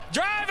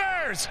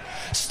tires.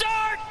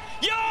 Start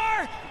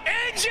your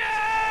engines!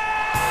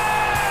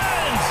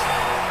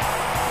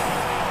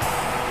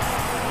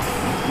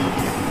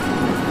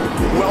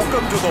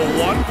 Welcome to the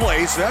one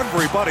place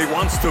everybody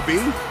wants to be.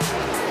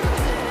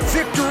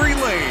 Victory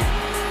Lane,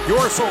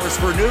 your source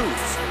for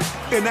news,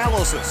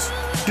 analysis,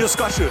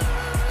 discussion,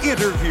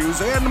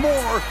 interviews, and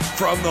more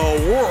from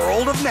the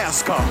world of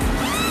NASCAR.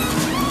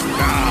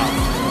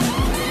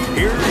 Now,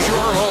 here's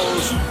your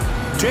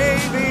host,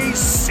 Davey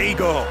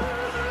Segal.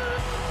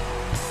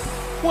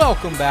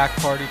 Welcome back,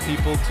 party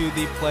people, to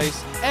the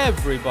place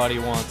everybody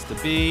wants to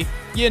be.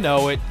 You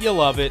know it, you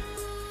love it.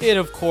 It,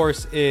 of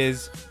course,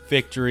 is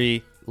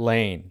Victory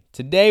Lane.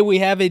 Today we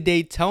have a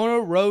Daytona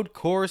Road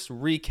Course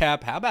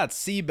recap. How about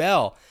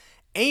Segal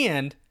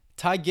and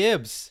Ty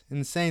Gibbs?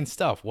 Insane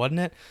stuff, wasn't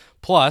it?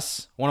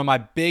 Plus, one of my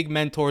big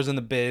mentors in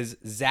the biz,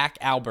 Zack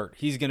Albert.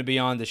 He's going to be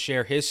on to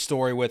share his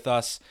story with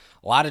us.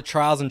 A lot of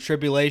trials and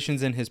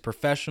tribulations in his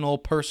professional,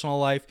 personal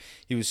life.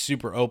 He was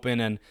super open,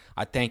 and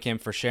I thank him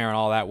for sharing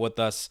all that with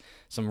us.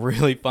 Some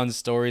really fun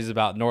stories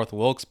about North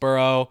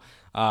Wilkesboro.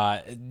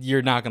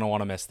 You're not going to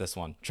want to miss this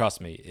one. Trust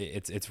me,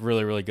 it's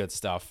really, really good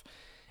stuff.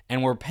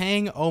 And we're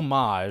paying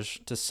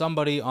homage to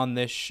somebody on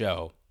this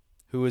show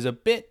who is a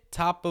bit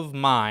top of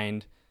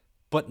mind,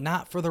 but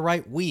not for the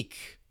right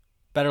week.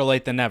 Better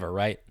late than never,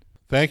 right?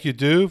 Thank you,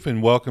 Duve,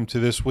 and welcome to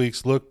this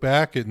week's look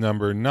back at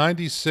number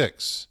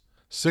 96.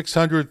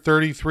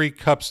 633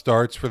 Cup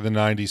starts for the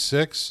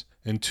 96,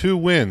 and 2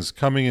 wins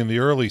coming in the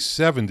early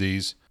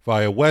 70s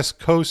via West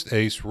Coast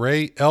ace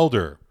Ray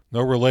Elder, no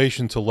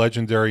relation to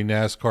legendary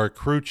NASCAR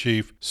crew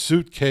chief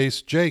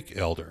Suitcase Jake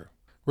Elder.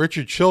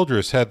 Richard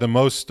Childress had the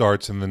most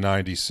starts in the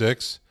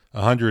 96,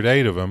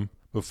 108 of them,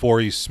 before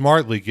he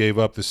smartly gave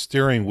up the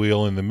steering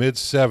wheel in the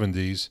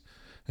mid-70s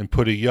and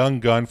put a young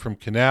gun from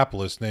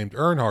Kannapolis named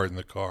Earnhardt in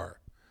the car.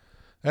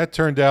 That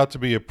turned out to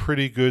be a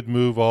pretty good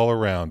move all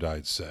around,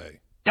 I'd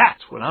say.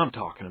 That's what I'm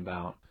talking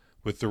about.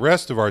 With the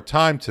rest of our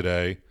time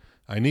today,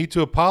 I need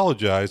to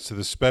apologize to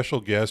the special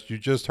guest you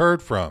just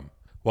heard from.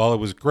 While it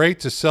was great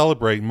to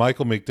celebrate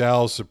Michael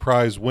McDowell's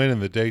surprise win in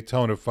the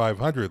Daytona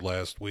 500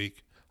 last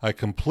week, I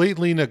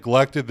completely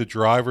neglected the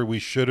driver we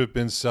should have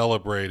been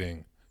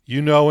celebrating.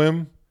 You know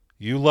him,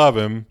 you love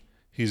him,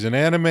 he's an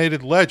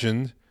animated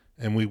legend,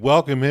 and we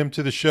welcome him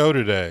to the show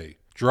today.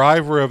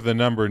 Driver of the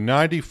number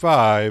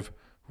 95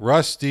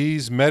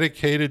 Rusty's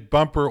Medicated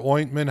Bumper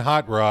Ointment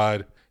Hot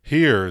Rod,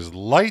 here's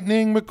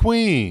Lightning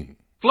McQueen.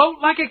 Float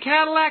like a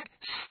Cadillac,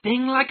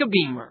 sting like a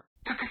Beamer.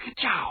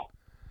 Ka-ka-ka-chow.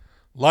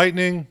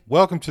 Lightning,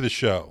 welcome to the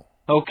show.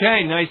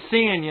 Okay, nice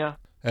seeing you.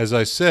 As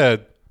I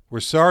said, we're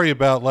sorry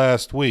about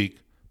last week,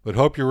 but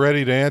hope you're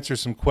ready to answer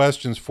some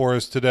questions for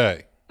us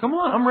today. Come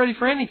on, I'm ready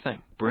for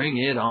anything. Bring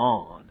it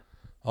on.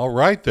 All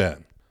right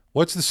then.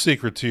 What's the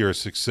secret to your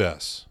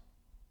success?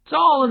 It's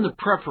all in the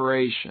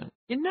preparation.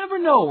 You never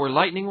know where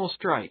lightning will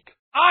strike.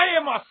 I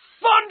am a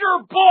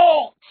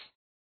thunderbolt!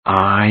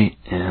 I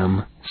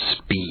am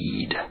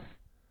speed.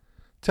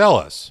 Tell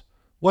us,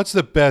 what's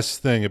the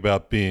best thing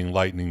about being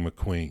Lightning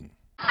McQueen?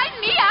 I'm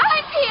Mia.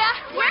 I'm Pia.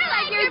 We're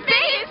like your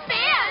biggest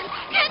fans.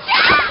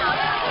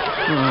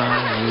 Ka-chow!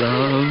 I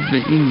love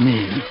being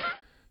me.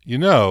 You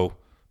know,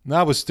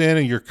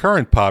 notwithstanding your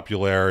current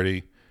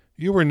popularity,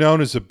 you were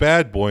known as a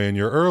bad boy in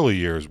your early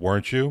years,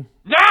 weren't you?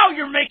 Now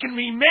you're making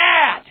me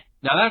mad!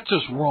 Now that's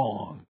just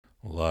wrong.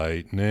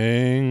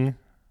 Lightning.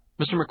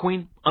 Mr.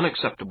 McQueen,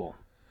 unacceptable.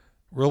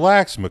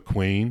 Relax,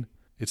 McQueen.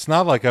 It's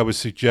not like I was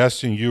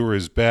suggesting you were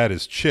as bad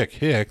as Chick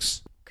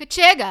Hicks.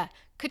 Kachiga.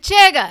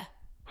 Kachiga.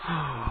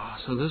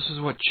 So this is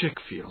what Chick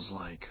feels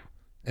like.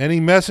 Any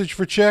message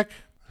for Chick,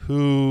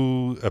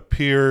 who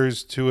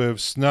appears to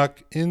have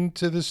snuck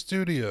into the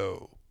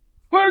studio?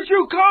 Where'd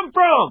you come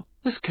from?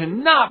 This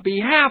cannot be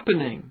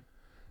happening.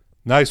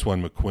 Nice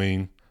one,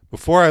 McQueen.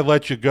 Before I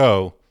let you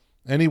go,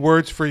 any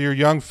words for your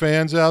young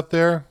fans out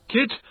there?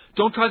 Kids,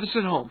 don't try this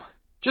at home.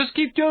 Just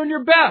keep doing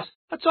your best.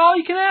 That's all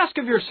you can ask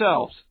of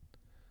yourselves.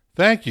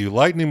 Thank you,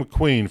 Lightning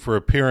McQueen, for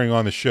appearing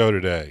on the show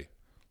today.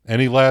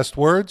 Any last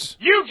words?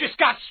 You just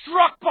got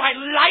struck by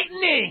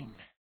lightning!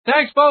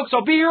 Thanks, folks.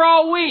 I'll be here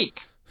all week.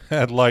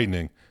 That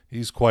Lightning.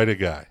 He's quite a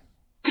guy.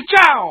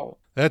 Ka-chow!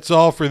 That's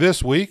all for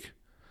this week.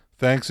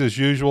 Thanks as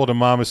usual to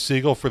Mama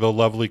Segal for the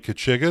lovely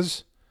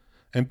Kachigas.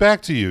 And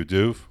back to you,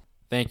 Doof.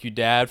 Thank you,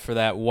 Dad, for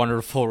that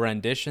wonderful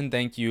rendition.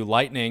 Thank you,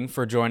 Lightning,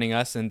 for joining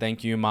us. And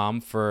thank you, Mom,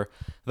 for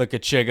the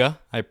Kachiga.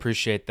 I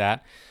appreciate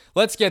that.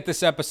 Let's get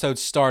this episode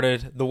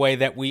started the way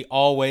that we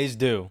always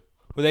do,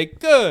 with a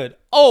good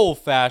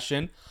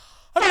old-fashioned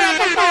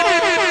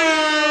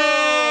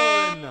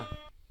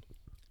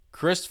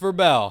Christopher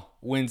Bell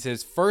wins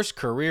his first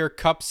career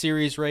Cup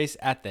Series race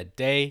at the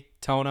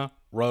Daytona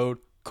Road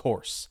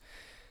Course.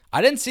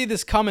 I didn't see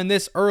this coming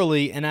this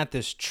early and at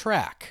this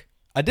track.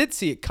 I did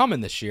see it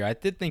coming this year. I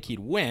did think he'd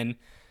win.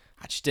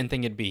 I just didn't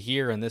think it'd be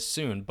here and this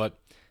soon, but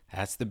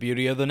that's the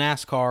beauty of the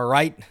NASCAR,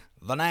 right?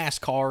 The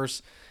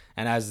NASCARs.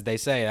 And as they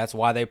say, that's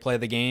why they play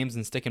the games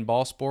and stick in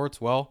ball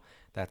sports. Well,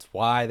 that's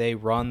why they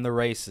run the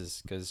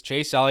races, because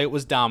Chase Elliott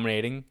was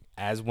dominating,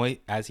 as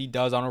he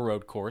does on a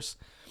road course.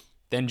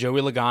 Then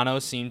Joey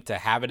Logano seemed to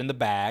have it in the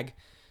bag.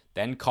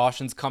 Then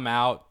cautions come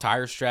out,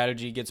 tire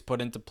strategy gets put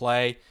into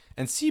play,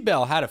 and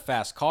Segal had a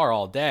fast car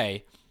all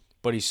day,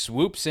 but he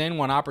swoops in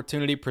when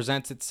opportunity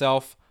presents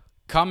itself,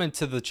 coming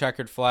to the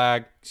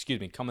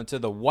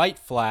white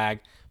flag,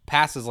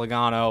 passes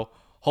Logano,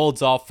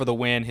 holds off for the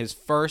win, his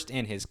first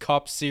in his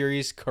Cup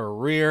Series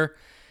career.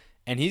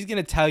 And he's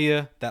going to tell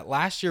you that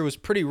last year was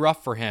pretty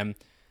rough for him,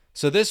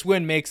 so this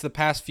win makes the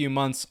past few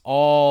months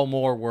all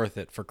more worth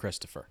it for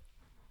Christopher.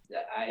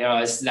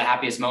 This is the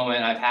happiest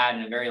moment I've had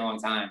in a very long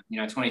time.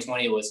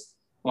 2020 was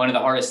one of the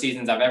hardest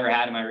seasons I've ever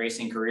had in my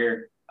racing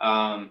career.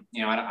 I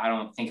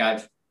don't think I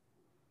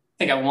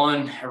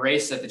won a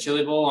race at the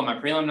Chili Bowl on my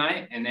prelim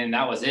night, and then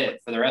that was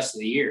it for the rest of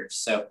the year.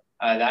 So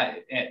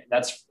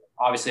that's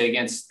obviously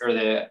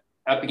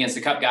up against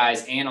the Cup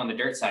guys and on the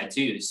dirt side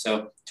too.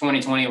 So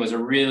 2020 was a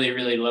really,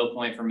 really low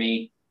point for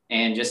me.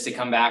 And just to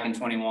come back in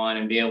 21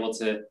 and be able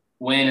to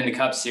win in the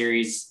Cup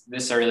Series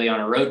this early on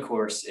a road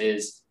course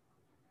is,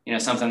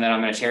 something that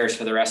I'm going to cherish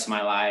for the rest of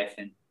my life.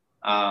 And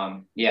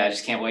I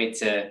just can't wait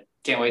to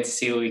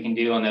see what we can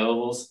do on the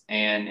ovals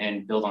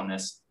and build on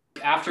this.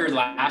 After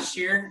last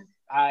year,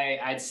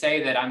 I'd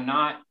say that I'm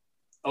not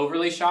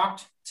overly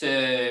shocked.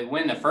 To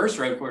win the first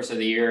road course of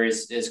the year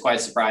is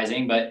quite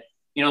surprising. But,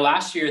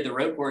 last year the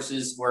road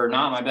courses were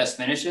not my best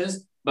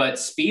finishes, but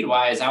speed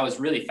wise, I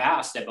was really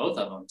fast at both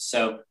of them.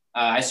 So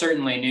I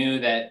certainly knew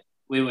that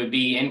we would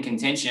be in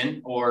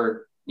contention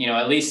or,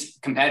 at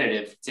least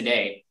competitive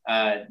today.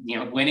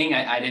 Winning,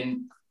 I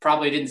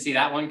probably didn't see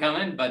that one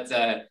coming, but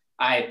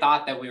I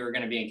thought that we were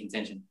going to be in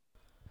contention.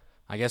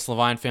 I guess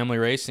Levine Family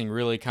Racing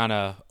really kind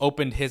of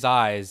opened his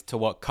eyes to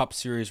what Cup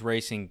Series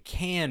racing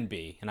can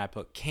be. And I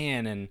put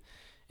can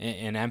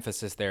in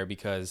emphasis there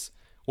because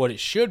what it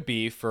should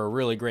be for a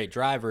really great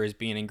driver is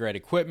being in great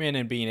equipment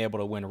and being able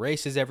to win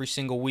races every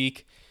single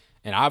week.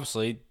 And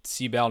obviously,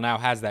 Segal now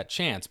has that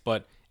chance,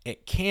 but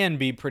it can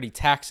be pretty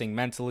taxing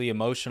mentally,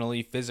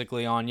 emotionally,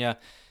 physically on you.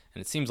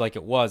 And it seems like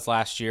it was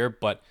last year,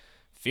 but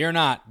fear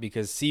not,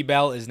 because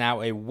Segal is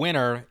now a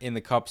winner in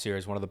the Cup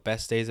Series, one of the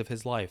best days of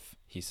his life,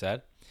 he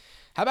said.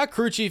 How about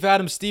crew chief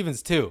Adam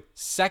Stevens, too?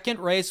 Second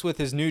race with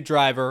his new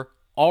driver,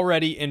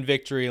 already in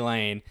victory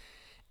lane.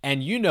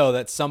 And you know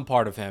that some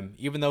part of him,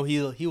 even though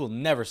he will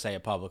never say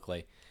it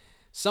publicly,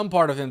 some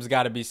part of him's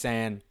got to be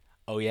saying,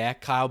 oh yeah,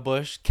 Kyle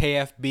Busch,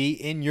 KFB,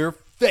 in your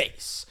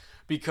face.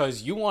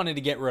 Because you wanted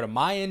to get rid of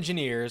my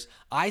engineers,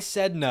 I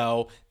said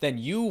no, then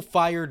you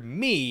fired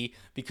me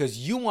because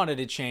you wanted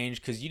to change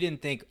because you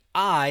didn't think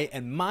I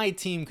and my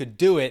team could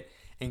do it.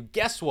 And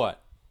guess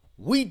what?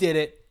 We did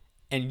it,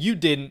 and you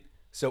didn't,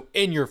 so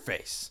in your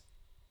face.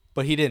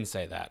 But he didn't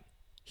say that.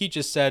 He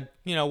just said,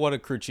 what a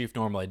crew chief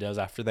normally does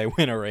after they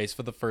win a race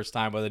for the first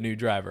time with a new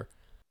driver.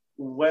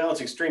 Well,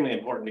 it's extremely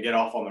important to get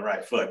off on the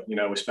right foot.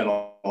 We spent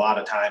a lot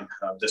of time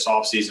this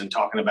offseason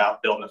talking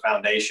about building a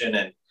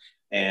foundation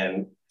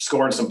and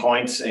scoring some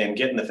points and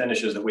getting the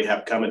finishes that we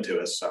have coming to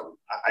us.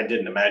 I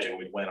didn't imagine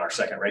we'd win our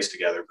second race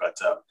together, but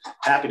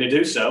happy to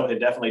do so. It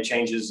definitely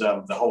changes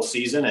the whole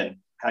season and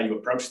how you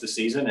approach the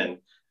season and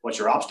what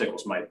your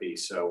obstacles might be.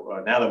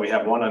 So now that we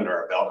have one under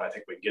our belt, I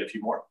think we can get a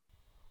few more.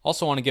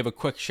 Also want to give a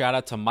quick shout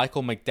out to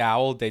Michael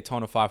McDowell,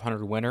 Daytona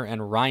 500 winner,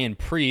 and Ryan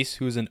Preece,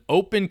 who's an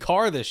open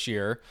car this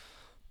year,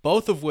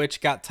 both of which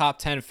got top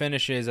 10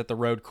 finishes at the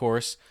road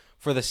course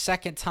for the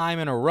second time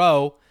in a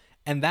row.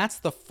 And that's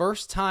the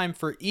first time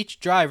for each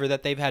driver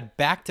that they've had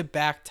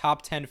back-to-back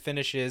top 10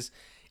 finishes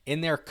in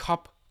their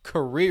Cup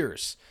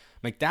careers.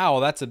 McDowell,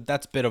 that's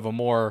a bit of a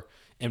more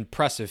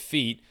impressive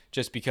feat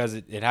just because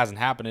it hasn't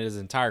happened in his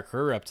entire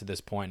career up to this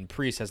point. And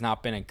Preece has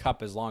not been in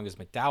Cup as long as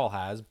McDowell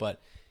has,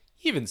 but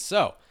even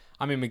so,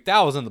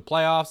 McDowell's in the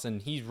playoffs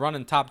and he's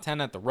running top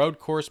 10 at the road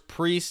course.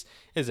 Preece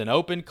is an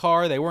open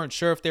car. They weren't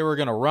sure if they were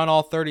going to run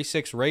all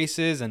 36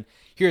 races, and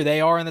here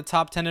they are in the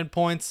top 10 in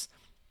points.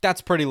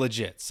 That's pretty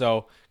legit.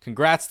 So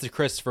congrats to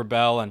Christopher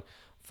Bell, and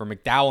for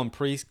McDowell and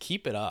Preece,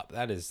 keep it up.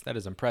 That is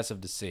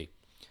impressive to see.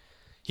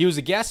 He was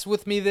a guest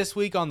with me this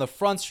week on the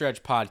Front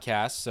Stretch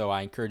podcast, so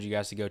I encourage you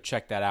guys to go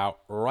check that out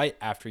right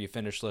after you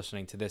finish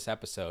listening to this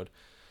episode.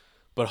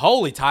 But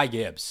holy Ty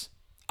Gibbs.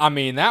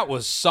 That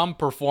was some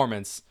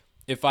performance,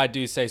 if I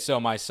do say so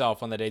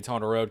myself, on the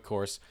Daytona Road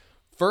Course.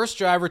 First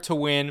driver to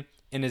win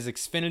in his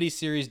Xfinity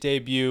Series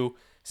debut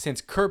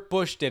since Kurt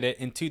Busch did it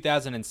in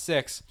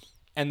 2006,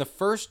 and the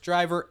first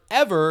driver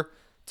ever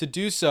to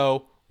do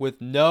so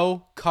with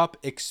no Cup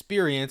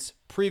experience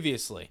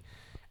previously.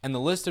 And the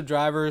list of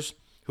drivers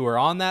who are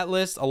on that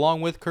list,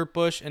 along with Kurt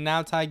Busch and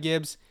now Ty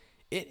Gibbs,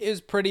 it is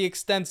pretty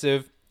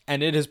extensive,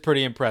 and it is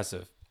pretty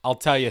impressive. I'll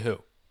tell you who.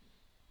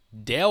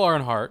 Dale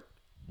Earnhardt,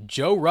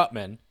 Joe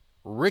Ruttman,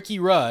 Ricky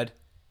Rudd,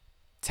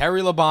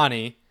 Terry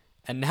Labonte,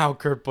 and now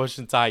Kurt Busch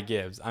and Ty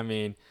Gibbs.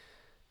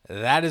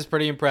 That is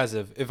pretty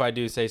impressive, if I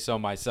do say so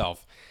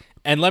myself.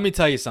 And let me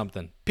tell you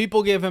something.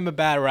 People give him a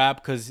bad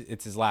rap because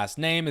it's his last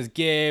name is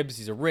Gibbs.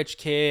 He's a rich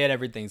kid.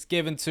 Everything's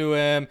given to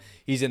him.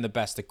 He's in the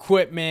best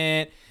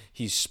equipment.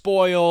 He's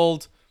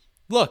spoiled.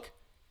 Look,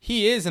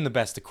 he is in the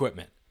best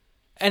equipment.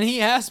 And he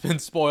has been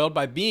spoiled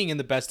by being in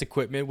the best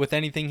equipment with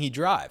anything he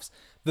drives.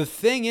 The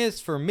thing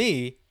is, for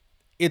me,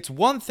 it's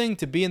one thing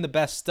to be in the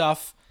best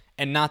stuff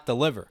and not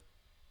deliver.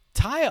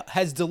 Ty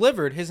has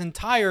delivered his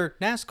entire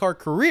NASCAR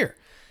career.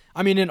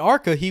 I mean, in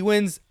ARCA, he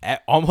wins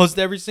almost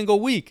every single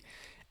week.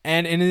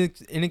 And in an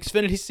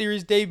Xfinity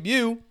Series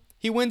debut,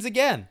 he wins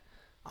again.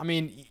 I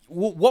mean,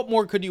 what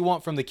more could you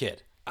want from the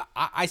kid?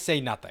 I say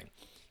nothing.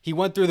 He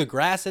went through the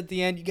grass at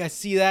the end. You guys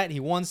see that? He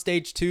won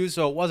stage 2,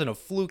 so it wasn't a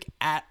fluke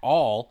at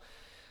all.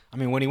 I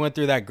mean, when he went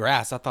through that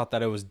grass, I thought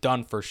that it was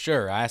done for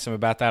sure. I asked him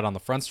about that on the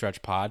Front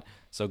Stretch pod,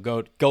 so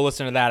go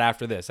listen to that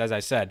after this, as I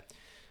said.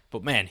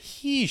 But, man,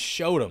 he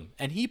showed him,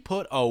 and he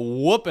put a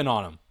whooping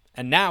on him.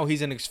 And now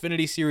he's an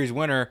Xfinity Series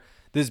winner,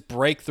 this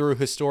breakthrough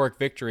historic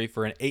victory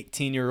for an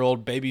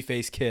 18-year-old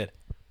babyface kid.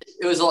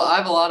 I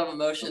have a lot of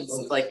emotions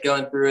like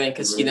going through it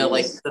because,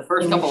 like the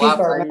first couple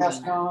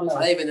laps,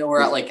 I didn't even know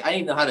I didn't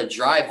even know how to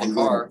drive the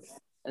car,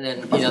 and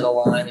then, the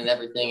line and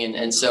everything.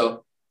 And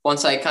so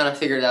once I kind of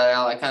figured that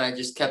out, I kind of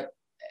just kept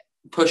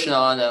pushing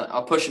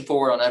on, pushing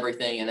forward on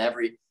everything and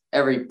every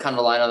kind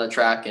of line on the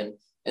track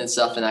and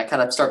stuff. And I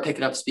kind of start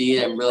picking up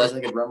speed and realized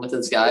I could run with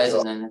those guys.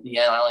 And then at the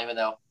end, I don't even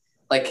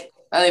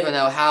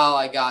know how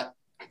I got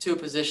to a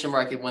position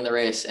where I could win the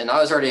race. And I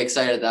was already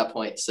excited at that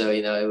point. So,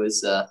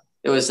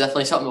 it was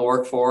definitely something to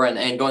work for,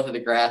 and going through the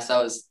grass,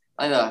 I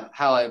don't know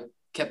how I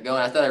kept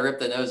going. I thought I ripped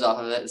the nose off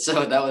of it. So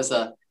that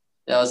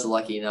was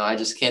lucky. I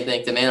just can't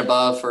thank the man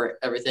above for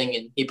everything.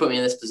 And he put me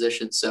in this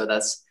position. So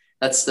that's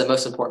the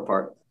most important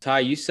part. Ty,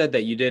 you said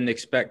that you didn't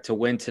expect to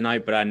win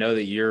tonight, but I know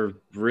that you're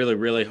really,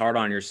 really hard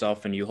on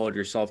yourself and you hold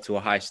yourself to a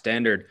high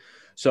standard.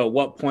 So at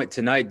what point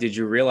tonight did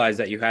you realize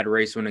that you had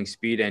race winning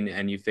speed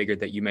and you figured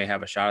that you may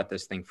have a shot at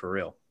this thing for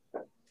real?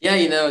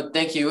 Yeah,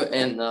 thank you.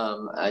 And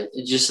I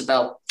just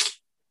about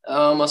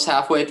almost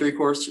halfway,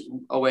 3/4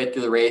 away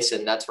through the race,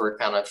 and that's where it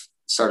kind of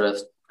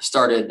started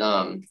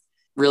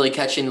really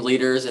catching the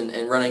leaders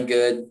and running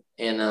good.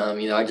 And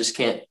I just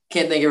can't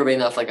thank everybody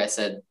enough. Like I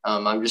said,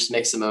 I'm just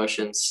mixed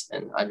emotions,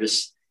 and I'm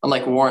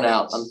like worn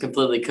out. I'm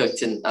completely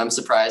cooked, and I'm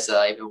surprised that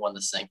I even won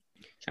this thing.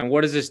 And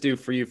what does this do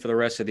for you for the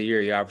rest of the year?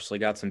 You obviously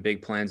got some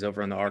big plans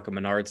over in the ARCA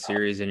Menard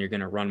series, and you're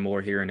going to run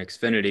more here in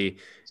Xfinity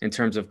in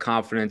terms of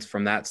confidence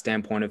from that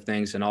standpoint of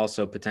things, and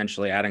also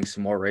potentially adding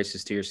some more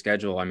races to your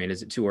schedule. I mean,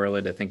 is it too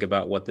early to think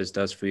about what this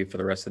does for you for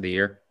the rest of the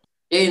year?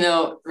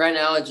 Yeah, right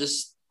now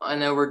I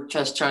know we're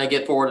just trying to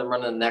get forward and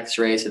run the next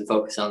race and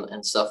focus on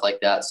and stuff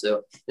like that.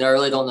 So, I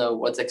really don't know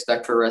what to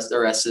expect for the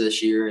rest of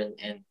this year,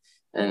 and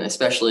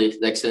especially the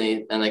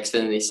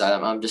Xfinity side.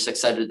 I'm just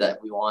excited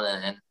that we won,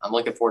 and I'm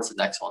looking forward to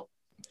the next one.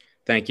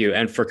 Thank you.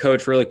 And for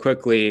Coach, really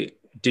quickly,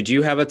 did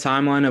you have a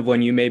timeline of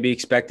when you maybe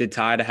expected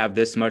Ty to have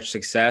this much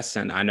success?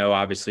 And I know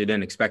obviously you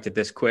didn't expect it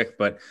this quick,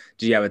 but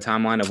did you have a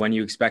timeline of when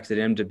you expected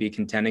him to be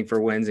contending for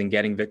wins and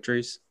getting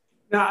victories?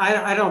 No,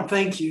 I don't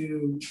think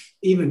you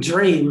even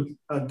dream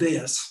of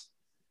this.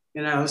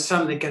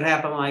 Something could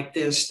happen like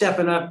this.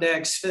 Stepping up to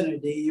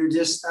Xfinity,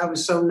 I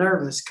was so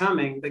nervous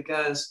coming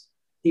because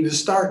he was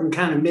starting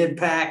kind of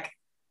mid-pack.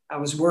 I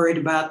was worried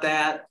about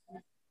that.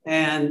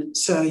 And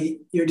so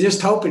you're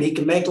just hoping he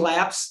can make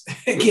laps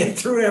and get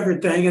through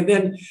everything. And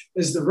then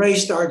as the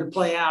race started to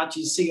play out,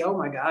 you see, oh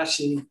my gosh,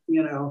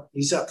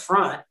 he's up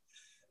front.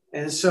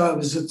 And so it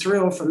was a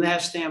thrill from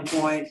that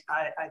standpoint.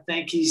 I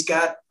think he's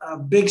got a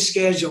big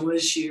schedule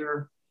this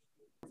year.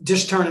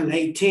 Just turning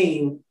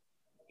 18,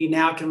 he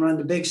now can run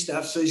the big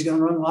stuff. So he's going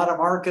to run a lot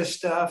of ARCA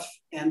stuff.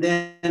 And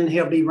then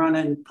he'll be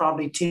running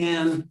probably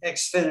 10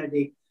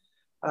 Xfinity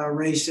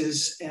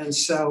races. And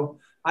so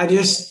I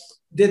just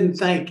didn't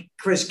thank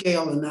Chris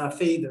Gale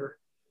enough either.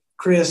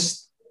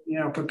 Chris,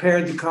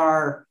 prepared the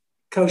car,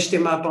 coached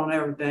him up on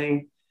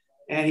everything.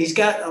 And he's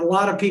got a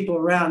lot of people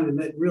around him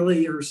that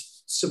really are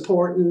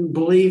supporting,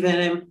 believe in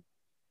him.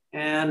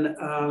 And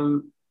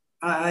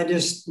I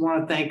just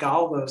want to thank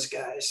all those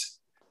guys.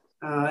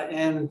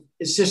 And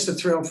it's just a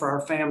thrill for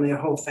our family, a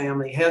whole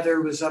family.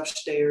 Heather was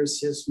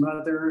upstairs. His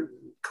mother,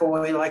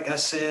 Coy, like I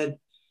said,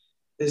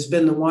 has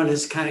been the one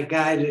that's kind of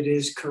guided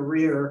his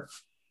career.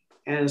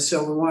 And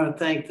so we want to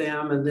thank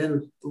them. And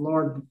then the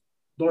Lord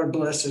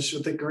bless us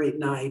with a great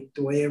night,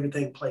 the way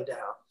everything played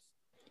out.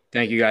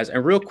 Thank you, guys.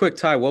 And real quick,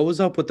 Ty, what was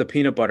up with the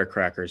peanut butter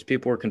crackers?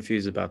 People were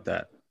confused about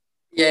that.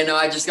 Yeah,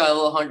 I just got a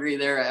little hungry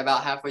there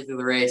about halfway through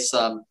the race.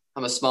 I'm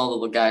a small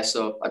little guy,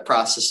 so I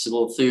processed a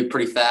little food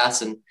pretty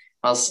fast, and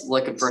I was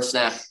looking for a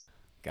snack.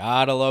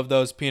 Gotta love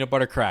those peanut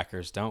butter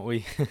crackers, don't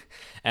we?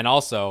 And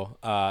also,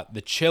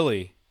 the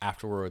chili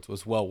afterwards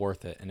was well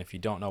worth it. And if you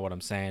don't know what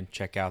I'm saying,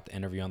 check out the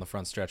interview on the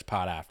Front Stretch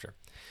pod after.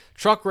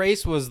 Truck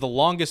race was the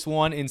longest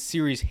one in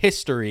series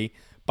history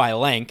by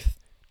length,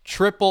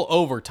 triple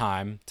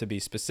overtime to be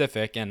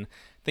specific, and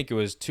I think it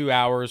was 2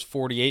 hours,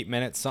 48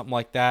 minutes, something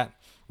like that.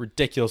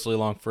 Ridiculously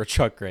long for a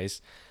truck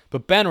race.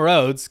 But Ben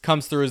Rhodes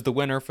comes through as the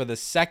winner for the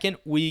second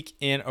week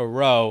in a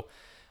row.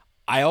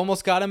 I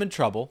almost got him in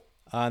trouble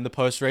in the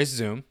post-race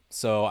Zoom,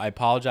 so I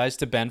apologize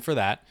to Ben for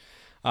that.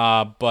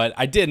 But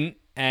I didn't.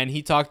 And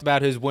he talked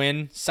about his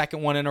win,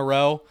 second one in a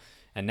row,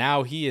 and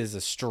now he is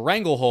a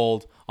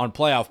stranglehold on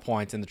playoff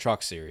points in the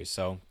truck series.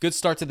 So good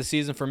start to the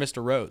season for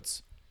Mr.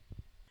 Rhodes.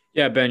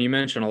 Yeah, Ben, you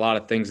mentioned a lot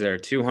of things there.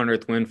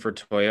 200th win for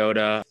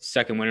Toyota,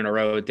 second win in a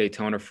row at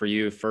Daytona for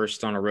you,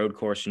 first on a road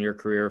course in your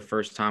career,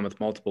 first time with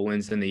multiple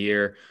wins in the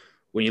year.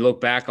 When you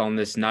look back on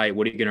this night,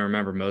 what are you going to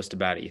remember most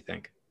about it, you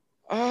think?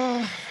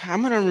 I'm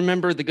going to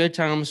remember the good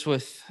times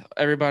with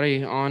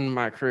everybody on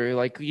my crew.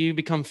 Like, you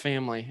become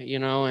family,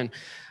 and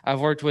I've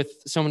worked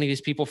with so many of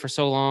these people for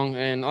so long.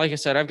 And like I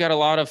said, I've got a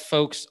lot of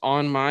folks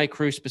on my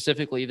crew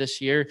specifically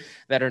this year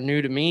that are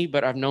new to me,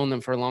 but I've known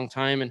them for a long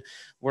time, and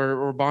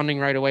we're bonding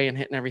right away and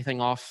hitting everything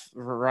off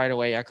right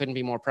away. I couldn't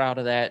be more proud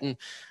of that. And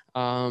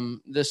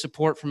the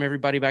support from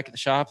everybody back at the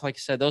shop, like I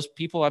said, those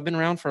people, I've been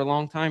around for a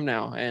long time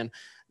now. And,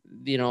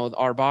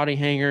 our body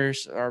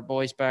hangers, our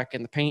boys back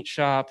in the paint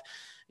shop,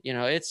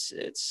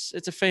 it's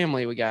a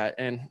family we got,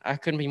 and I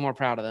couldn't be more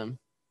proud of them.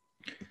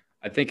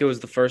 I think it was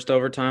the first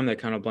overtime that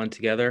kind of blend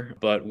together,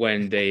 but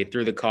when they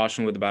threw the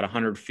caution with about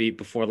 100 feet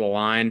before the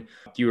line,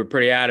 you were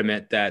pretty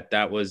adamant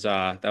that was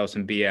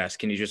some BS.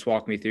 Can you just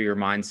walk me through your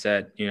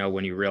mindset,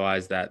 when you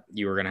realized that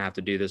you were going to have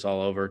to do this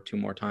all over 2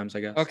 more times,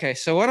 I guess? Okay,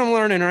 so what I'm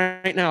learning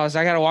right now is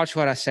I got to watch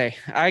what I say.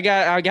 I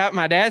got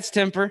my dad's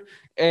temper,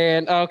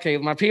 and okay,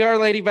 my PR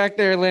lady back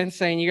there, Lynn,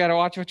 saying you got to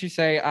watch what you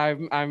say.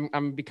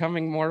 I'm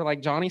becoming more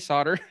like Johnny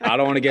Sauter. I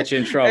don't want to get you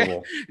in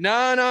trouble. No,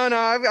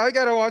 I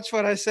got to watch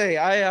what I say.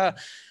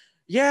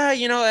 Yeah,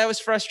 that was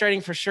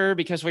frustrating for sure,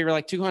 because we were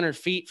like 200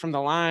 feet from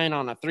the line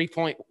on a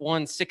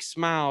 3.16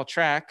 mile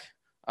track,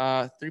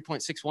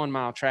 3.61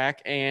 mile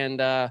track, and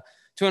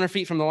 200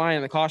 feet from the line,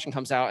 and the caution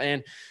comes out.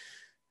 And,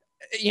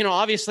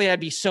 obviously I'd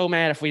be so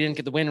mad if we didn't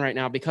get the win right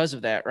now because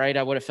of that, right?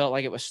 I would have felt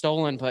like it was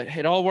stolen, but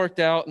it all worked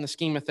out in the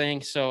scheme of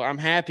things. So I'm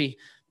happy,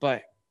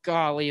 but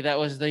golly, that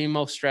was the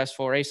most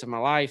stressful race of my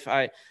life.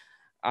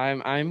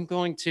 I'm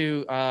going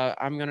to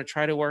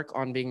try to work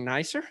on being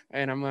nicer,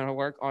 and I'm going to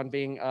work on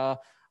being,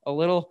 a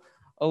little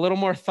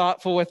more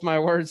thoughtful with my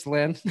words,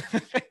 Lynn.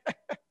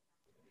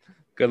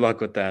 Good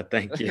luck with that.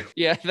 Thank you.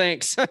 Yeah,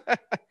 thanks.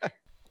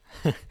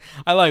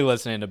 I like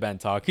listening to Ben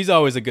talk. He's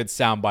always a good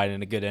soundbite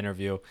and a good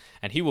interview,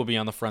 and he will be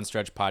on the Front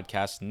Stretch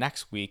podcast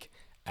next week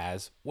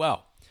as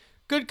well.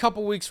 Good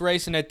couple weeks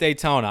racing at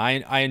Daytona.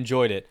 I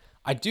enjoyed it.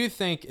 I do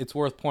think it's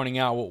worth pointing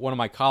out what one of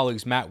my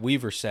colleagues, Matt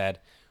Weaver, said,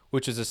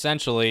 which is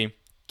essentially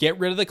get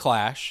rid of the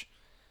clash.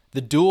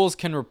 The duels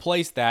can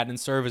replace that and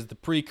serve as the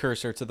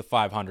precursor to the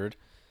 500.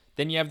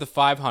 Then you have the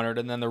 500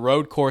 and then the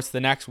road course the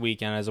next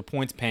weekend as a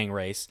points-paying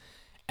race.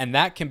 And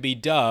that can be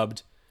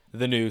dubbed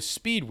the new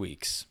Speed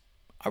Weeks.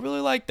 I really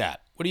like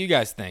that. What do you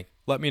guys think?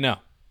 Let me know.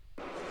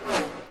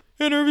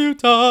 Interview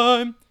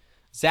time.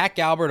 Zack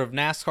Albert of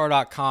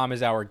NASCAR.com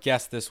is our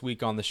guest this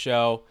week on the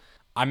show.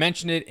 I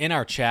mentioned it in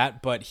our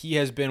chat, but he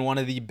has been one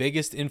of the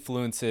biggest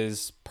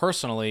influences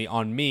personally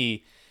on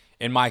me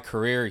in my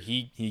career.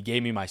 He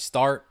gave me my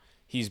start.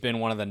 He's been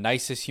one of the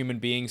nicest human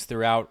beings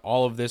throughout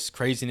all of this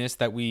craziness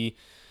that we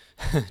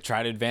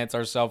try to advance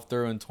ourselves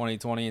through in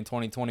 2020 and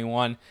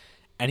 2021.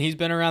 And he's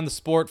been around the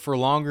sport for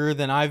longer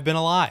than I've been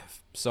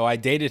alive. So I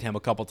dated him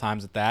a couple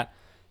times at that.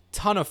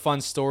 Ton of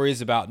fun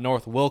stories about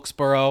North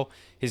Wilkesboro,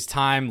 his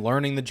time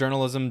learning the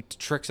journalism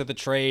tricks of the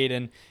trade,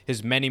 and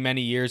his many,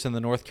 many years in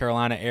the North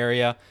Carolina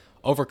area,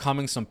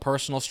 overcoming some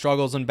personal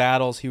struggles and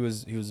battles. He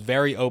was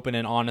very open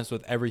and honest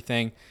with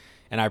everything.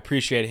 And I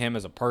appreciate him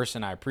as a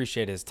person. I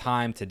appreciate his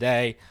time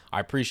today. I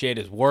appreciate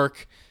his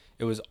work.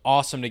 It was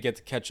awesome to get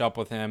to catch up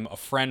with him, a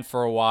friend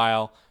for a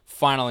while,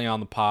 finally on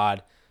the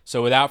pod.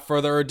 So without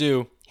further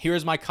ado,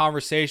 here's my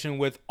conversation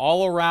with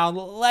all-around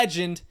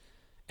legend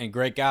and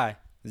great guy,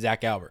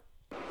 Zack Albert.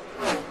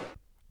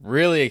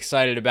 Really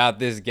excited about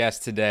this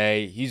guest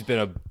today. He's been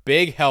a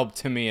big help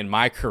to me in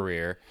my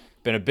career,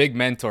 been a big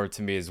mentor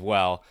to me as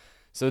well.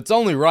 So it's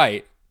only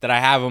right that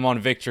I have him on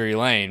Victory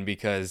Lane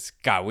because,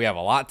 God, we have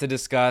a lot to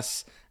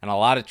discuss and a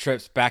lot of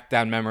trips back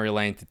down memory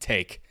lane to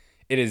take.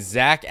 It is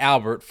Zack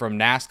Albert from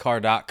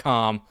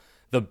NASCAR.com,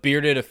 the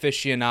bearded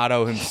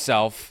aficionado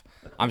himself.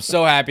 I'm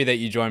so happy that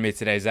you joined me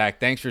today, Zack.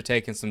 Thanks for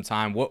taking some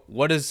time.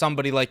 What does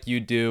somebody like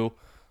you do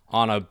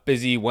on a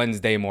busy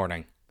Wednesday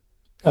morning?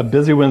 A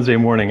busy Wednesday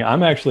morning.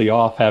 I'm actually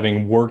off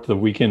having worked the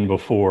weekend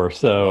before,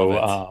 so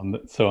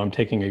I'm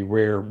taking a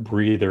rare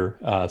breather.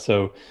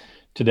 So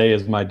today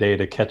is my day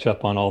to catch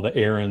up on all the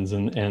errands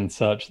and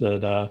such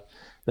that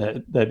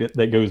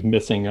goes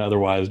missing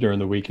otherwise during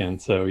the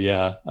weekend. So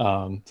yeah,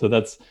 so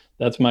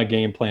that's my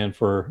game plan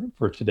for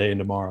today and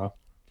tomorrow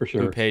for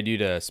sure. Who paid you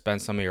to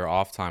spend some of your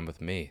off time with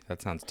me?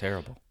 That sounds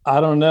terrible. I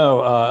don't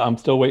know. I'm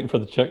still waiting for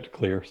the check to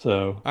clear.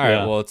 So all right,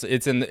 yeah. Well,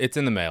 it's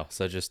in the mail.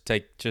 So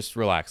just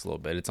relax a little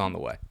bit. It's on the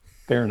way.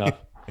 Fair enough.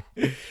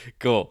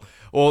 Cool.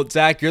 Well,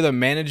 Zack, you're the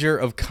manager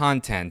of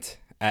content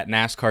at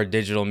NASCAR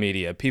Digital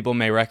Media. People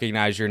may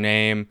recognize your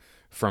name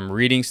from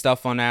reading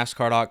stuff on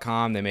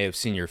NASCAR.com. They may have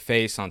seen your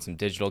face on some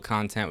digital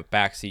content with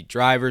Backseat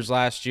Drivers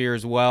last year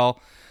as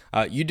well.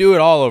 You do it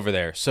all over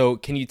there. So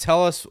can you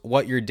tell us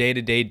what your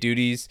day-to-day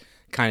duties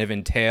kind of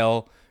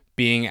entail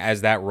being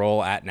as that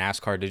role at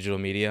NASCAR Digital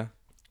Media?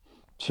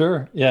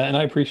 Sure. Yeah. And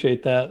I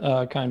appreciate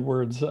that, kind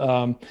words.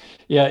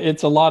 Yeah,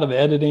 it's a lot of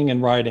editing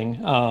and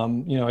writing.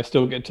 I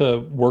still get to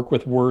work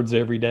with words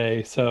every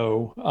day.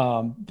 So,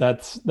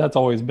 that's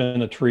always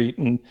been a treat.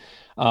 And,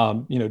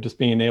 just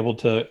being able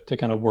to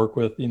kind of work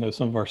with,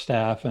 some of our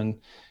staff, and,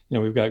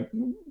 we've got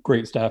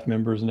great staff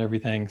members and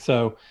everything.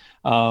 So,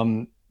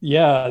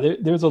 yeah,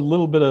 there's a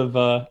little bit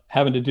of,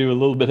 having to do a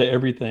little bit of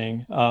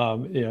everything.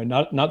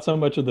 Not so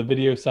much of the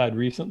video side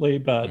recently,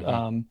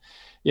 but,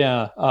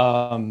 yeah,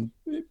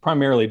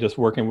 primarily just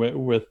working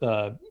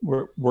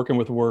working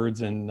with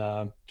words, and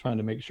trying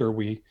to make sure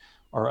we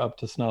are up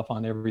to snuff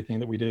on everything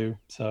that we do.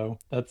 So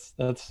that's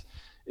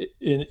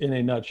in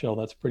a nutshell.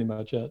 That's pretty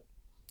much it.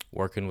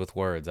 Working with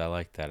words. I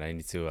like that. I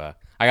need to.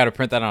 I got to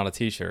print that on a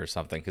T-shirt or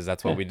something, because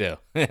that's what we do.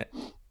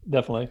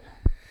 Definitely.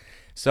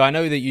 So I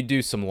know that you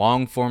do some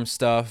long form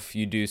stuff.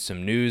 You do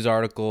some news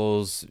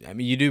articles. I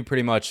mean, you do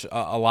pretty much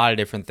a lot of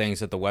different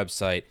things at the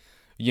website.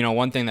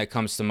 One thing that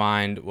comes to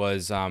mind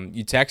was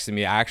you texted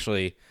me,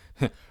 actually.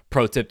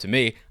 Pro tip to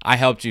me, I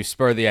helped you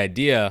spur the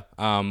idea,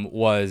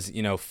 was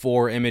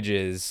 4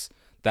 images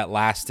that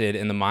lasted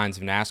in the minds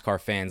of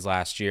NASCAR fans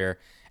last year,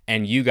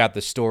 and you got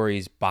the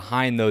stories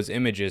behind those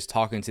images,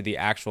 talking to the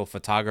actual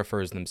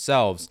photographers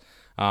themselves.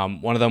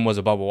 One of them was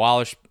a Bubba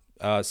Wallace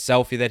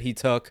selfie that he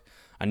took.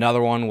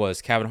 Another one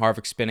was Kevin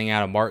Harvick spinning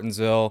out of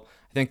Martinsville.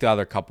 I think the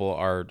other couple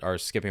are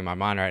skipping my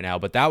mind right now,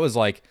 but that was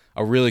like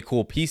a really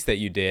cool piece that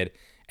you did.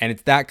 And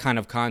it's that kind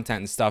of content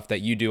and stuff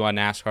that you do on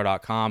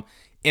NASCAR.com,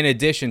 in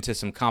addition to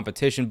some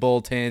competition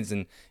bulletins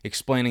and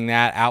explaining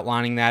that,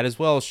 outlining that, as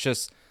well as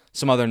just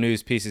some other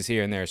news pieces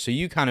here and there. So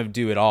you kind of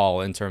do it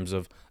all in terms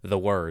of the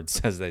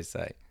words, as they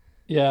say.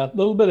 Yeah, a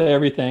little bit of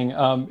everything.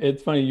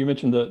 It's funny you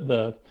mentioned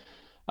the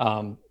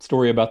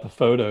story about the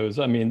photos.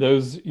 I mean,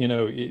 those,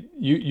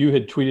 you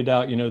had tweeted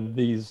out,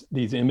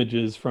 these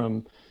images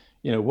from,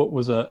 what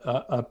was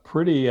a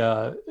pretty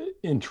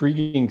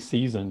intriguing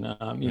season.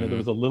 There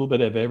was a little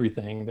bit of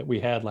everything that we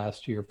had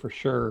last year for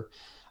sure.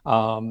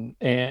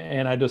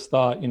 And I just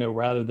thought,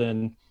 rather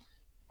than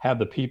have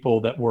the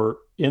people that were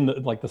in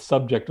the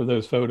subject of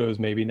those photos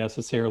maybe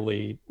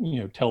necessarily,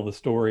 tell the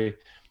story,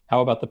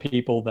 how about the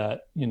people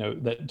that,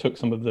 that took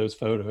some of those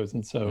photos?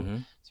 And so,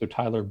 so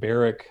Tyler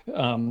Barrick,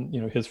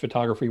 his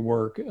photography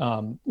work,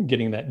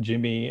 getting that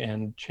Jimmy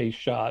and Chase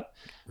shot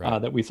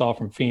that we saw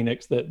from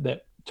Phoenix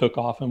that took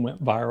off and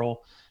went viral.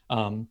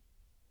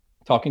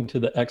 Talking to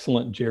the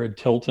excellent Jared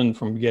Tilton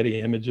from Getty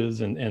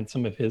Images and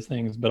some of his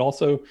things, but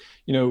also,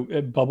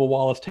 Bubba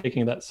Wallace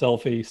taking that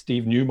selfie,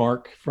 Steve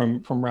Newmark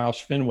from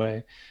Roush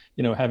Fenway,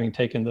 having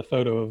taken the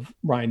photo of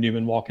Ryan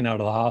Newman walking out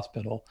of the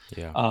hospital.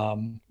 Yeah.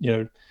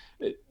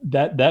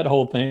 That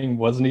whole thing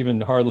wasn't even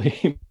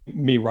hardly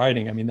me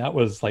writing. I mean, that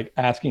was like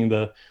asking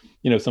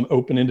some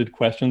open-ended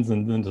questions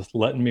and then just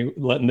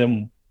letting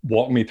them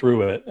walk me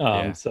through it.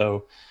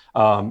 So,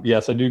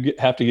 yes, I do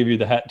have to give you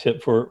the hat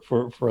tip for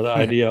the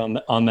idea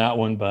on that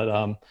one.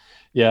 But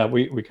yeah,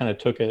 we kind of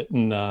took it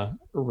and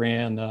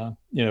ran,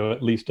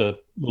 at least a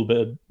little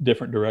bit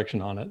different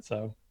direction on it.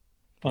 So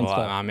fun stuff.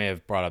 I may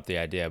have brought up the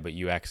idea, but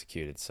you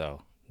executed,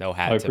 so no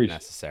hat tip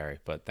necessary.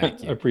 But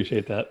thank you. I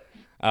appreciate that.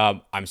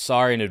 I'm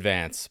sorry in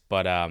advance,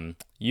 but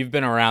you've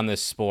been around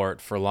this sport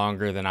for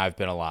longer than I've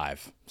been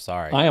alive.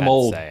 Sorry, I am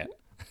old. Say it.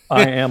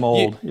 I am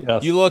old.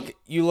 Yes. You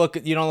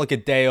don't look a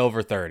day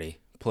over 30.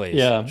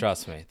 Please,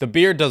 trust me. The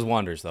beard does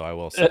wonders, though, I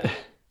will say.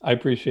 I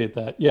appreciate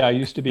that. Yeah, I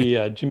used to be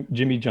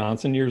Jimmy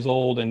Johnson years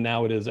old, and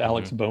now it is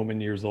Alex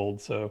Bowman years old.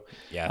 So,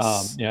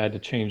 yes. I had to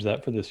change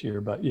that for this year,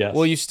 but yes.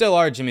 Well, you still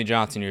are Jimmy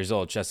Johnson years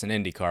old, just an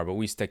IndyCar, but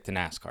we stick to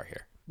NASCAR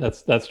here.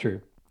 That's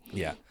true.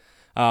 Yeah.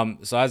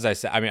 So as I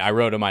said, I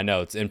wrote in my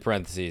notes, in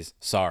parentheses,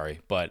 sorry,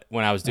 but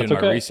when I was doing my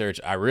research,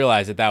 I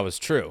realized that was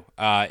true.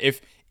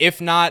 If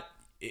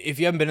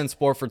you haven't been in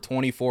sport for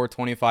 24,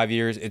 25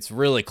 years, it's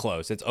really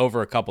close. It's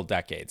over a couple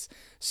decades.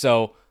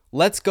 So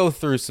let's go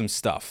through some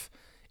stuff.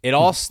 It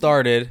all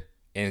started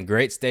in the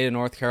great state of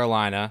North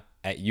Carolina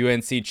at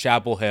UNC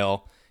Chapel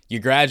Hill. You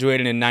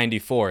graduated in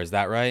 94, is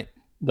that right?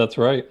 That's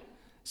right.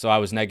 So I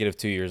was negative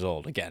 2 years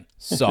old again.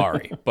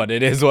 Sorry, but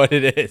it is what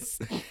it is.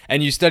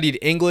 And you studied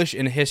English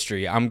and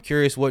history. I'm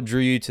curious what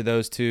drew you to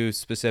those two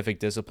specific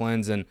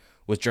disciplines, and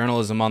was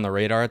journalism on the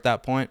radar at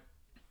that point?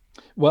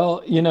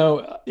 Well,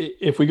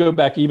 if we go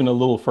back even a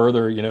little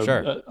further,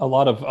 Sure. a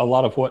lot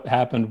of what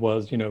happened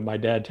was, my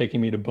dad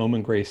taking me to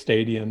Bowman Gray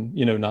Stadium,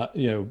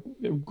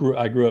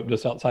 I grew up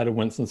just outside of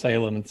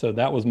Winston-Salem. And so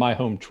that was my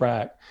home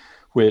track,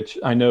 which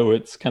I know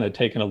it's kind of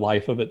taken a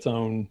life of its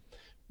own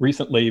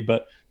recently,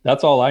 but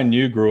that's all I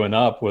knew growing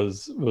up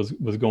was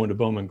going to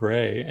Bowman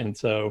Gray. And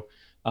so,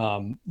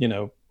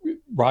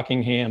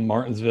 Rockingham,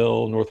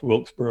 Martinsville, North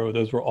Wilkesboro,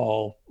 those were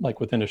all like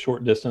within a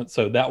short distance.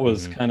 So that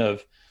was kind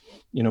of,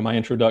 my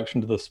introduction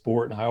to the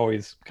sport. And I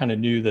always kind of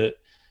knew that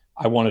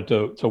I wanted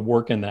to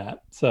work in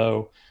that.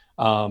 So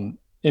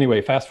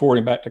anyway, fast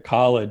forwarding back to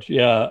college.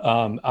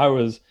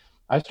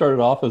 I started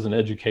off as an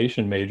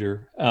education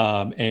major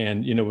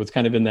and, was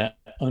kind of in that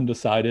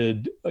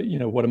undecided,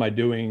 what am I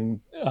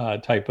doing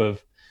type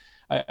of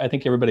I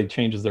think everybody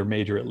changes their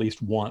major at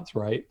least once,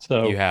 right?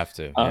 So you have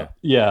to.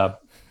 Yeah.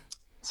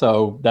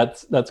 So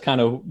that's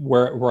kind of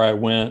where I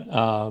went,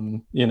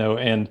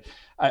 and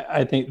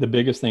I think the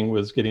biggest thing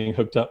was getting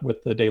hooked up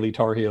with the Daily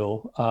Tar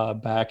Heel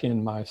back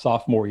in my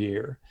sophomore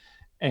year.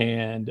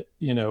 And,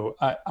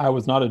 I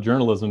was not a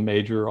journalism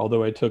major,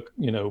 although I took,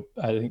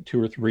 I think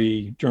 2 or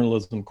 3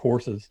 journalism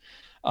courses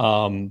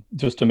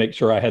just to make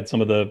sure I had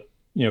some of the,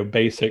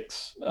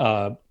 basics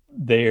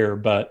there.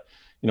 But,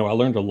 I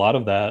learned a lot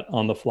of that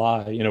on the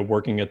fly,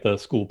 working at the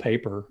school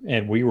paper.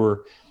 And we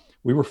were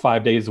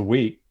 5 days a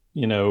week.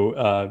 We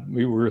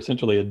were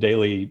essentially a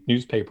daily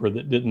newspaper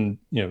that didn't,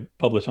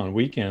 publish on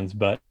weekends,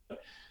 but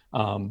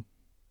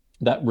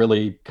that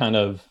really kind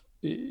of,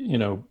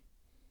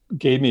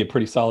 gave me a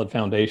pretty solid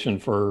foundation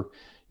for,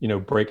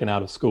 breaking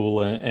out of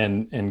school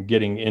and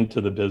getting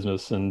into the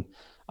business, and,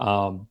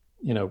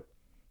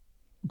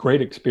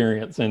 great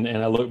experience. And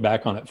I look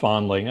back on it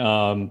fondly.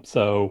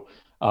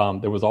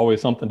 There was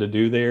always something to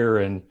do there.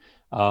 And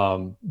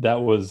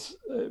that was,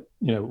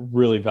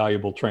 really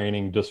valuable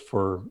training just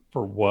for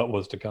what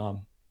was to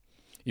come.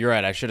 You're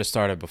right. I should have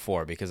started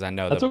before, because I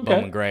know that okay.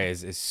 Bowman Gray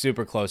is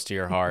super close to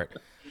your heart.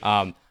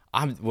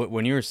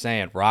 When you were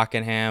saying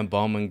Rockingham,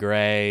 Bowman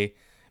Gray,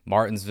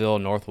 Martinsville,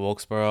 North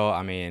Wilkesboro,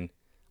 I mean,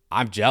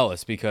 I'm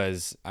jealous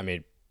because,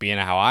 being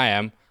how I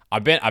am,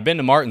 I've been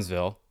to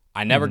Martinsville.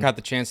 I never got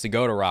the chance to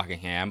go to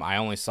Rockingham. I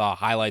only saw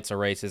highlights of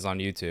races on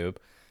YouTube.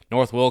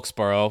 North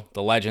Wilkesboro,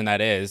 the legend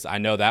that is, I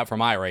know that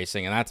from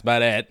iRacing, and that's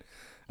about it.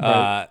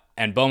 Right.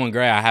 And Bowman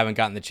Gray, I haven't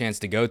gotten the chance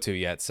to go to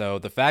yet. So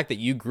the fact that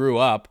you grew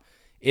up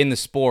in the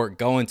sport,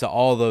 going to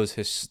all those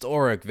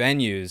historic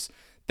venues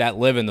that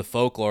live in the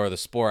folklore of the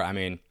sport,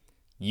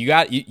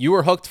 you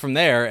were hooked from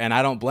there, and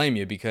I don't blame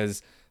you,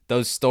 because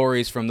those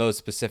stories from those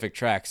specific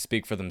tracks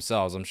speak for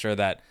themselves. I'm sure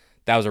that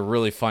was a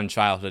really fun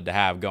childhood to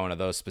have, going to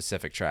those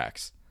specific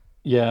tracks.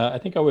 Yeah, I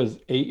think I was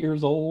 9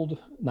 years old,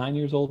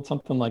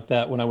 something like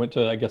that, when I went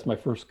to, I guess, my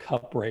first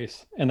Cup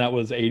race, and that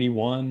was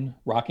 81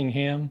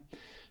 Rockingham.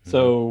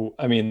 So,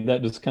 that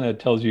just kind of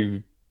tells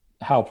you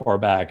how far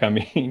back. And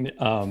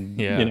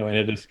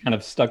it just kind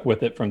of stuck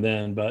with it from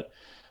then. But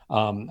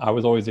I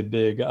was always a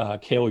big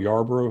Cale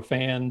Yarborough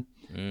fan,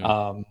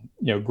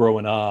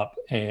 growing up.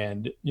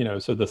 And,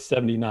 so the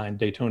 79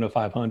 Daytona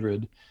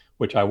 500,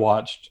 which I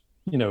watched,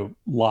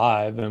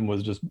 live, and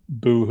was just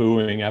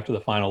boo-hooing after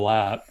the final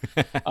lap.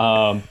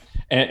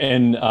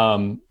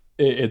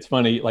 It's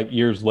funny, like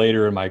years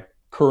later in my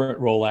current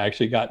role, I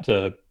actually got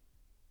to,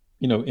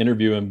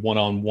 interview him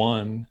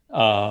one-on-one.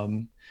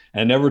 And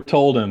I never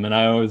told him. And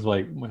I always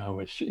when I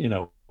wish,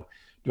 do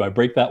I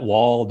break that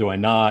wall? Do I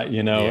not?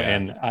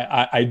 And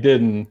I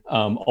didn't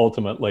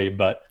ultimately,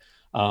 but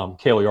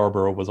Cale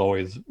Yarborough was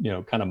always,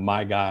 kind of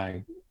my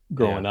guy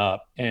growing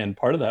up. And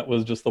part of that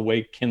was just the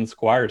way Ken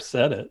Squires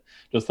said it,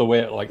 just the way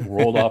it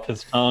rolled off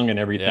his tongue and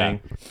everything,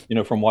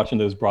 from watching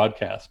those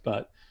broadcasts.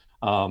 But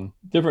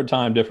different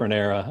time, different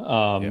era.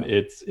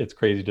 It's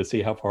crazy to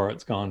see how far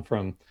it's gone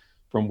from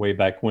way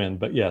back when.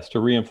 But yes, to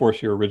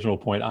reinforce your original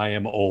point, I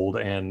am old,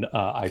 and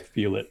I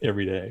feel it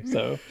every day.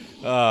 So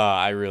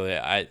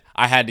I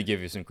had to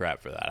give you some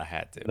crap for that. I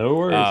had to. No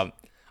worries.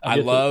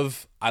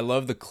 I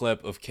love the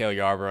clip of Cale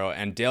Yarborough,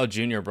 and Dale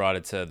Jr. brought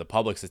it to the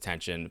public's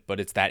attention, but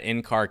it's that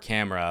in-car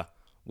camera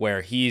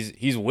where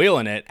he's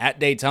wheeling it at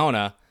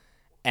Daytona,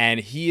 and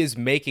he is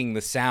making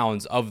the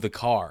sounds of the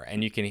car,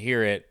 and you can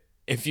hear it.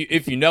 If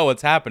you know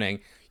what's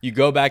happening, you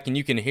go back and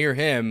you can hear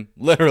him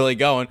literally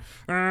going,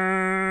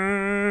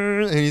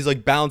 and he's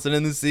bouncing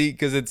in the seat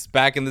because it's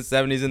back in the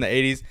 70s and the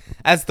 80s.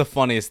 That's the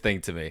funniest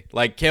thing to me.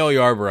 Cale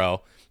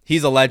Yarborough,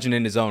 he's a legend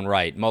in his own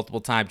right,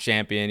 multiple-time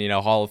champion,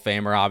 Hall of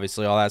Famer,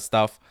 obviously, all that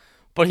stuff.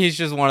 But he's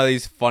just one of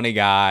these funny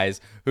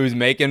guys who's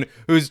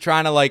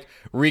trying to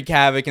wreak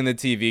havoc in the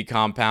TV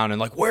compound,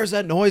 and where's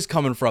that noise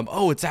coming from?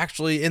 Oh, it's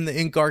actually in the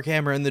in-car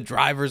camera, and the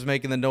driver's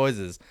making the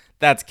noises.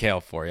 That's Cale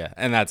for you,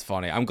 and that's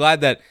funny. I'm glad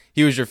that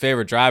he was your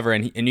favorite driver,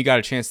 and you got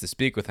a chance to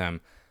speak with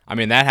him.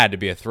 That had to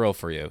be a thrill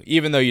for you,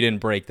 even though you didn't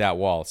break that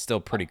wall. It's still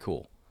pretty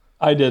cool.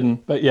 I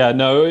didn't, but yeah,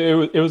 no,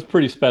 it was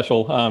pretty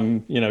special.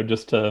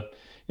 Just to,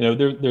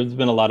 there's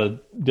been a lot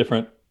of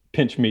different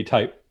pinch me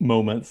type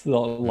moments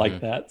like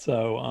that.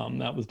 So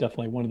that was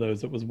definitely one of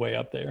those that was way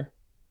up there.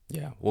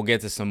 Yeah, we'll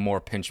get to some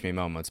more pinch me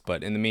moments,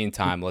 but in the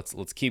meantime,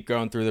 let's keep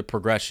going through the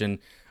progression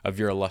of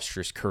your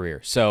illustrious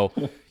career. So,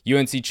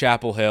 UNC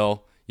Chapel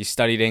Hill, you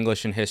studied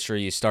English and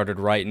history, you started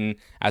writing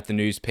at the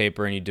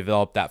newspaper, and you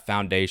developed that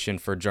foundation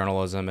for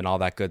journalism and all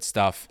that good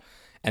stuff.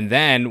 And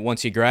then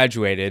once you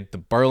graduated, the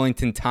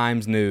Burlington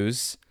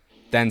Times-News,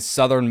 then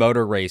Southern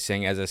Motor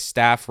Racing as a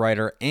staff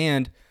writer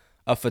and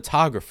a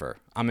photographer.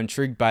 I'm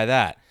intrigued by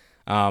that.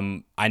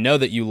 I know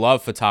that you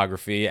love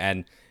photography,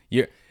 and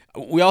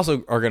we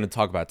also are going to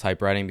talk about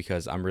typewriting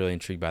because I'm really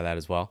intrigued by that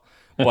as well.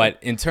 But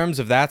in terms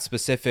of that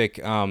specific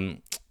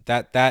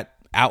that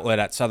outlet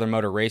at Southern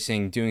Motor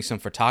Racing, doing some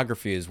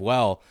photography as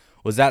well,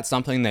 was that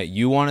something that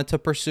you wanted to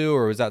pursue,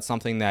 or was that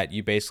something that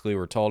you basically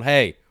were told,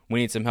 hey,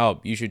 we need some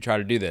help, you should try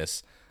to do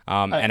this?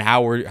 And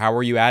how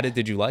were you at it?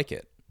 Did you like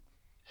it?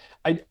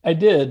 I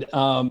did.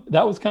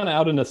 That was kind of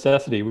out of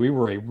necessity. We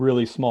were a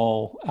really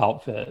small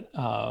outfit.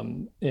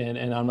 And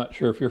I'm not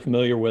sure if you're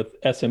familiar with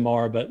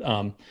SMR, but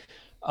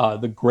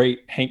the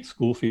great Hank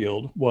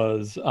Schoolfield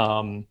was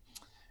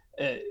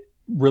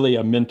really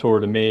a mentor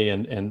to me.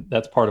 And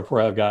that's part of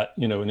where I've got,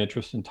 an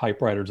interest in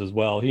typewriters as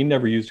well. He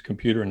never used a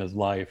computer in his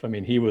life. I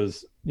mean, he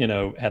was,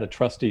 had a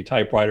trusty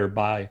typewriter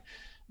by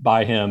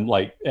him,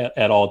 like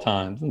at all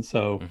times. And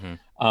so,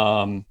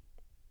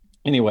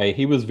 anyway,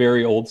 he was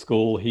very old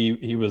school.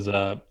 He was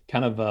a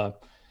kind of a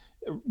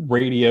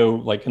radio,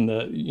 like in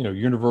the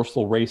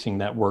Universal Racing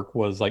Network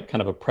was like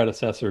kind of a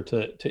predecessor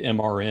to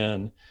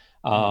MRN,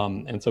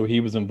 and so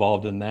he was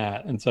involved in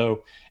that. And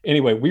so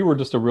anyway, we were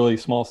just a really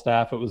small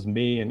staff. It was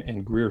me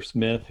and Greer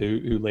Smith,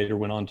 who later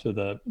went on to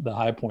the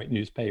High Point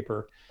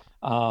newspaper.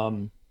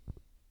 It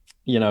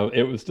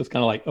was just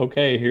kind of like,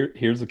 okay,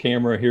 here's the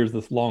camera, here's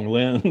this long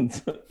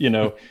lens.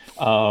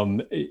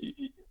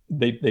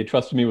 They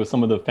trusted me with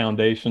some of the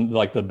foundation,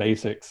 like the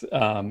basics,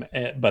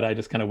 but I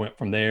just kind of went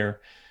from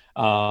there.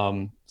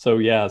 So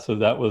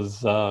that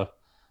was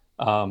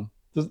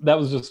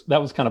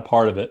kind of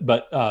part of it,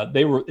 but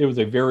it was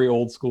a very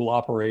old school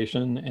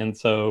operation. And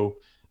so,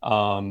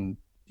 some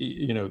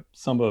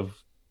of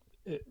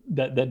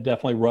that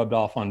definitely rubbed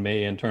off on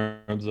me in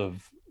terms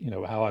of,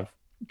 how I've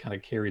kind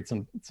of carried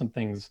some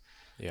things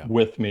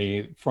with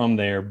me from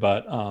there.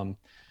 But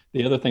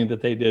the other thing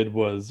that they did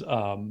was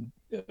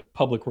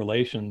public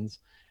relations.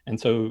 And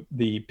so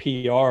the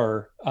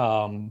PR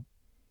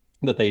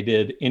that they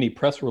did, any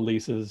press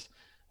releases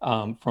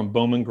from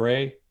Bowman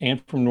Gray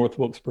and from North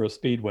Wilkesboro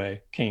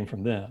Speedway came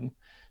from them.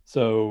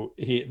 So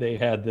they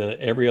had the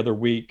every other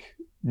week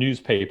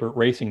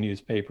racing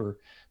newspaper,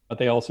 but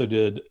they also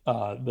did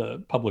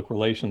the public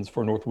relations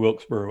for North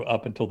Wilkesboro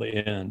up until the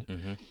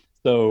end.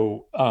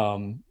 So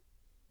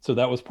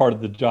that was part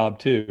of the job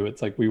too.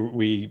 It's like we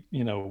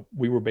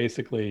were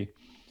basically,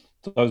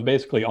 so I was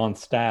basically on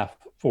staff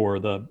for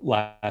the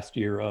last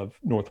year of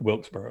North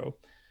Wilkesboro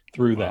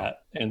through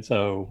that. And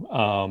so,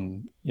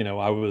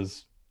 I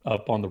was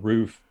up on the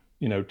roof,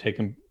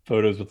 taking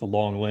photos with the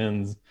long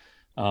lens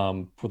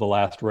for the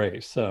last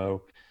race.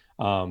 So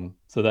that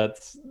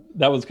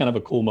was kind of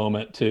a cool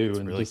moment too. That's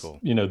and really just, cool.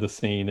 The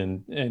scene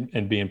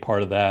and being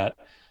part of that,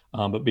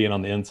 but being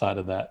on the inside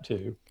of that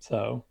too.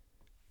 So.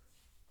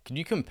 Can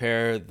you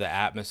compare the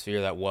atmosphere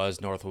that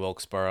was North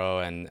Wilkesboro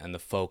and the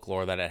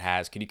folklore that it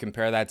has? Can you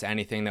compare that to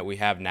anything that we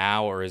have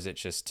now, or is it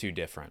just too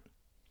different?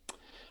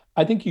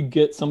 I think you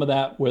get some of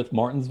that with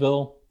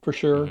Martinsville for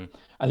sure.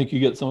 I think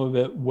you get some of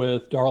it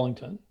with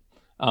Darlington,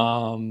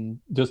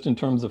 just in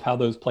terms of how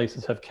those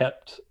places have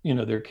kept,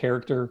 their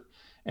character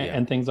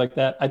and things like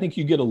that. I think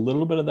you get a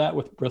little bit of that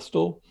with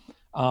Bristol,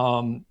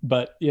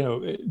 but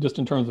just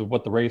in terms of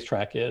what the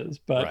racetrack is.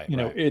 But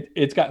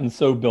it's gotten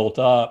so built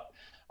up.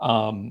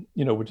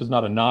 Which is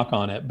not a knock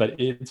on it, but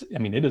it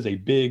is a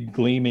big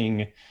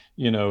gleaming,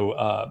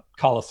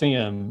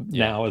 Coliseum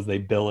now as they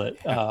bill it.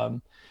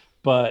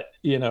 But,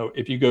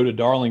 if you go to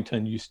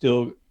Darlington, you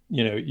still,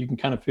 you can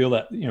kind of feel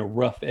that,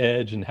 rough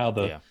edge and how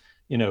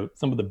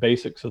some of the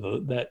basics of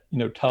that,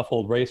 tough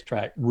old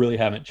racetrack really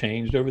haven't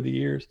changed over the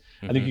years.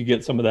 I think you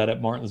get some of that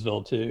at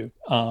Martinsville too.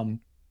 Some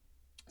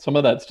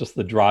of that's just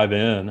the drive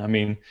in. I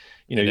mean,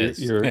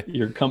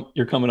 you're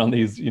coming on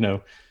these,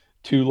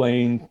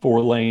 2-lane,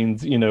 4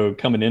 lanes,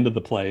 coming into the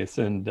place.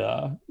 And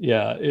the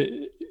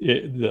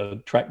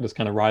track just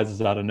kind of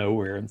rises out of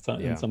nowhere in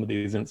some of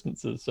these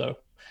instances. So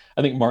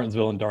I think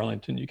Martinsville and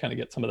Darlington, you kind of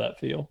get some of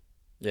that feel.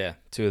 Yeah,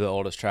 2 of the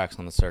oldest tracks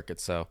on the circuit.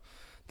 So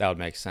that would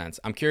make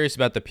sense. I'm curious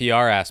about the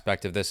PR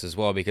aspect of this as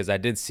well, because I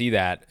did see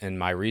that in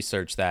my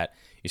research that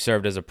you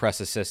served as a press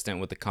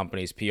assistant with the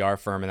company's PR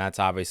firm, and that's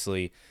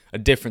obviously a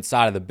different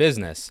side of the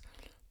business.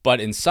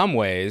 But in some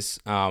ways,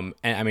 and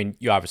I mean,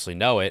 you obviously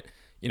know it,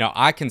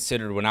 I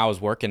considered when I was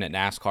working at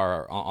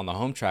NASCAR on the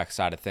home track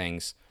side of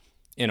things,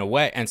 in a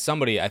way, and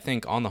somebody I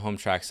think on the home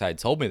track side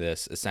told me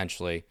this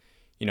essentially,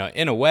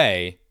 in a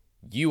way,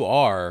 you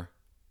are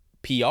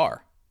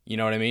PR. You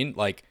know what I mean?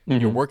 Like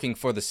you're working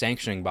for the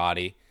sanctioning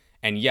body,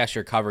 and yes,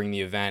 you're covering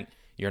the event,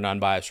 you're an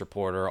unbiased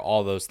reporter,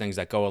 all those things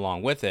that go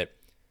along with it.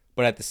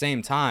 But at the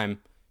same time,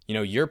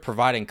 you're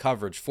providing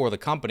coverage for the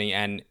company,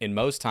 and in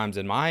most times,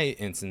 in my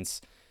instance,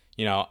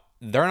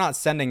 they're not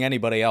sending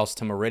anybody else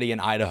to Meridian,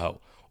 Idaho,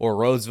 or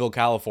Roseville,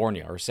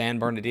 California, or San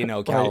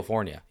Bernardino,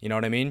 California. You know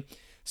what I mean?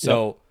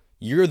 So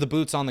you're the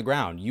boots on the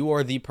ground. You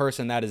are the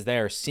person that is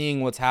there seeing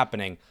what's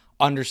happening,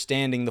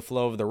 understanding the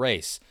flow of the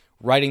race,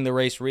 writing the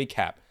race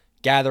recap,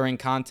 gathering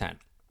content.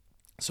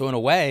 So in a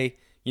way,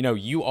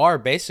 you are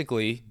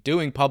basically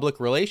doing public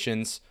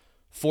relations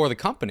for the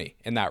company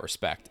in that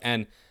respect.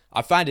 And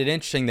I find it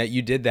interesting that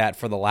you did that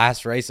for the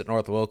last race at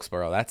North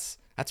Wilkesboro. That's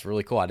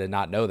really cool. I did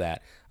not know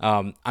that.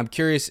 I'm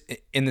curious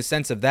in the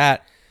sense of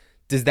that,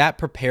 does that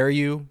prepare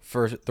you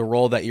for the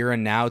role that you're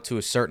in now to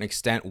a certain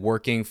extent,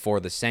 working for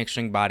the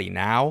sanctioning body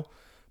now,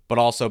 but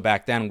also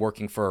back then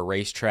working for a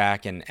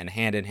racetrack and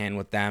hand in hand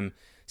with them,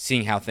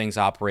 seeing how things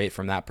operate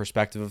from that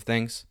perspective of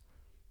things?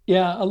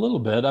 Yeah, a little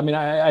bit. I mean,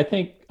 I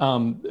think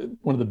one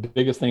of the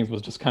biggest things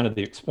was just kind of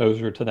the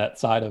exposure to that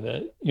side of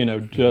it,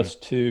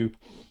 just to,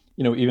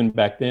 even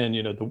back then,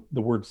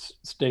 the word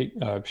state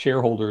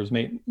shareholders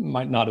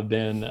might not have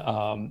been,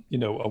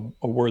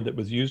 a word that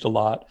was used a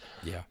lot,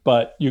 Yeah.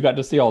 but you got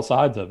to see all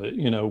sides of it,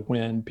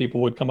 when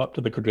people would come up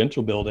to the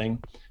Credential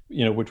building,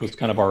 which was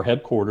kind of our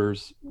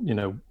headquarters,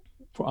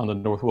 on the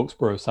North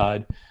Wilkesboro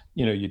side,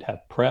 you'd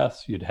have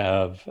press, you'd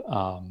have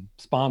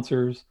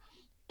sponsors,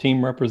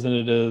 team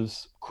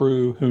representatives,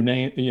 crew, you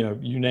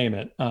name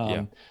it.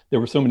 There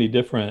were so many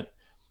different,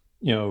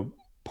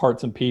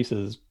 parts and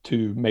pieces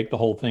to make the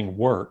whole thing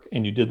work.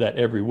 And you did that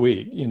every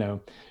week.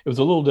 It was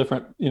a little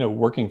different,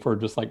 working for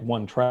just like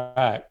one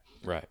track.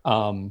 Right.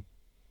 Not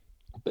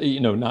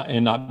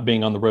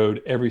being on the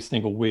road every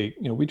single week.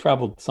 We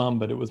traveled some,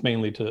 but it was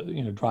mainly to,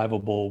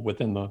 drivable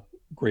within the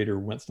greater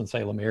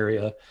Winston-Salem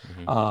area.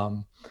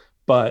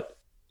 But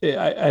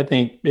I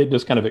think it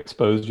just kind of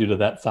exposed you to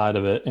that side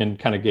of it and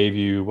kind of gave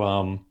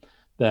you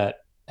that,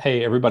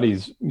 hey,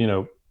 everybody's,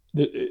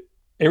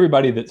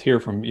 everybody that's here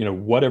from,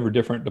 whatever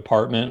different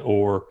department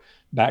or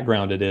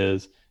background it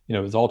is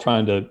all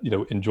trying to,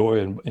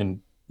 enjoy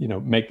and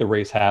make the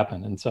race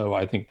happen. And so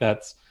I think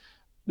that's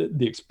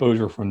the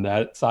exposure from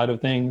that side of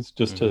things,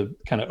 just to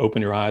kind of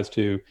open your eyes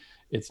to,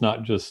 it's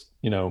not just,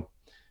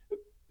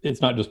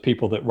 it's not just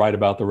people that write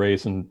about the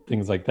race and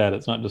things like that.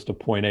 It's not just a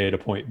point A to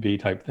point B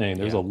type thing.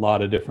 There's a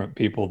lot of different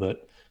people that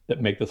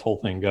make this whole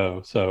thing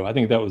go. So I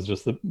think that was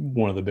just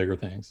one of the bigger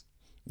things.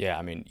 Yeah.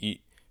 I mean,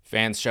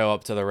 fans show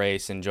up to the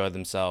race, enjoy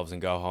themselves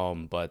and go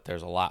home, but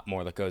there's a lot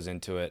more that goes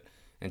into it,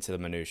 into the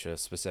minutia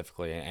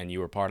specifically. And you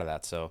were part of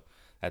that. So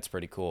that's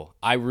pretty cool.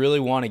 I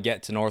really want to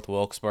get to North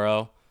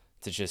Wilkesboro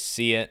to just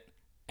see it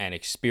and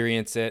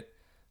experience it.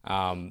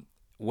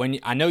 When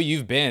I know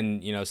you've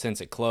been, since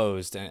it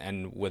closed,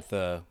 and with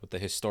the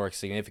historic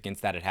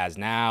significance that it has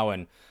now,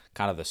 and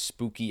kind of the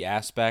spooky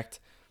aspect,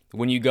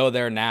 when you go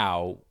there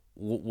now,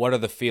 what are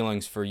the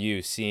feelings for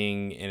you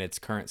seeing in its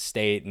current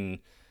state and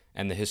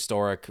the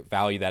historic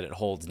value that it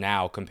holds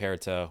now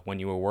compared to when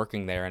you were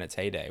working there in its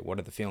heyday? What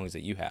are the feelings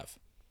that you have?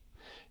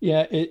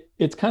 Yeah,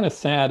 it's kind of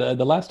sad.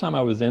 The last time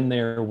I was in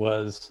there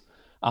was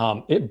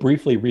it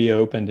briefly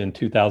reopened in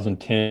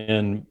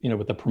 2010,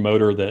 with a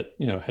promoter that,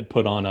 had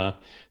put on I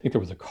think there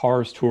was a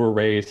cars tour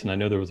race, and I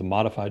know there was a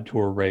modified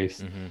tour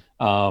race.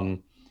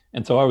 And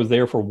so I was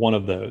there for one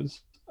of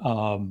those.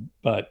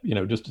 But,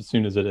 just as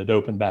soon as it had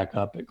opened back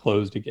up, it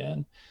closed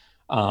again.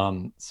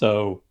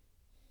 So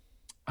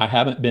I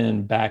haven't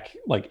been back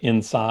like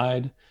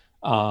inside,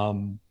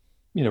 I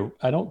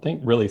don't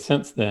think really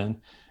since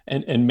then.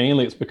 And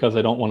mainly it's because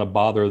I don't want to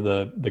bother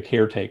the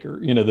caretaker,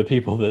 the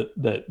people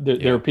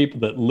there are people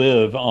that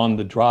live on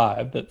the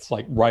drive that's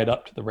like right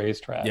up to the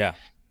racetrack. Yeah.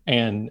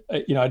 And,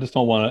 I just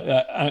don't want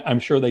to, I'm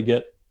sure they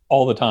get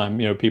all the time,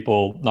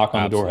 people knock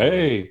on the door,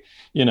 hey,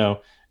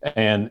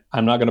 and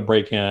I'm not going to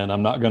break in.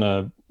 I'm not going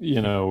to,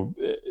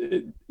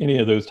 any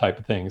of those type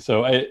of things.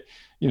 So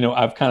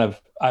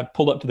I've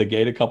pulled up to the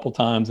gate a couple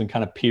times and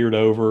kind of peered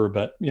over,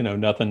 but,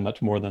 nothing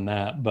much more than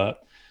that.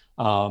 But,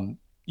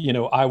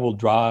 I will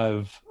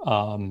drive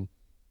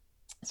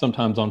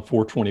sometimes on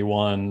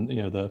 421,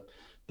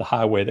 the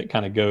highway that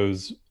kind of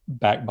goes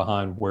back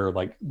behind where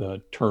like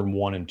the turn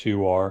 1 and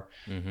 2 are.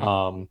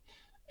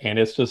 And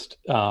it's just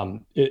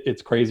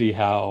it's crazy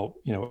how,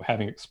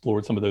 having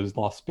explored some of those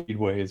lost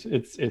speedways,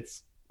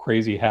 it's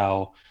crazy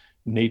how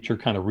nature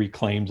kind of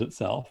reclaims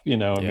itself. I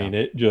mean,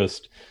 it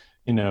just,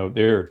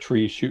 there are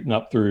trees shooting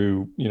up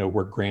through,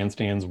 where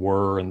grandstands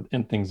were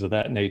and things of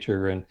that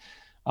nature. And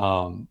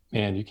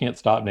man, you can't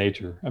stop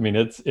nature. I mean,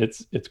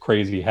 it's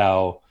crazy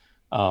how,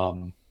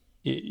 I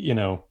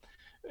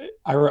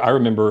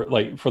remember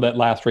like for that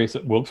last race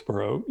at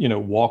Wilkesboro,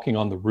 walking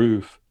on the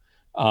roof,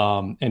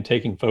 and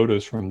taking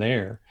photos from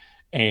there,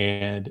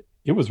 and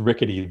it was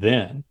rickety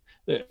then.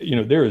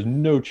 There is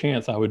no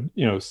chance I would,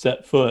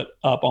 set foot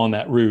up on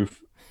that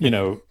roof,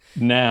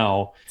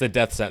 now. It's a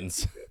death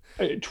sentence.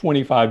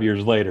 25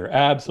 years later.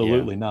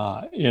 Absolutely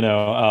not.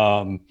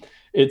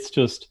 It's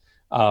just,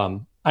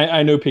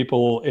 I know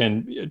people,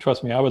 and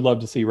trust me, I would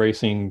love to see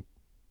racing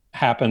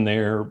happen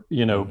there,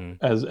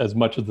 as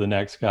much as the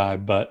next guy,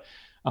 but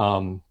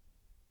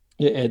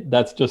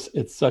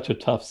it's such a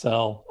tough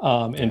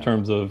sell in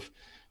terms of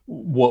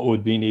what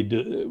would be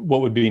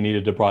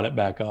needed to brought it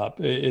back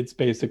up. It's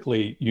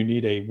basically, you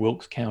need a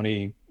Wilkes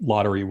County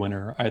lottery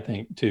winner, I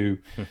think, to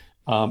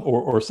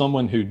or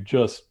someone who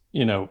just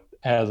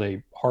has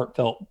a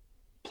heartfelt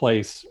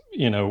place,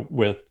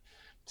 with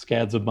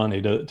scads of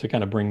money to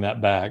kind of bring that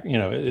back.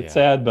 It's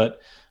sad,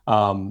 but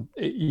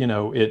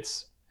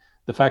it's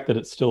the fact that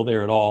it's still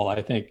there at all,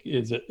 I think,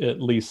 is at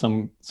least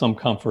some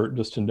comfort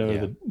just to know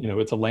that,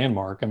 it's a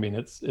landmark. I mean,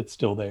 it's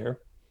still there.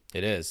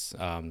 It is.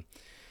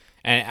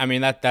 And I mean,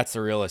 that's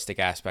the realistic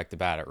aspect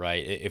about it,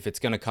 right? If it's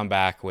going to come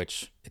back,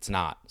 which it's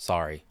not,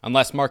 sorry,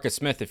 unless Marcus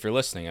Smith, if you're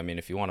listening, I mean,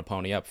 if you want to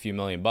pony up a few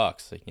 $1 million,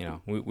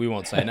 we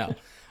won't say no.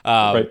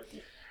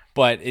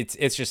 But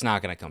it's just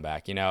not going to come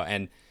back,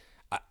 and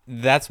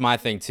that's my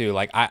thing too.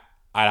 Like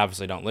I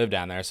obviously don't live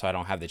down there, so I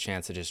don't have the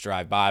chance to just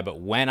drive by. But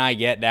when I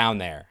get down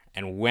there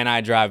and when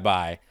I drive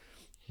by,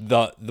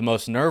 the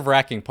most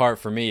nerve-wracking part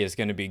for me is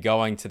going to be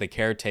going to the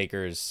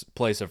caretaker's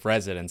place of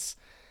residence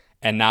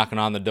and knocking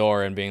on the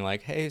door and being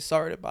like, "Hey,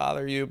 sorry to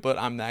bother you, but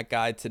I'm that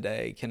guy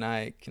today. Can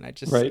I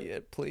just see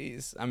it,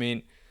 please?" I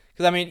mean,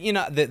 because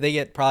they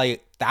get probably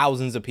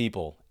thousands of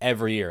people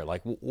every year.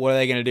 Like, what are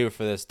they going to do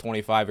for this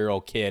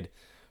 25-year-old kid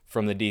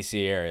from the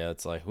DC area?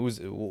 It's like,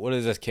 what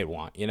does this kid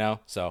want,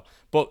 So,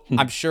 but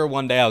I'm sure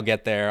one day I'll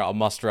get there. I'll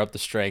muster up the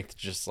strength to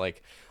just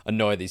like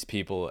annoy these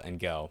people and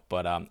go.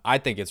 But I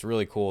think it's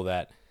really cool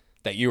that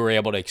you were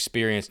able to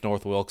experience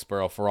North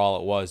Wilkesboro for all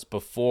it was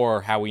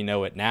before how we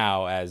know it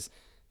now as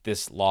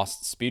this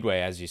lost speedway,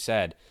 as you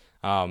said.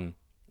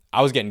 I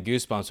was getting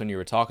goosebumps when you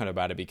were talking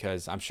about it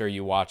because I'm sure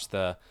you watched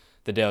the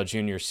Dale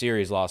Jr.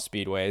 Series Lost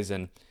Speedways,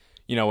 and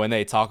when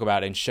they talk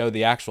about it and show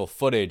the actual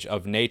footage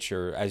of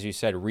nature, as you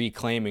said,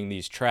 reclaiming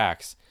these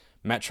tracks,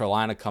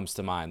 Metrolina comes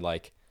to mind.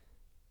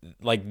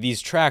 Like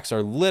these tracks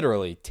are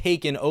literally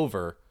taken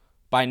over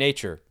by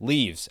nature.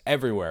 Leaves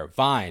everywhere,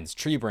 vines,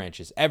 tree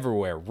branches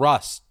everywhere,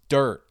 rust,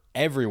 dirt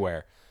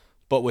everywhere.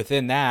 But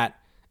within that,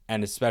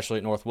 and especially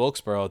at North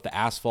Wilkesboro, the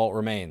asphalt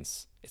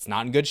remains. It's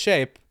not in good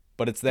shape,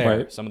 but it's there.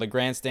 Right. Some of the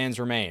grandstands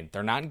remain.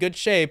 They're not in good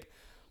shape,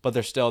 but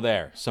they're still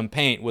there. Some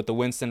paint with the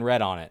Winston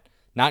red on it.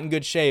 Not in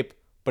good shape,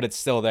 but it's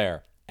still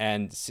there.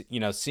 And,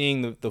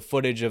 seeing the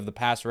footage of the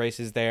past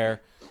races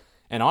there.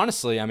 And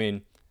honestly, I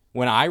mean,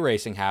 when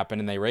iRacing happened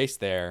and they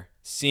raced there,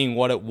 seeing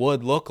what it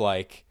would look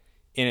like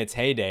in its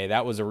heyday,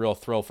 that was a real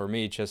thrill for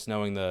me, just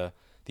knowing the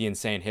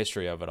insane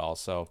history of it all.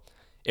 So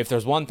if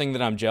there's one thing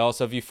that I'm jealous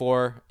of you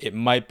for, it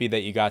might be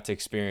that you got to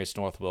experience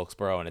North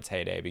Wilkesboro in its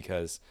heyday,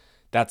 because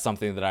that's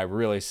something that I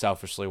really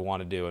selfishly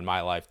want to do in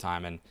my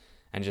lifetime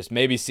and just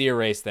maybe see a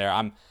race there.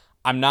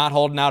 I'm not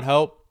holding out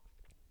hope,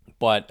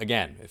 but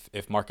again,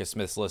 if Marcus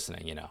Smith's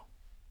listening,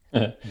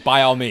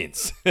 by all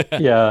means.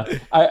 Yeah,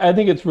 I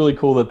think it's really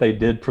cool that they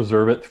did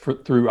preserve it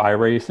through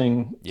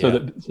iRacing,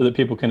 so that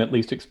people can at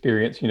least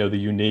experience, the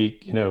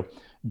unique,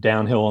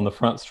 downhill on the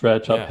front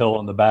stretch, uphill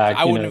on the back.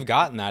 I wouldn't have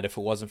gotten that if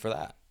it wasn't for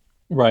that.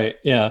 Right.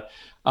 Yeah.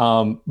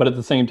 But at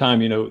the same time,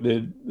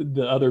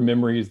 the other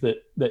memories that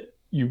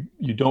you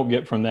don't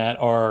get from that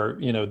are,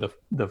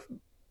 the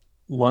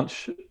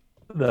lunch,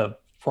 the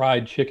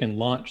fried chicken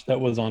lunch that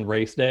was on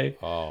race day.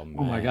 Oh, man.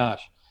 Oh my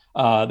gosh.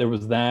 There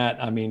was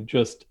that. I mean,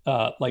 just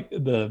like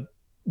the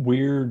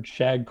weird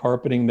shag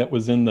carpeting that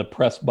was in the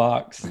press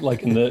box,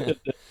 like in the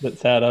that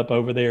sat up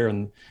over there,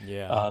 and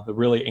the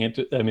really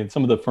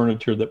some of the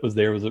furniture that was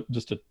there was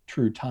just a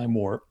true time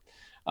warp.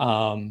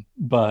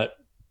 But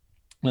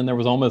then there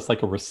was almost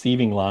like a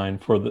receiving line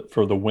for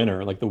the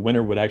winner. Like the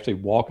winner would actually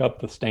walk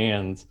up the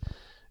stands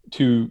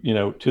to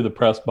the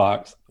press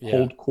box,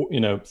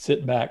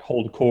 sit back,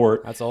 hold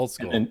court. That's old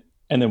school.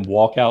 And then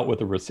walk out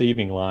with a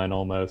receiving line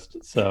almost.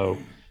 So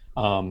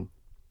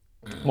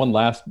one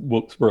last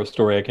Wilkesboro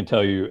story I can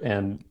tell you,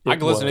 and I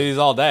can listen to these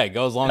all day.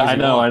 Go as long as I you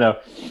know, want.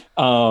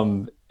 I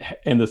know.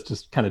 And this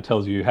just kind of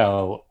tells you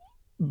how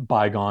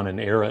bygone an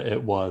era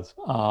it was.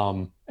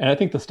 And I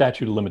think the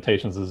statute of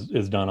limitations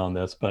is done on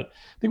this, but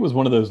I think it was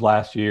one of those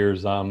last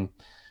years,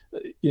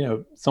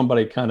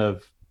 somebody kind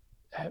of,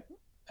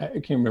 I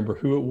can't remember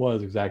who it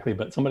was exactly,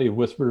 but somebody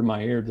whispered in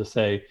my ear to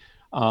say,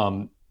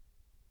 on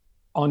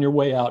your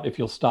way out, if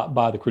you'll stop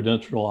by the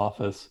credential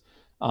office,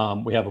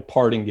 we have a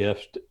parting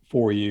gift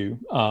for you.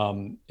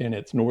 And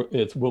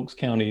it's Wilkes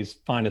County's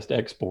finest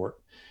export.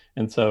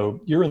 And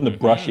so you're in the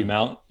brushy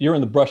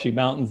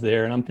mountains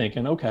there. And I'm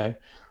thinking, okay,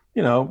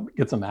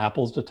 get some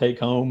apples to take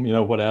home,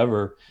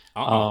 whatever.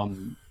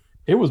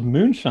 It was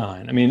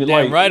moonshine. I mean, it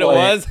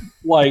was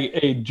like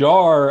a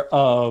jar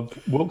of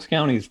Wilkes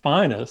County's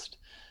finest,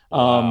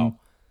 in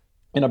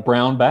a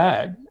brown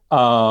bag.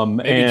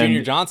 Maybe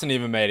Junior Johnson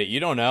even made it. You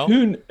don't know.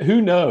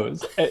 Who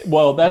knows?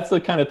 Well, that's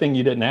the kind of thing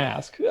you didn't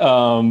ask.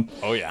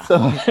 Oh yeah.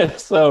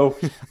 So,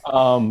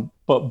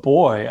 but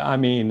boy, I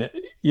mean,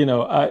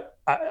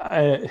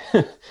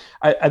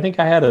 I think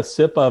I had a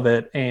sip of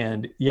it,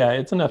 and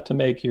it's enough to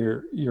make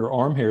your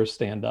arm hairs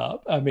stand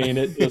up. I mean,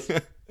 it just,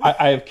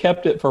 I have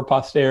kept it for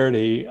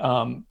posterity.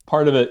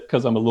 Part of it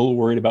because I'm a little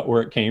worried about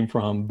where it came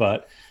from,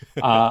 but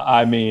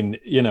I mean,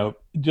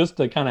 just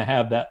to kind of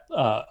have that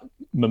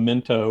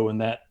memento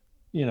and that,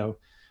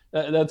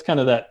 that's kind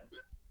of that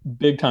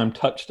big time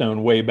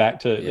touchstone way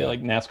back to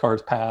like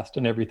NASCAR's past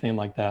and everything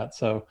like that.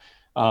 So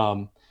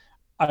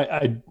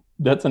I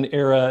that's an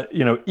era,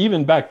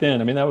 even back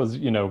then, I mean, that was,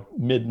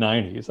 mid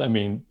 90s. I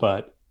mean,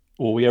 but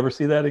will we ever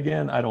see that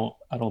again? I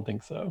don't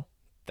think so.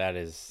 That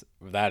is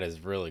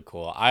really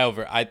cool.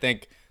 I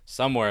think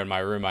somewhere in my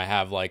room I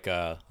have like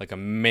a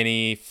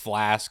mini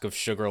flask of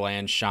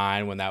Sugarland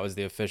Shine when that was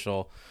the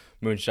official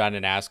Moonshine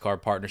and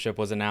NASCAR partnership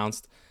was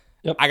announced.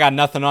 Yep. I got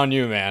nothing on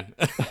you, man.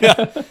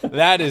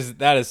 That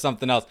is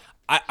something else.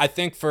 I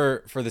think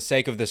for the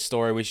sake of this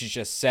story, we should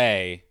just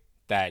say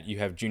that you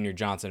have Junior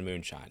Johnson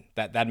Moonshine.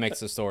 That makes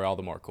the story all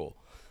the more cool.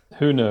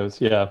 Who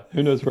knows? Yeah.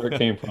 Who knows where it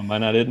came from?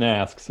 And I didn't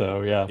ask.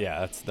 So yeah.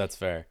 Yeah, that's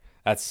fair.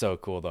 That's so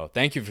cool, though.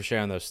 Thank you for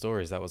sharing those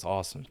stories. That was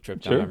awesome.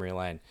 Trip down Sure. memory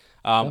lane.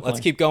 Let's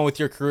keep going with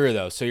your career,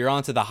 though. So you're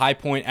on to the High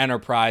Point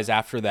Enterprise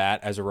after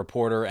that as a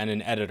reporter and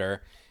an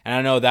editor. And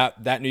I know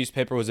that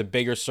newspaper was a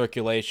bigger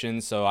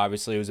circulation, so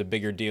obviously it was a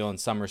bigger deal in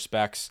some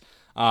respects.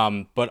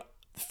 But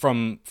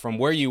from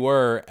where you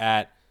were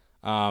at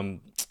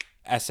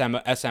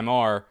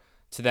SMR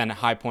to then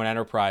High Point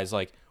Enterprise,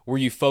 like, were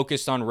you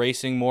focused on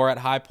racing more at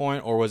High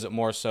Point, or was it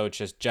more so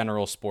just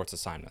general sports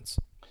assignments?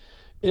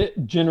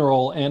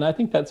 General, and I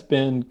think that's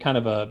been kind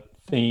of a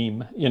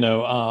theme. There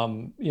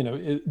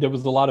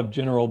was a lot of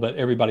general, but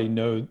everybody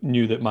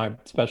knew that my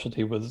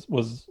specialty was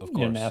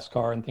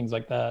NASCAR and things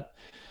like that.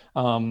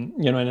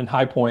 And in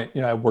High Point,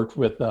 I worked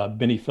with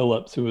Benny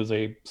Phillips, who was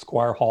a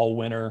Squire Hall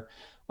winner,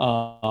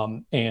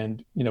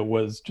 and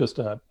was just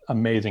an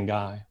amazing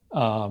guy,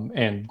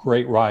 and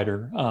great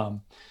rider.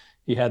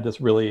 He had this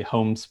really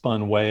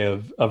homespun way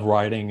of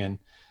riding,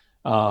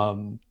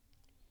 and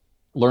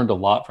learned a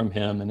lot from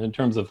him. And in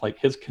terms of like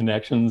his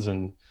connections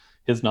and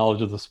his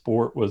knowledge of the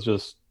sport was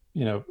just,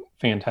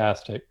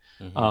 fantastic.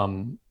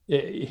 Mm-hmm.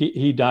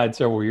 He died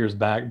several years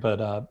back,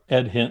 but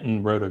Ed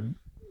Hinton wrote a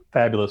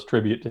fabulous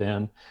tribute to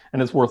him,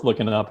 and it's worth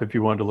looking up if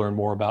you wanted to learn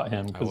more about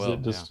him,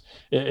 because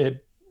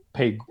it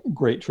paid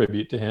great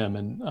tribute to him.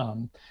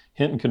 And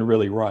Hinton can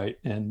really write,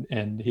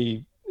 and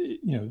he,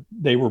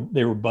 they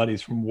were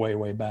buddies from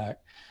way back,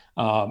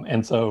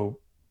 and so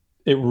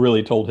it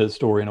really told his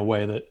story in a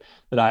way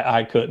that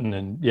I couldn't.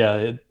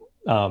 And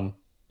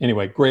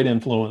anyway, great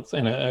influence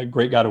and a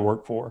great guy to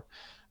work for,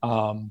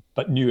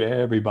 but knew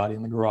everybody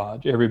in the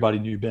garage. Everybody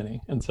knew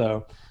Benny. And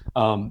so,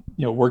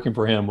 working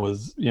for him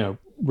was,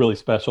 really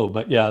special.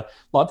 But yeah,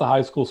 lots of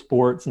high school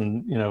sports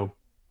and,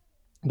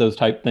 those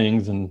type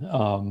things.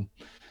 And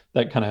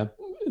that's kind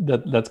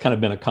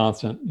of been a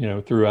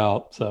constant,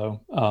 throughout.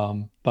 So,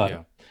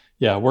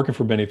 working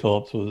for Benny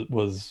Phillips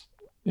was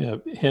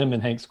him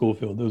and Hank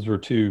Schoolfield. Those were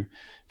two.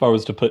 If I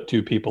was to put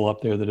two people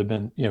up there that have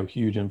been,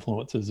 huge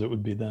influences, it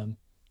would be them.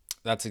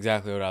 That's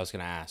exactly what I was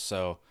going to ask.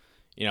 So,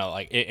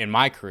 like in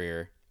my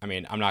career, I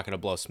mean, I'm not going to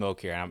blow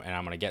smoke here, and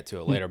I'm going to get to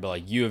it later, but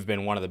like you have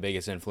been one of the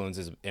biggest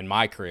influences in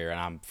my career, and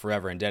I'm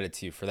forever indebted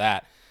to you for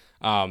that.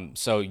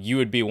 So you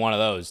would be one of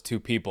those two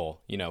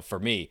people, for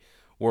me.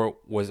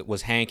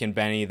 Was Hank and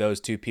Benny those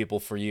two people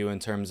for you in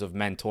terms of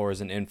mentors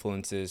and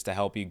influences to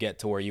help you get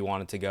to where you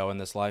wanted to go in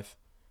this life?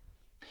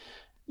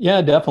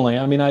 Yeah, definitely.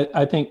 I mean,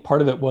 I think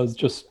part of it was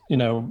just,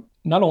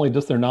 not only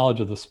just their knowledge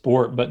of the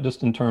sport, but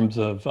just in terms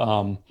of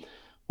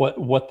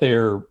what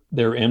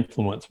their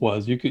influence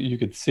was. You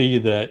could see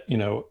that,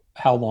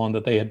 how long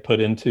that they had put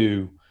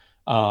into,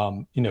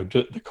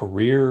 just the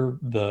career,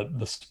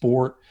 the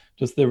sport.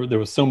 Just there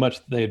was so much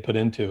that they had put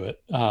into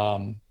it.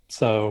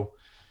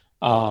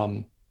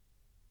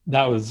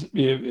 That was,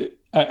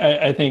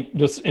 I think,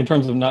 just in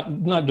terms of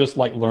not just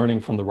like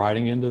learning from the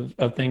writing end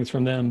of things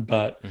from them,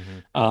 but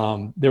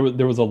there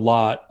was a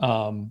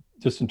lot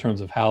just in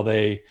terms of how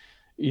they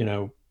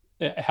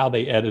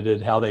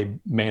edited, how they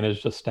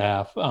managed a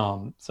staff.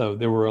 So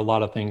there were a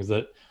lot of things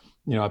that,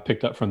 I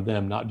picked up from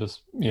them, not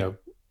just,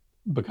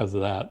 because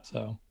of that.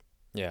 So.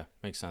 Yeah,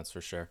 makes sense for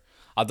sure.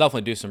 I'll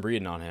definitely do some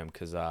reading on him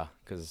because I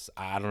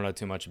don't know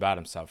too much about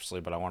him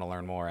selfishly, but I want to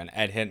learn more. And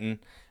Ed Hinton,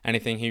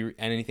 anything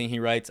he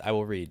writes, I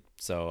will read.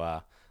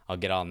 So I'll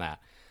get on that.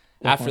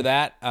 After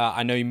that,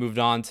 I know you moved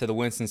on to the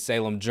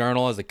Winston-Salem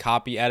Journal as a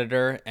copy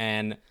editor,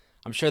 and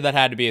I'm sure that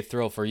had to be a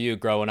thrill for you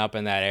growing up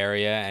in that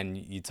area, and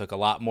you took a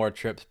lot more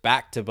trips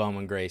back to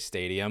Bowman Gray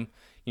Stadium.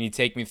 Can you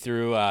take me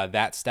through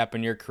that step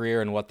in your career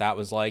and what that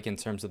was like in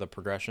terms of the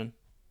progression?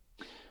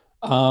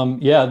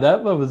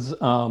 That was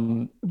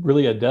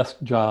really a desk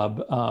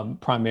job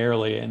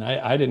primarily, and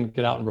I didn't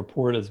get out and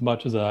report as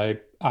much as I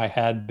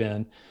had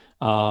been.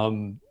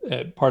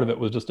 Part of it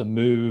was just a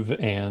move,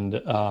 and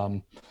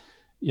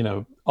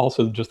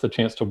also just a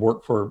chance to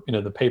work for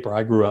the paper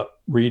I grew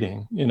up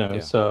reading.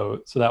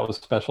 So that was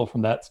special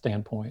from that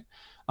standpoint.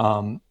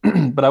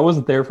 But I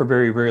wasn't there for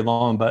very, very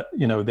long. But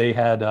they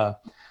had.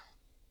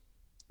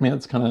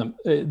 It's kind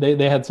of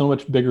they had so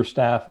much bigger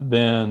staff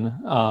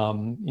then. I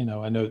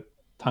know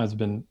times have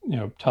been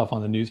tough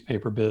on the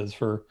newspaper biz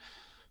for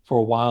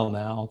a while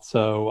now.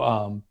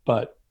 So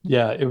but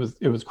yeah, it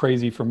was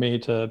crazy for me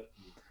to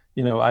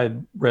I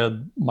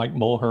read Mike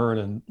Mulhern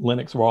and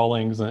Lennox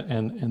Rawlings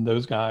and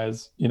those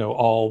guys,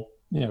 all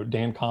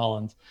Dan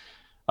Collins,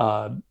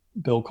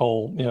 Bill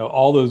Cole,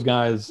 all those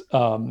guys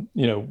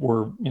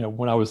were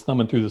when I was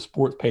thumbing through the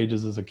sports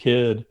pages as a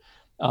kid,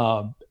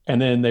 and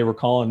then they were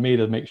calling me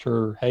to make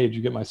sure, hey, did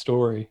you get my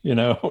story?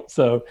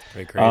 So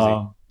very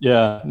crazy.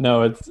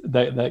 It's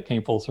that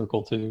came full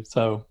circle too.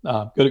 So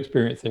good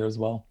experience there as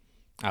well.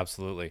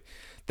 Absolutely.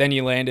 Then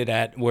you landed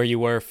at where you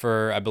were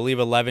for, I believe,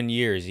 11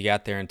 years. You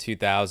got there in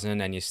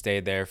 2000 and you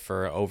stayed there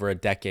for over a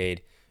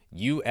decade.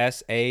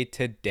 USA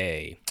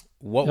Today.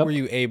 What were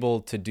you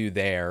able to do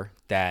there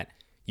that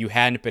you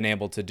hadn't been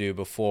able to do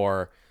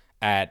before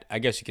at, I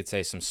guess you could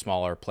say, some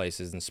smaller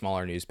places and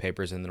smaller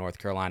newspapers in the North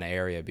Carolina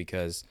area?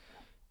 Because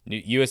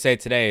USA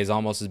Today is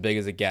almost as big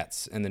as it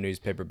gets in the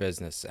newspaper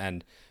business.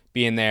 And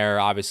being there,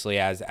 obviously,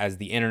 as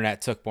the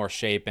internet took more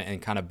shape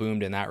and kind of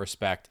boomed in that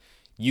respect,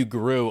 you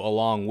grew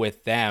along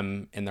with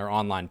them in their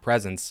online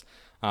presence.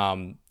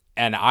 And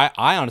I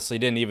honestly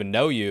didn't even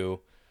know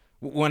you.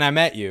 When I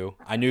met you,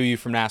 I knew you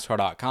from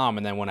NASCAR.com,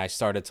 and then when I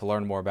started to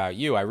learn more about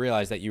you, I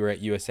realized that you were at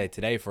USA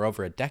Today for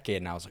over a decade,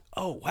 and I was like,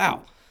 oh,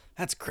 wow,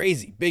 that's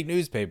crazy. Big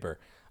newspaper.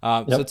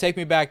 So take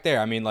me back there.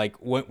 I mean, like,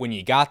 when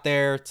you got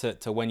there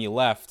to when you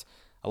left,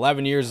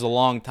 11 years is a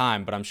long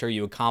time, but I'm sure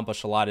you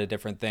accomplished a lot of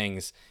different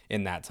things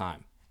in that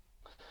time.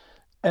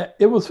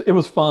 It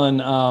was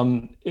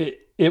fun.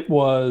 It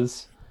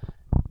was,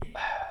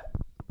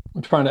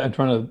 I'm trying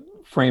to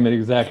frame it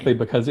exactly,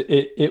 because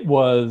it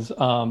was,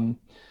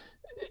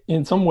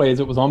 in some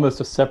ways, it was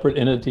almost a separate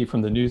entity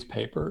from the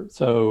newspaper.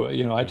 So,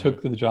 I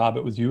took the job,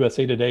 it was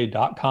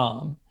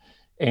usatoday.com.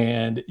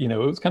 And, it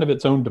was kind of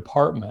its own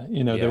department.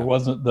 There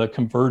wasn't the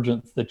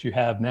convergence that you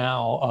have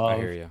now I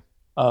hear you.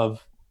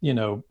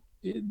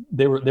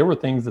 there were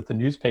things that the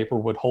newspaper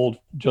would hold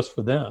just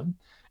for them,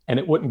 and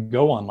it wouldn't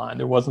go online.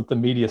 There wasn't the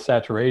media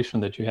saturation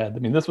that you had. I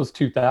mean, this was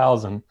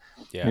 2000.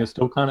 Yeah.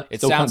 Still kind of.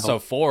 It sounds so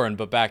foreign,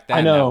 but back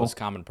then that was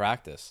common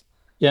practice.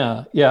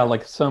 Yeah.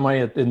 Like somebody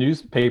at the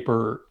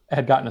newspaper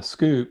had gotten a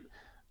scoop.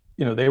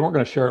 They weren't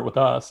going to share it with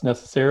us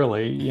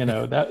necessarily.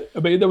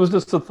 That was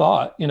just a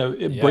thought.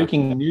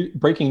 Breaking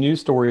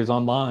news stories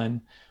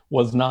online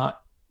was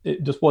not.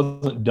 It just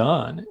wasn't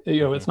done.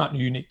 It's not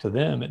unique to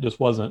them. It just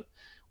wasn't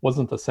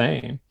the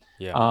same.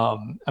 Yeah.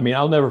 I mean,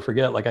 I'll never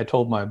forget, like I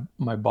told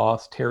my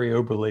boss, Terry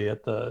Oberly,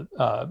 at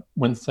the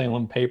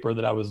Winston-Salem paper,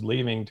 that I was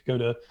leaving to go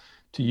to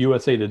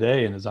USA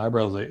Today, and his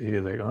eyebrows, he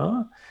was like,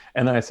 huh?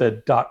 And then I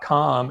said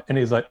 .com, and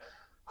he's like,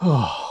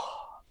 oh.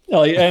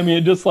 I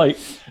mean, just like,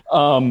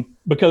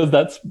 because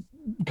that's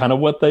kind of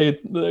what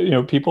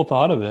people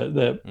thought of it,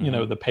 that,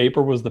 the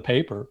paper was the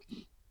paper.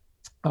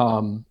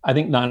 I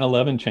think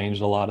 9/11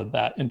 changed a lot of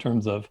that in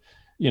terms of,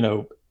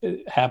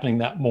 happening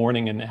that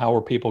morning, and how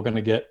are people going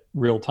to get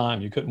real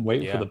time? You couldn't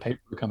wait for the paper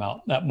to come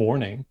out that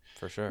morning.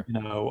 For sure.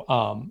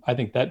 I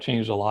think that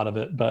changed a lot of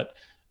it, but,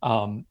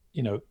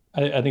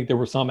 I think there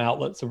were some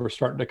outlets that were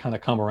starting to kind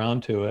of come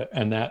around to it,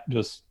 and that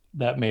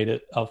made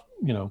it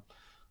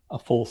a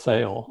full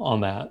sale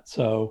on that.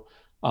 So,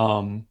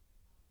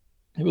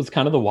 it was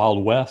kind of the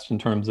Wild West in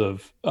terms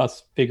of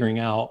us figuring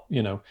out,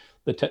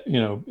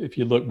 if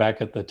you look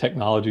back at the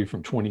technology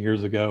from 20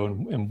 years ago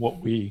and what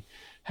we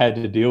had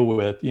to deal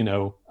with,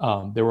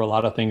 there were a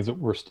lot of things that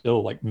were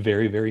still like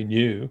very, very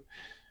new.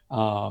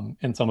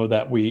 And some of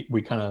that we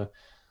kind of,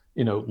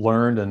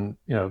 learned, and,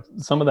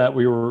 some of that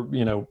we were,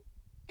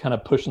 kind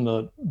of pushing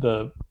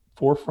the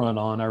forefront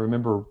on. I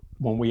remember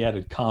when we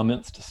added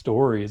comments to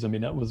stories. I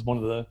mean, that was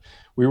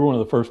we were one of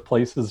the first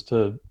places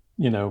to,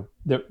 there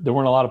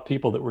weren't a lot of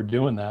people that were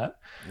doing that.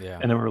 Yeah.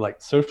 And they were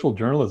like, social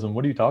journalism,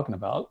 what are you talking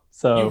about?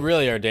 So you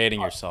really are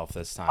dating yourself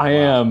this time.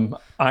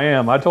 I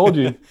am. I told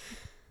you.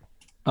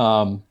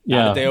 Not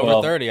a day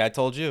over 30. I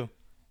told you.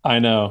 I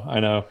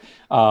know.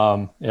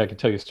 I could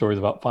tell you stories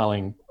about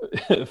filing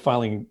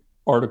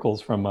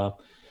articles from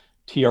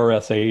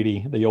TRS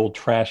 80, the old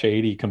Trash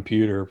 80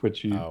 computer,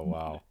 which you. Oh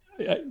wow.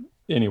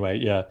 Anyway,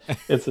 yeah,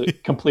 it's a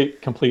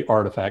complete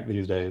artifact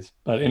these days.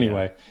 But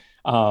anyway,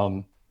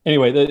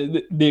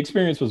 the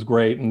experience was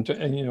great, and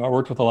I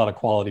worked with a lot of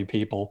quality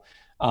people.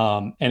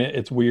 And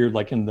it's weird,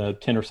 like in the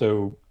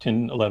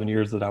 10, 11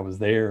 years that I was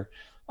there,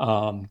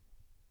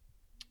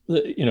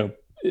 the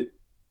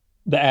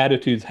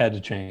attitudes had to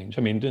change.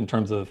 I mean, in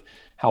terms of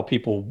how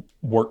people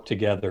work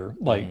together,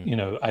 like,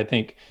 I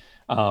think,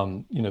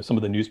 some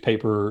of the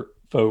newspaper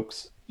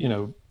folks,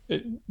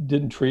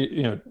 didn't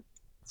treat,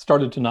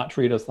 started to not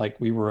treat us like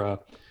we were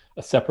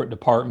a separate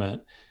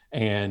department,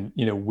 and,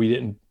 we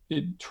didn't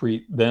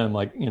treat them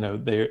like,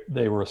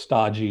 they were a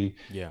stodgy,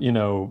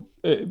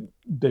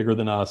 bigger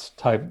than us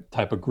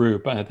type of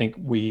group. And I think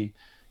we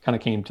kind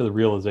of came to the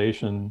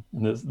realization,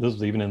 and this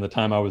was even in the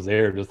time I was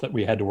there, just that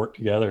we had to work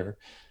together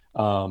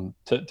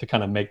to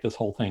kind of make this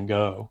whole thing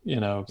go,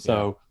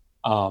 So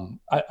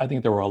I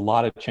think there were a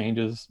lot of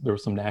changes. There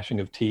was some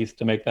gnashing of teeth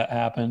to make that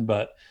happen,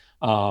 but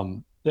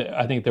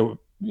I think there were,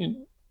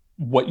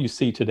 what you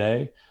see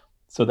today.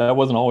 So that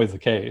wasn't always the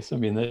case. I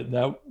mean,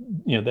 that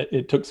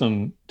it took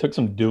some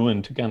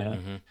doing to kind of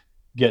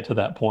get to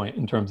that point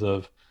in terms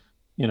of,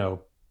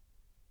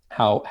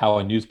 how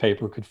a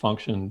newspaper could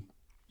function,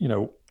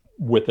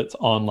 with its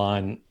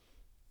online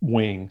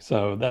wing.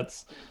 So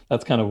that's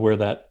kind of where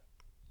that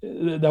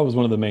was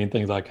one of the main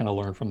things I kind of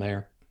learned from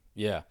there.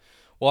 Yeah.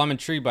 Well, I'm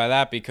intrigued by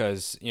that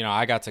because,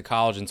 I got to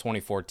college in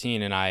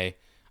 2014, and I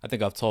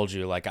think I've told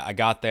you, like, I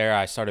got there,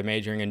 I started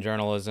majoring in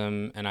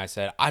journalism, and I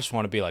said, I just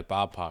want to be like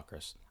Bob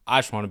Pockris. I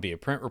just want to be a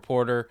print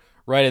reporter,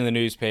 write in the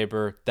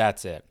newspaper,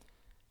 that's it.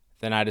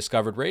 Then I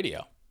discovered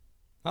radio.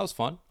 That was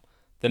fun.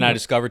 Then I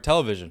discovered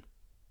television.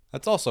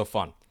 That's also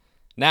fun.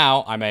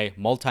 Now I'm a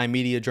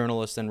multimedia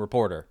journalist and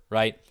reporter,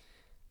 right?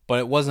 But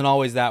it wasn't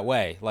always that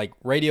way. Like,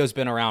 radio's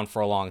been around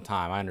for a long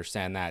time. I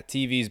understand that.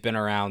 TV's been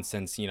around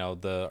since,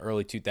 the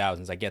early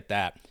 2000s. I get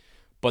that.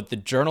 But the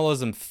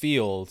journalism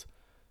field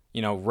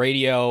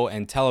radio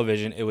and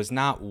television, it was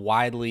not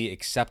widely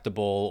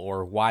acceptable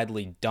or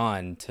widely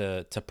done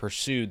to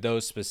pursue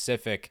those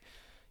specific,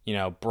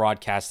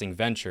 broadcasting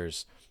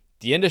ventures.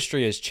 The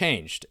industry has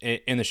changed.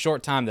 In the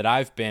short time that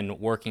I've been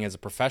working as a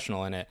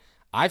professional in it,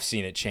 I've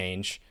seen it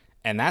change,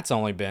 and that's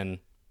only been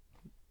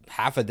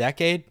half a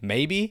decade,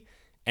 maybe.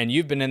 And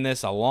you've been in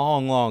this a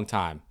long, long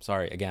time.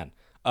 Sorry, again.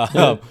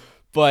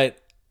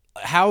 But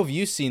how have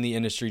you seen the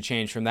industry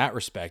change from that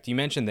respect? You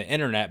mentioned the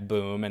internet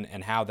boom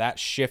and how that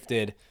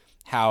shifted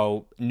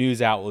how news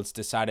outlets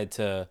decided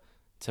to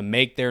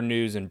make their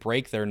news and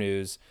break their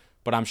news.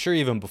 But I'm sure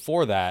even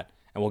before that,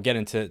 and we'll get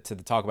into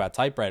the talk about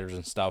typewriters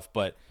and stuff,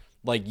 but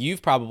like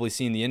you've probably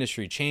seen the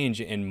industry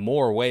change in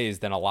more ways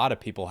than a lot of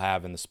people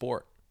have in the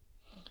sport.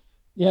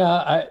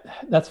 Yeah,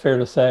 that's fair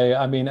to say.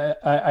 I mean,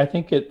 I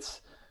think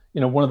it's,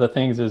 one of the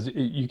things is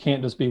you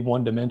can't just be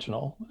one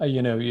dimensional.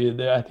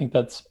 I think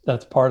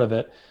that's part of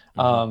it.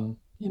 I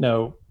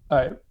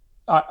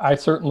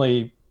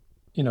certainly,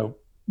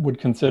 would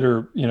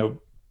consider,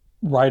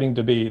 writing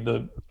to be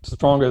the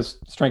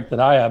strongest strength that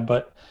I have,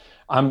 but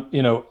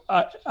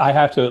I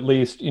have to at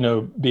least,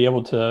 be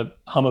able to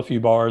hum a few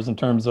bars in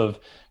terms of,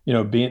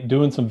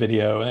 doing some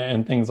video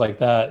and things like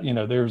that.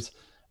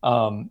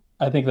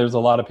 I think there's a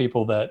lot of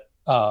people that,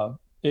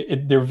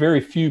 there are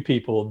very few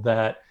people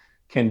that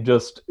can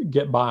just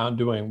get by on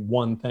doing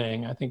one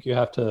thing. I think you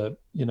have to,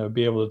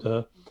 be able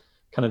to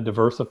kind of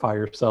diversify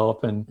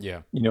yourself. And,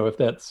 if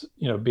that's,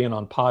 being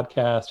on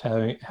podcast,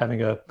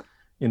 having a,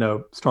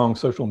 strong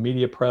social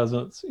media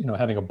presence,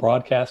 having a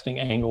broadcasting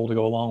angle to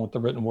go along with the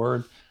written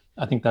word.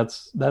 I think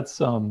that's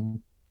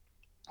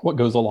what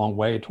goes a long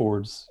way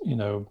towards,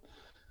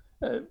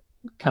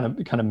 kind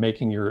of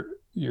making your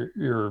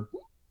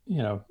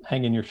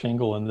hanging your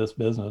shingle in this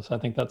business. I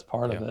think that's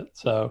part of it.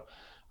 So,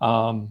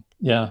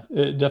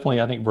 definitely,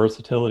 I think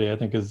versatility, I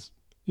think is,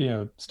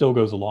 still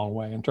goes a long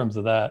way in terms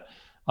of that.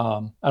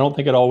 I don't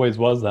think it always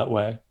was that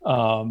way.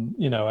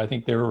 I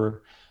think there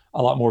were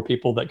a lot more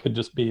people that could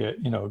just be a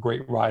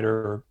great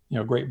writer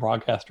or, great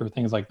broadcaster,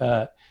 things like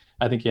that.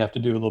 I think you have to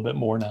do a little bit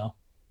more now.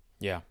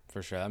 Yeah,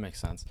 for sure. That makes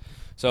sense.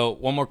 So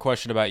one more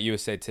question about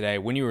USA Today.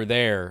 When you were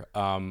there,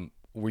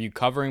 were you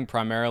covering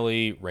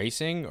primarily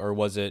racing, or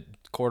was it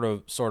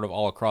sort of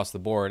all across the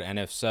board? And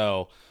if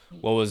so,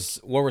 what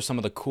were some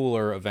of the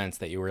cooler events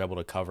that you were able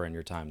to cover in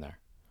your time there?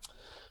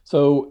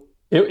 So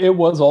it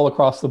was all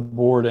across the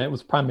board, and it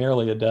was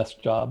primarily a desk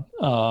job.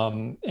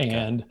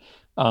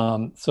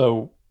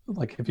 So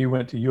like if you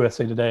went to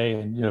USA Today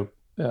and,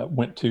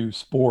 went to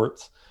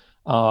sports,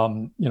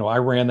 I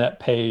ran that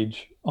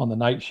page on the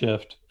night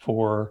shift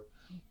for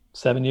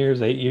 7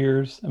 years, 8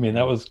 years. I mean,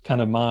 that was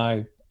kind of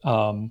my,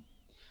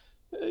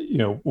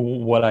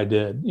 what I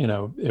did.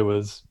 It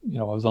was,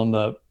 I was on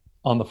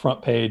the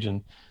front page,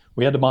 and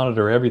we had to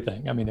monitor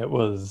everything. I mean, it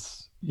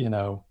was,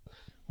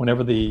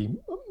 whenever the,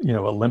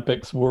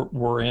 Olympics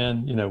were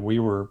in, we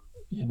were,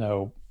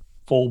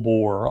 full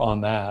bore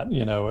on that,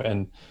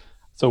 and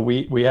so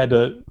we had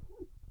to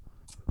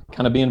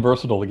kind of being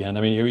versatile again.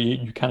 I mean,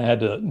 you kind of had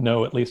to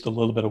know at least a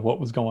little bit of what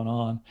was going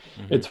on.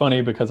 Mm-hmm. It's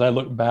funny because I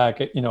look back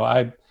at,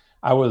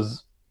 I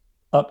was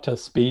up to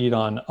speed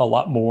on a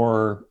lot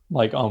more,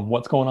 like on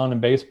what's going on in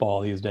baseball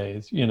these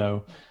days,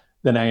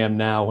 than I am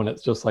now, when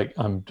it's just like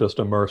I'm just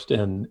immersed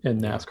in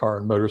NASCAR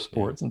and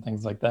motorsports and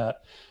things like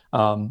that.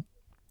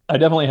 I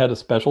definitely had a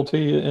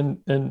specialty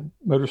in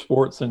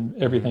motorsports and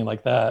everything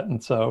like that.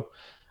 And so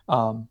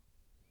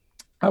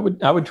I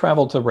would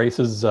travel to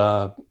races,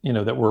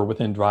 that were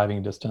within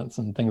driving distance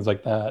and things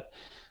like that.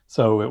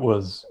 So it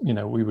was,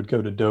 we would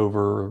go to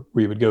Dover,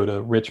 we would go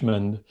to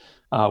Richmond,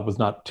 was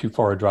not too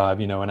far a drive,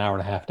 an hour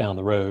and a half down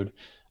the road.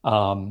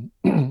 And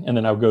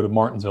then I would go to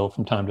Martinsville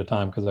from time to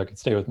time because I could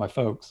stay with my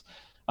folks,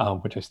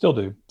 which I still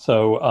do.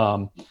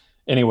 So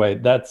anyway,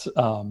 that's,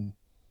 in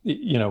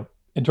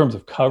terms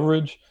of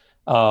coverage,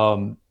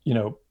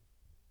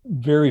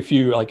 very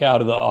few, like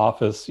out of the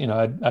office,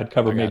 I'd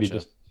cover maybe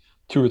just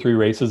 2 or 3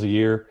 races a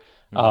year.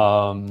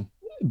 Mm-hmm.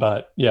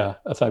 But yeah,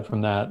 aside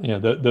from that,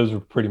 those are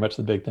pretty much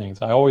the big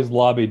things. I always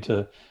lobbied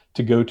to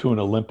go to an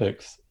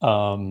Olympics,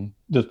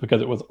 just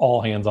because it was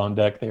all hands on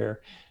deck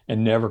there,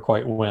 and never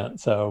quite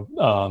went.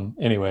 So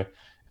anyway,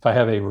 if I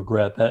have a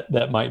regret,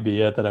 that might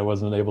be it, that I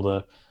wasn't able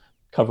to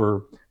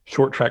cover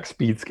short track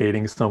speed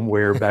skating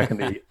somewhere back in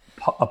the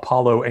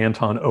Apollo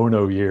Anton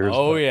Ono years.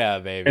 Oh yeah,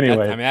 baby.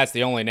 Anyway, that's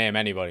the only name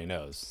anybody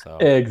knows. So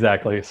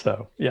exactly.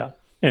 So yeah.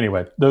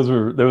 Anyway, those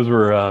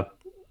were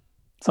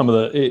some of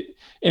the.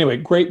 Anyway,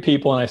 great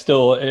people, and I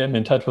still am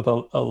in touch with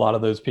a lot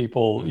of those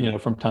people,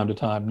 from time to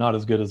time. Not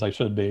as good as I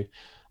should be,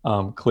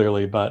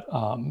 clearly, but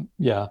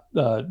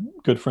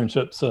good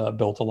friendships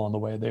built along the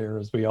way there,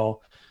 as we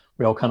all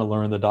kind of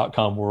learned the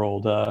 .com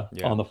world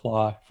on the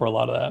fly for a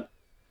lot of that.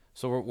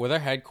 So were their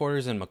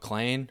headquarters in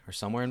McLean or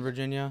somewhere in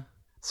Virginia?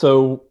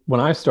 So when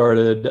I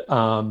started,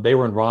 they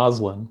were in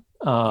Roslyn.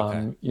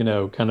 Kind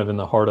of in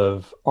the heart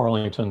of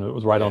Arlington. It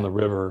was right on the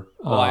river.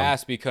 Well, I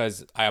asked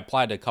because I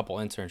applied to a couple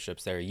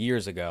internships there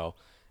years ago,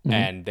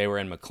 and they were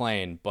in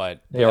McLean,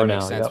 but they are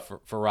now. So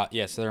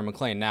they're in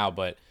McLean now,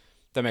 but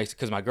That makes,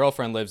 because my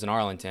girlfriend lives in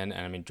Arlington,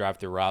 and I mean, drive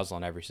through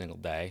Roslyn every single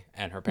day,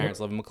 and her parents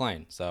live in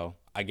McLean, so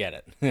I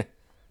get it.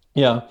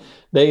 Yeah,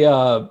 they.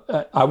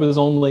 I was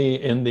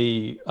only in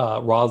the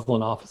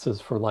Roslyn offices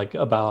for like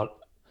about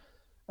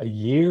a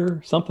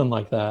year, something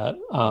like that.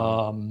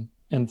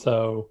 And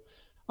so,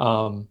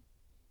 um,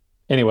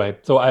 anyway,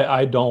 so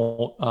I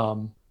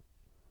don't.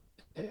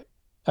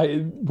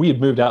 We had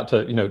moved out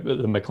to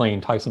the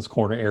McLean Tyson's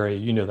Corner area.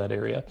 You know that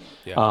area.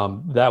 Yeah.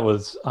 That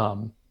was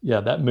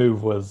yeah, that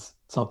move was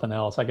something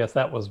else. I guess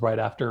that was right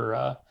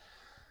after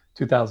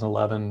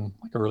 2011,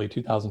 like early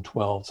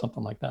 2012,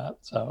 something like that.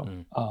 So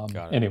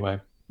Got it. anyway,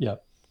 yeah.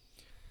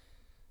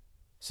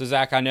 So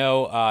Zach, I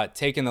know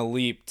taking the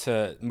leap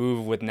to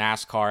move with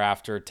NASCAR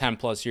after 10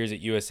 plus years at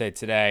USA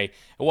Today,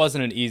 it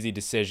wasn't an easy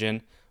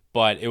decision,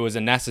 but it was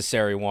a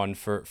necessary one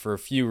for a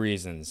few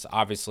reasons.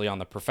 Obviously, on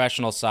the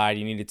professional side,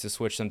 you needed to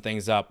switch some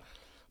things up,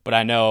 but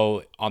I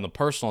know on the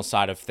personal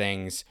side of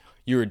things,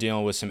 you were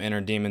dealing with some inner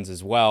demons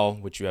as well,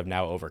 which you have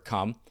now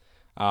overcome.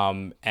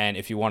 And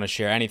if you want to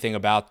share anything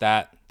about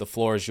that, the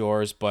floor is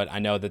yours, but I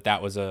know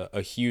that was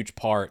a huge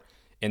part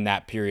in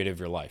that period of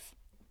your life.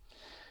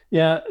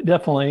 Yeah,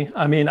 definitely.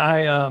 I mean,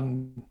 I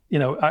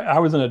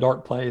was in a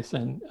dark place,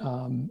 and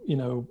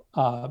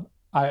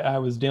I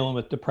was dealing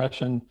with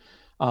depression,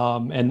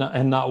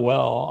 and not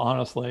well,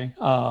 honestly.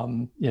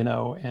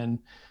 And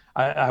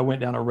I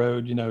went down a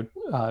road,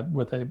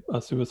 with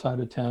a suicide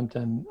attempt,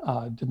 and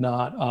did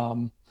not,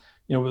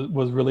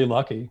 was really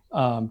lucky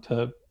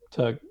to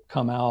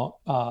come out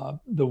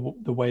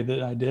the way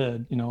that I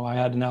did. I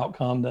had an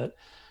outcome that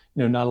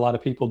not a lot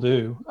of people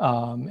do,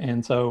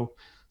 and so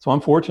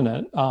I'm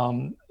fortunate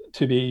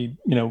to be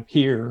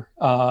here,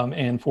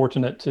 and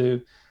fortunate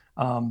to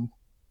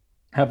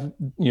have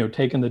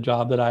taken the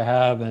job that I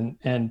have,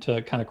 and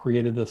to kind of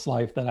created this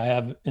life that I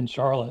have in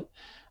Charlotte.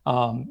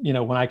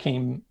 When I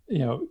came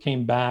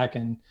back,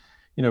 and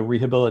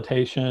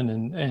rehabilitation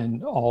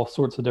and all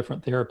sorts of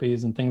different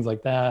therapies and things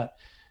like that,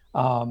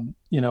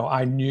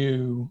 I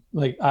knew,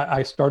 like,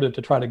 I started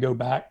to try to go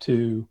back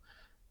to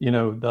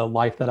the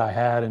life that I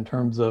had in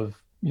terms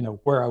of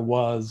where I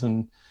was,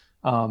 and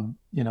I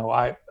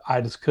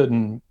just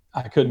couldn't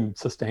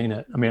sustain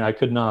it. I mean, I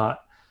could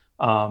not.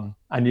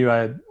 I knew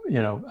I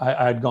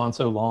had gone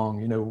so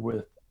long,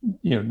 with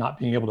not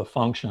being able to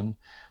function,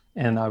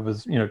 and I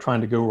was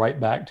trying to go right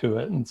back to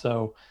it. And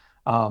so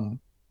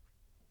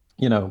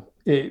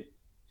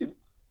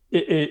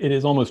it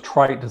is almost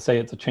trite to say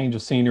it's a change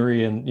of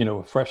scenery and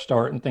a fresh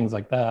start and things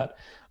like that,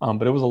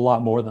 but it was a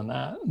lot more than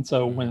that. And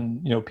so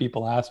when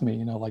people ask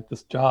me, like,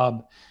 this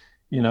job,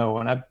 and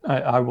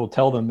I will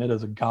tell them it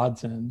is a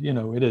godsend.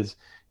 It is.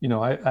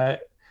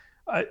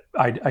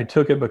 I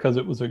took it because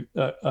it was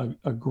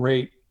a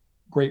great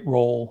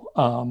role,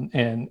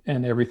 and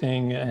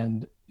everything,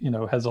 and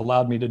has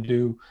allowed me to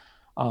do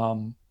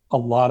a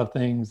lot of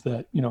things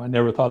that I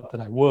never thought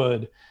that I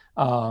would,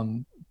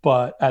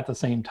 but at the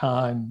same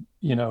time,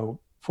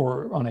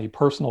 for on a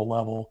personal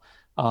level,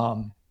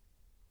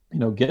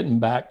 getting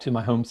back to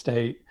my home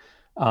state,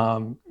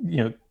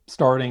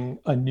 starting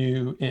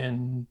anew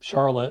in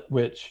Charlotte,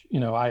 which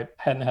I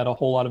hadn't had a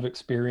whole lot of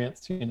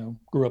experience.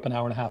 Grew up an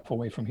hour and a half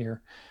away from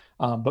here.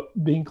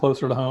 But being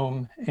closer to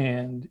home,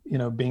 and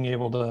being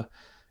able to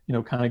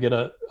kind of get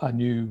a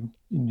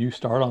new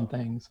start on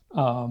things.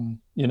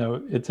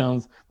 It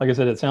sounds, like I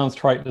said, it sounds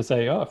trite to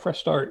say, oh, a fresh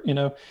start,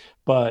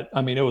 but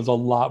I mean, it was a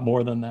lot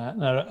more than that.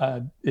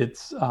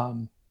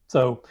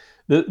 So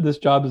this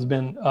job has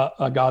been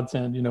a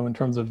godsend, in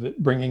terms of it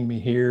bringing me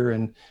here,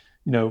 and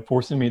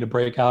forcing me to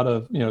break out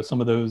of some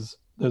of those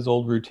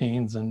old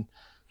routines, and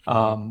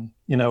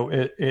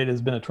it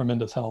has been a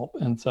tremendous help.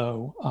 And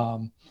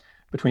so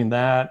between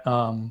that,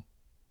 some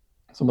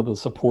of the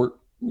support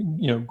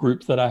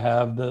groups that I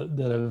have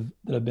that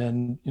have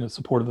been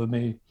supportive of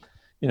me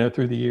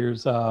through the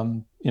years,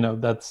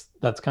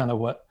 that's kind of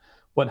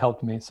what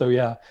helped me. So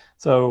yeah,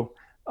 so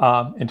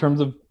in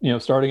terms of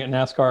starting at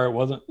NASCAR, it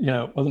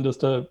wasn't just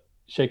to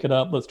shake it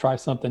up, let's try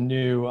something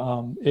new.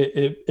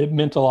 It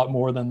meant a lot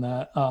more than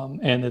that,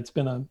 and it's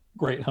been a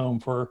great home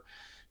for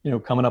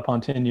coming up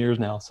on 10 years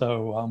now.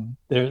 So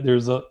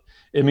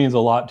it means a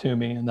lot to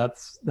me, and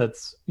that's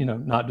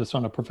not just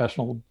on a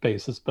professional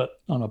basis,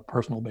 but on a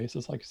personal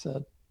basis, like you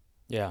said.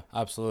 Yeah,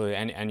 absolutely.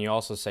 And you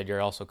also said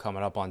you're also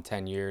coming up on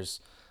 10 years,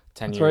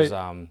 10 That's years,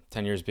 right.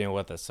 10 years being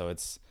with us. So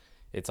it's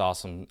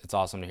awesome. It's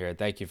awesome to hear.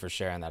 Thank you for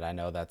sharing that. I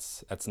know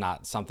that's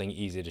not something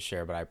easy to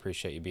share, but I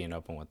appreciate you being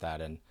open with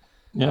that. And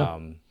yeah.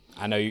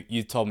 I know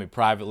you told me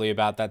privately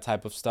about that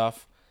type of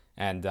stuff,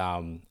 and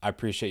I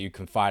appreciate you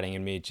confiding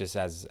in me just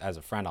as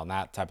a friend on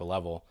that type of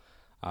level.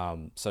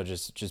 So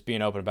just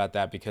being open about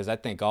that, because I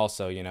think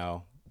also,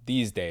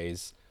 these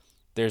days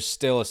there's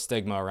still a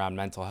stigma around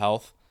mental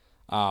health.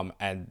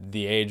 And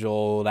the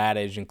age-old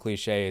adage and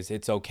cliche is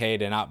it's okay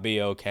to not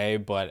be okay,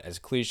 but as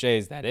cliche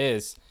as that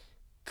is,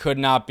 could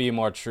not be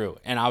more true.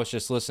 And I was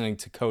just listening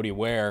to Cody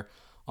Ware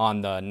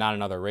on the Not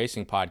Another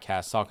Racing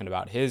podcast talking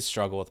about his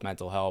struggle with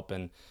mental health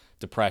and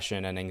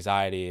depression and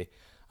anxiety.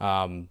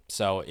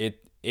 So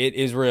it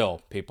is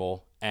real,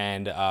 people.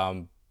 And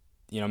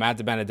Matt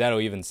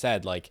DiBenedetto even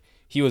said, like,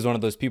 he was one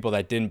of those people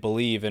that didn't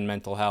believe in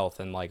mental health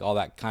and like all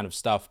that kind of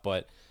stuff.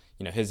 But,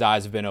 his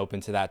eyes have been open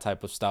to that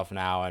type of stuff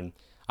now. And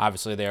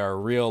obviously there are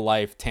real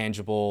life,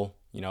 tangible,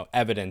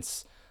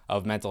 evidence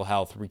of mental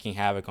health wreaking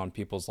havoc on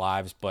people's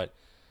lives. But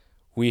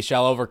we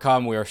shall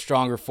overcome. We are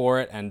stronger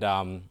for it. And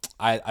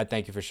I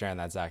thank you for sharing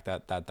that, Zach.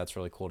 That's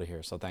really cool to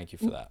hear. So thank you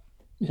for that.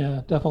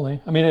 Yeah, definitely.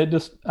 I mean,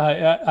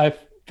 I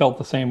felt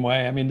the same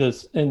way. I mean,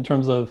 this in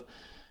terms of,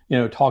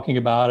 talking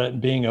about it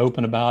and being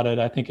open about it,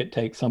 I think it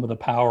takes some of the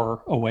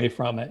power away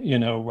from it,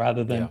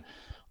 rather than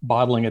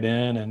bottling it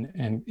in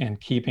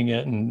and keeping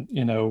it and,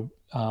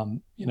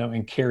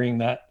 and carrying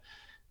that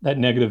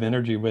negative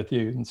energy with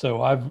you. And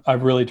so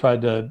I've really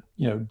tried to,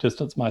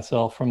 distance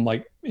myself from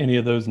like any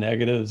of those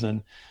negatives,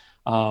 and,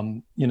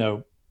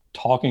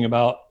 talking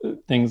about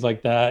things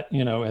like that,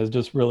 has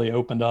just really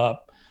opened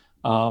up.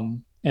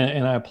 And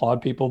I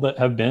applaud people that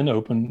have been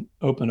open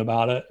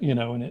about it,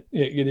 and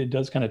it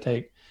does kind of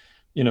take,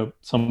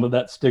 some of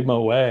that stigma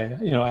away.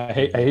 I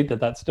hate that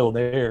that's still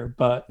there,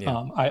 but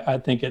I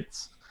think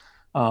it's,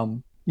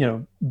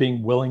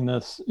 being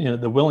willingness,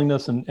 the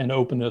willingness and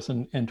openness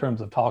in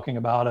terms of talking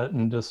about it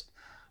and just,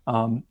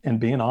 and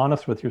being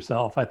honest with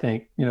yourself, I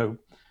think,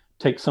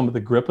 take some of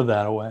the grip of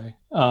that away.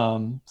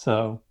 Cause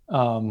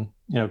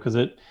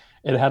it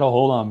had a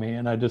hold on me,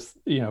 and I just,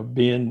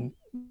 being,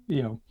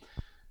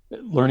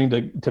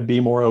 learning to be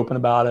more open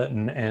about it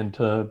and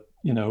to,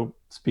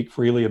 speak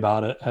freely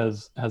about it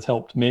has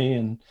helped me,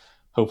 and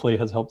hopefully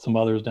has helped some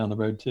others down the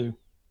road too.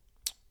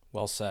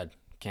 Well said.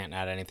 Can't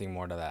add anything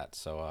more to that.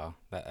 So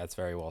that's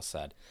very well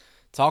said.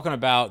 Talking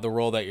about the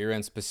role that you're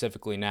in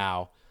specifically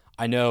now,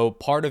 I know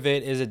part of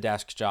it is a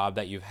desk job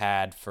that you've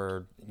had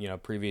for,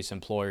 previous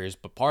employers,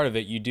 but part of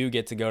it, you do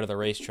get to go to the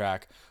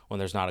racetrack when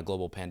there's not a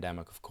global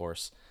pandemic, of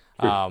course,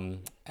 sure.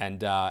 and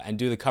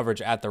do the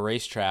coverage at the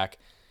racetrack.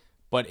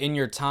 But in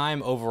your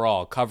time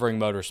overall covering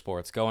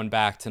motorsports, going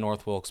back to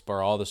North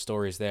Wilkesboro, all the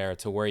stories there,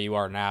 to where you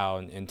are now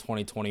in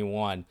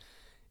 2021,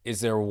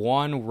 is there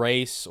one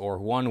race or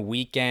one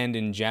weekend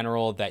in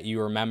general that you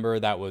remember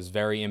that was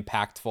very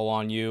impactful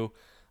on you?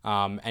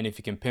 And if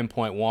you can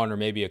pinpoint one or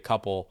maybe a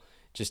couple,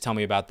 just tell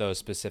me about those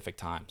specific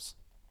times.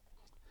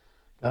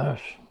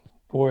 Gosh,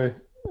 boy,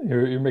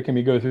 you're making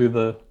me go through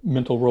the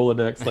mental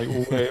Rolodex, like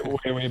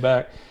way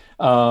back.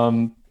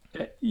 I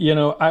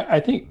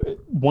think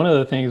one of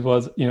the things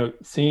was,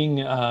 seeing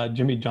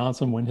Jimmy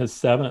Johnson win his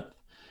 7th,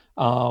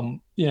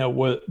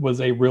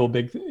 was a real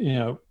big,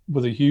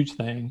 was a huge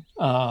thing.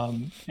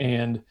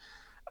 And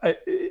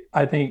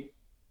I think,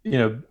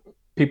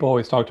 people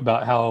always talked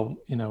about how,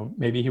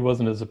 maybe he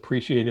wasn't as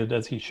appreciated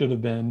as he should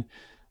have been,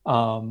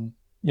 along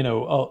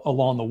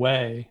the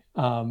way,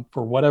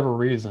 for whatever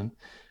reason.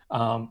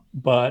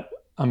 But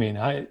I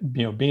mean,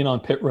 being on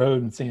pit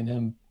road and seeing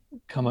him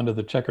come under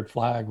the checkered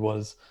flag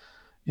was,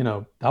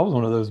 that was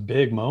one of those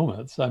big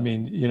moments. I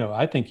mean,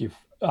 I think you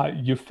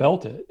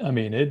felt it. I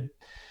mean,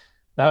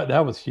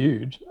 that was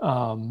huge.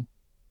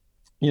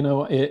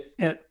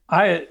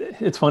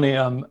 It's funny.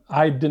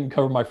 I didn't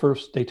cover my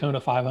first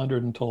Daytona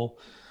 500 until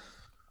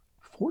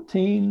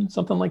 14,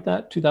 something like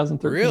that.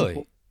 2013.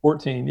 Really?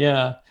 14.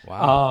 Yeah.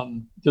 Wow.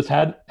 Just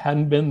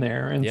hadn't been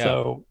there. And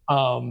so,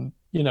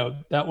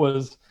 that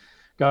was,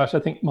 gosh, I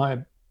think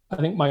my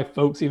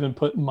folks even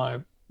put in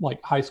my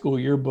high school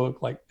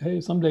yearbook, like, hey,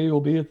 someday you'll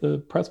be at the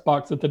press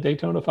box at the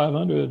Daytona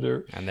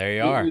 500, and there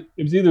you are.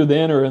 It was either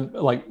then or in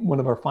like one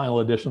of our final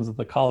editions of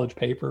the college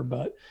paper.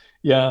 But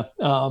yeah,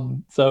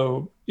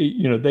 so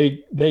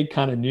they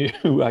kind of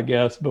knew, I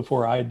guess,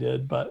 before I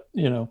did. But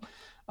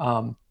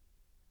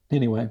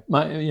anyway,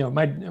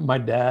 my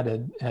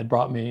dad had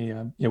brought me.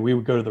 We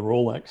would go to the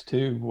Rolex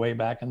too, way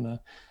back in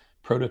the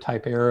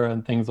prototype era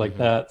and things like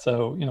that.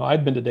 So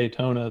I'd been to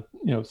Daytona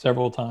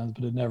several times,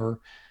 but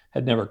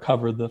had never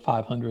covered the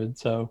 500.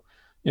 So,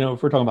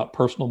 if we're talking about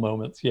personal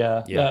moments,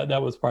 that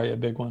was probably a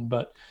big one.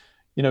 But,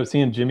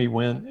 seeing Jimmy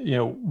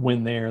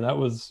win there, that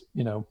was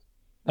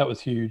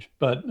huge.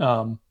 But,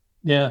 I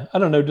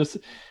don't know, just,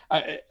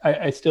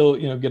 I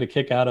still, get a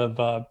kick out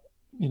of,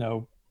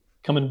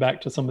 coming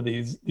back to some of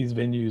these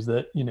venues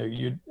that,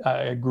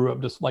 I grew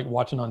up just like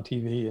watching on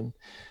TV and,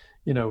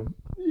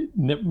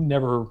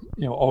 never,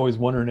 always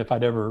wondering if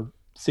I'd ever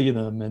see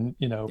them. And,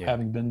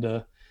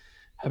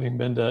 having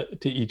been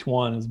to each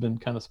one has been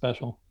kind of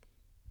special.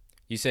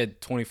 You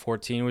said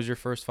 2014 was your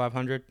first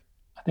 500?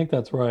 I think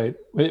that's right.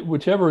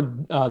 Whichever,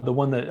 the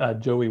one that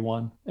Joey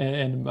won,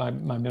 and my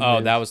memory.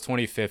 Oh, that was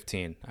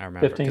 2015. I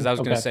remember, because I was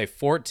going to say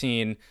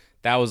 14.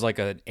 That was like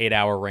an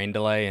 8-hour rain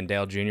delay, and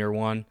Dale Jr.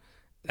 won.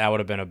 That would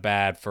have been a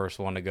bad first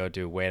one to go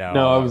to. Wait out.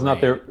 No, I was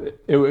not there.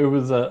 It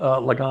was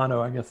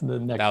Logano, I guess, the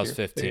next year. That was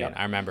 15. Yeah.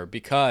 I remember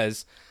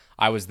because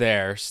I was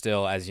there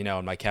still, as you know,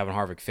 in my Kevin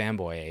Harvick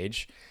fanboy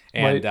age,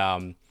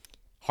 and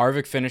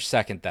Harvick finished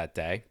second that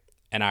day,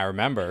 and I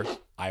remember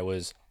I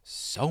was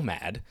so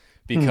mad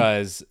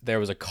because there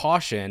was a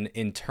caution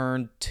in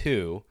turn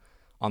 2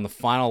 on the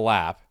final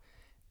lap,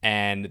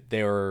 and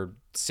they were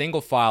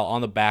single file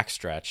on the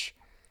backstretch,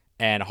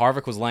 and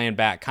Harvick was laying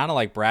back, kind of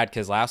like Brad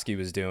Keselowski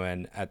was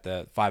doing at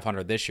the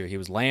 500 this year. He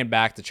was laying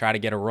back to try to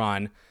get a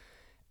run,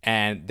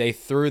 and they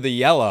threw the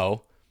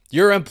yellow.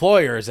 Your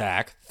employer,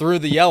 Zach, threw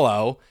the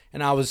yellow,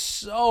 and I was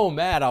so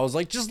mad. I was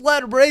like, just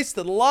let him race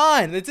to the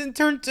line. It's in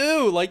turn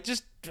 2. Like,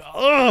 just,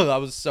 I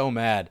was so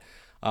mad.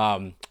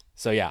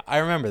 So yeah, I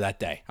remember that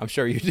day. I'm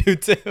sure you do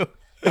too.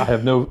 I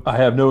have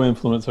no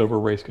influence over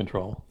race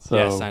control. So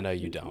yes, I know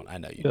you don't.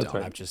 Don't.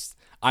 Right.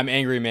 I'm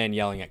angry man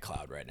yelling at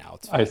cloud right now.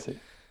 It's fine. I see.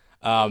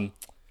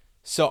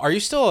 So are you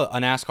still a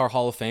NASCAR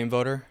Hall of Fame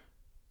voter?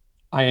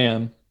 I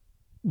am.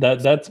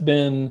 That's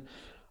been,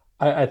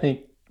 I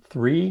think,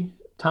 3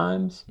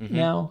 times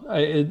now.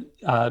 I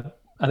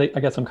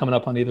guess I'm coming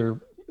up on either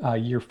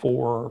year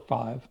 4 or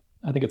 5.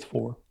 I think it's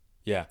 4.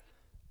 Yeah,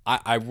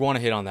 I want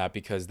to hit on that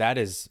because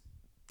that's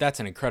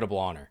an incredible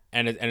honor,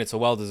 and it's a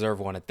well-deserved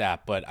one at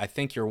that. But I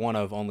think you're one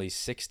of only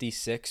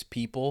 66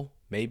 people,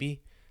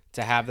 maybe,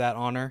 to have that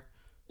honor.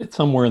 It's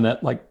somewhere in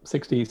that, like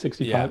 60,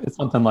 65. Yeah. It's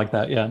something like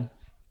that. Yeah.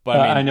 But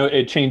I know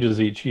it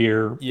changes each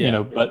year,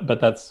 but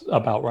that's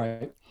about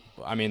right.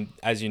 I mean,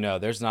 as you know,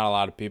 there's not a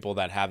lot of people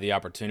that have the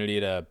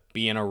opportunity to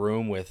be in a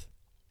room with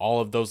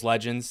all of those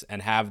legends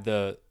and have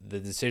the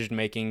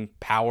decision-making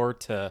power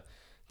to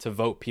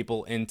vote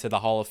people into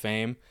the Hall of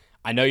Fame.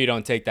 I know you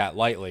don't take that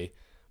lightly,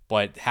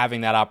 but having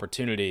that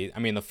opportunity, I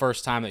mean, the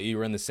first time that you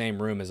were in the same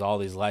room as all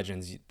these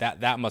legends,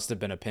 that must have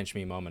been a pinch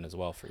me moment as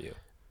well for you.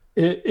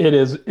 It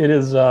is.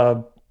 It's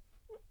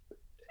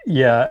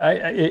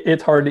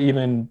hard to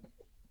even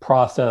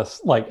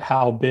process like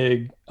how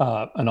big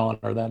an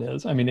honor that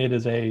is. I mean, it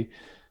is a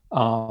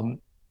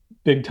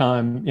big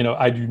time.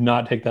 I do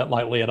not take that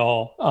lightly at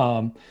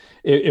all.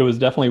 It was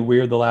definitely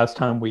weird the last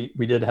time we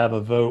did have a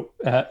vote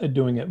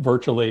doing it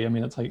virtually. I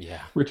mean, it's like,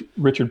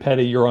 Richard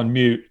Petty, you're on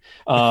mute.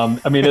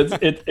 I mean,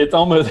 it's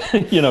almost,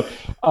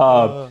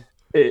 that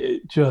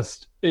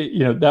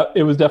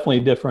it was definitely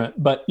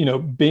different, but,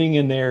 being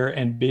in there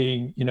and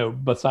being,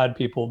 beside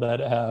people that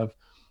have,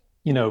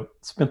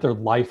 spent their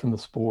life in the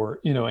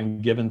sport,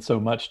 and given so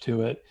much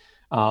to it,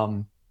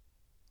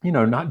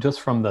 not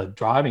just from the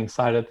driving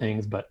side of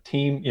things, but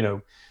team,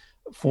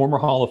 former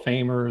Hall of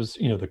Famers,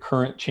 the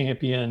current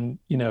champion,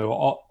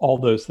 all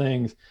those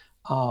things.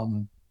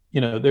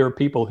 There are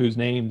people whose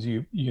names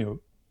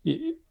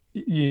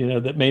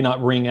that may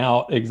not ring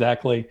out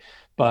exactly,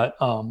 but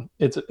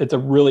it's a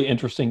really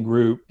interesting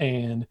group.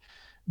 And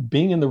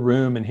being in the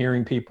room and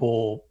hearing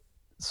people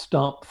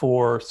stump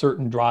for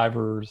certain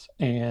drivers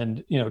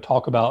and,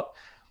 talk about,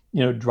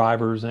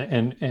 drivers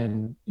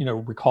and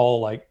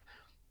recall like,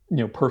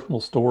 personal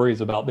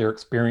stories about their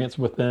experience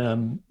with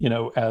them,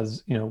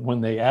 as, when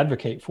they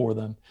advocate for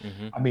them.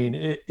 I mean,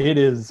 it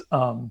is,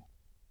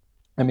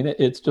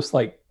 it's just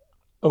like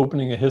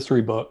opening a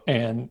history book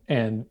and,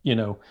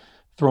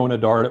 throwing a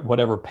dart at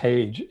whatever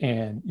page.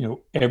 And,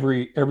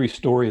 every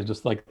story is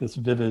just like this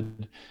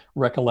vivid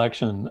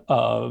recollection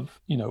of,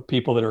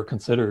 people that are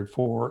considered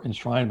for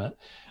enshrinement.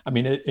 I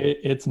mean,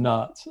 it's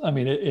nuts. I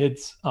mean,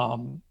 it's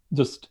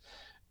just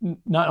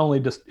not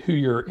only just who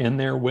you're in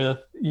there with,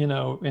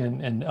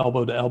 and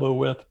elbow to elbow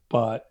with,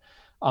 but,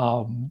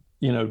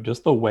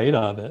 just the weight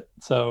of it.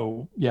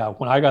 So yeah,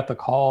 when I got the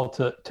call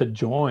to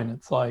join,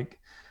 it's like,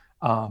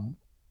 I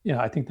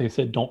think they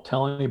said, don't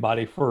tell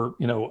anybody for,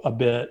 a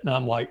bit. And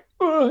I'm like,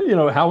 how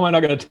am I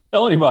not going to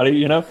tell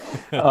anybody,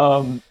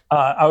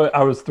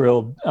 I was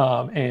thrilled.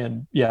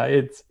 And yeah,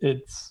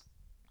 it's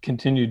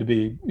continued to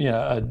be,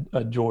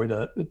 a joy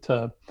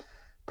to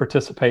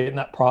participate in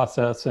that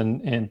process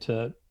and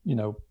to,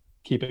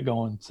 keep it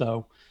going.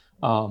 So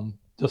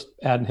just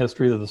adding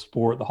history to the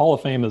sport. The Hall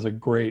of Fame is a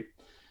great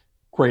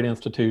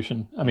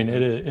institution. I mean,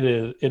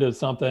 it is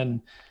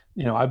something,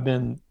 I've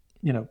been,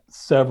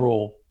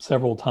 several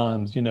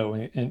times,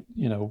 and,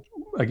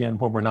 again,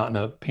 when we're not in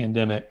a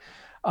pandemic.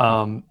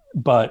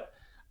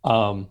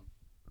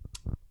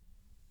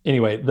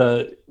 Anyway,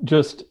 did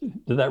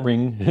that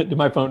ring? Did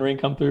my phone ring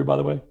come through, by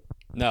the way?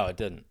 No, it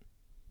didn't.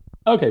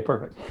 Okay,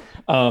 perfect.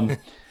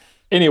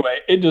 Anyway,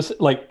 it just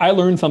like I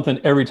learn something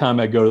every time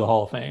I go to the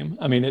Hall of Fame.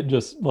 I mean, it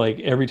just like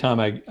every time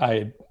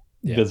I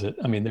visit,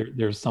 I mean,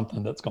 there's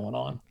something that's going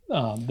on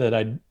that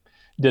I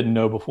didn't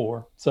know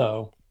before.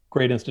 So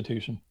great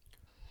institution.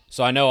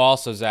 So I know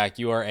also, Zach,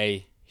 you are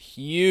a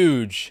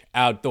huge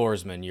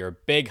outdoorsman. You're a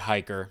big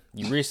hiker.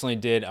 You recently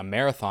did a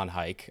marathon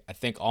hike, I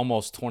think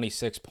almost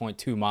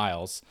 26.2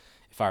 miles,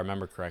 if I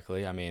remember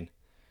correctly. I mean,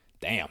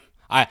 damn.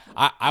 I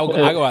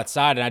go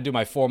outside and I do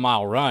my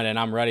 4-mile run and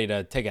I'm ready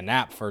to take a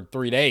nap for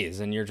 3 days,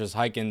 and you're just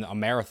hiking a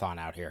marathon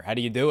out here. How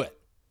do you do it?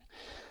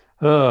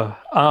 A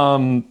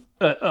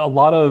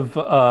lot of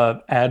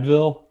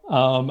Advil.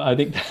 I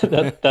think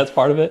that's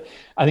part of it.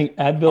 I think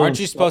Advil. Aren't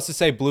you supposed to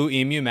say Blue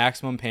Emu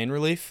maximum pain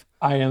relief?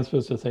 I am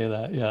supposed to say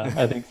that. Yeah,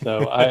 I think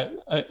so. I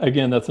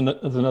again, that's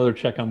another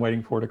check I'm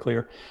waiting for to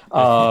clear.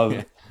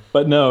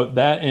 But no,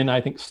 that and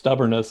I think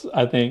stubbornness,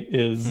 I think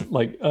is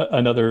like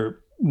another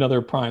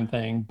prime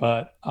thing.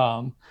 But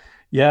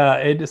yeah,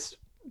 it just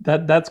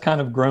that's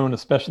kind of grown,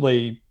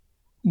 especially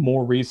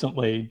more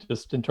recently,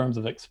 just in terms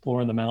of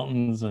exploring the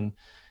mountains and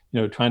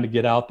trying to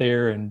get out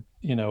there and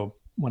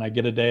when I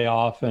get a day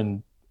off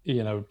and,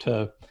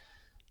 to,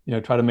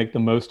 try to make the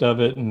most of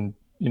it and,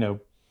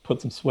 put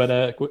some sweat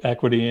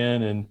equity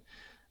in. And,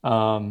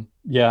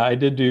 I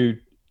did do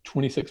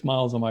 26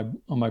 miles on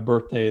my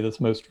birthday, this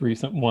most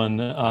recent one.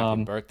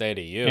 Happy birthday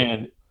to you.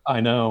 And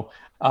I know.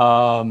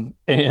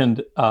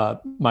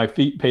 My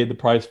feet paid the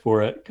price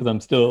for it, because I'm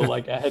still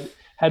like, I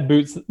had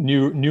boots,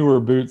 newer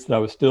boots that I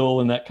was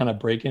still in that kind of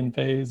break-in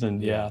phase.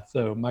 And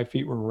so my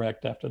feet were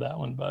wrecked after that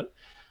one. But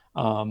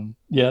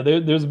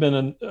there's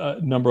been a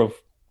number of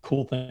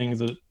cool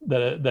things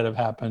that have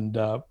happened,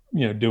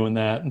 doing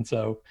that. And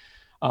so,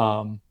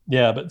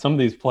 but some of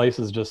these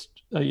places just,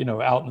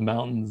 out in the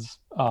mountains,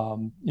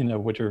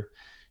 which are,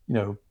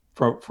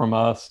 from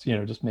us,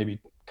 just maybe a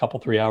couple,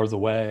 3 hours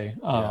away.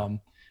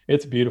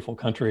 It's a beautiful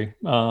country.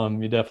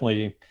 You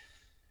definitely,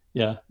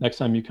 next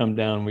time you come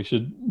down, we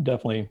should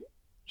definitely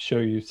show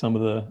you some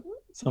of the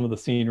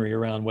scenery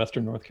around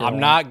Western North Carolina.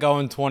 I'm not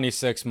going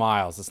 26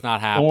 miles. It's not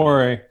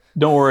happening.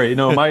 Don't worry.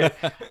 No,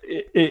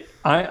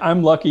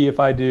 I'm lucky if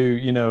I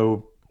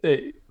do,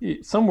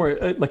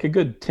 somewhere like a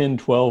good 10,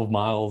 12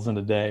 miles in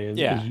a day is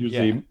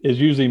usually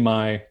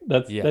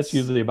that's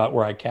usually about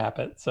where I cap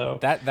it. So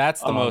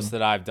that's the most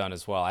that I've done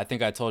as well. I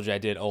think I told you I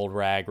did Old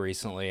Rag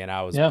recently, and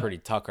I was pretty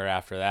tuckered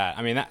after that.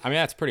 I mean,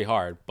 that's pretty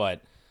hard,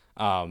 but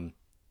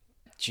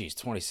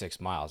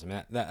 26 miles. I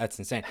mean, that's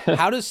insane.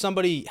 How does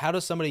somebody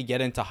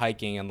get into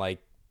hiking and like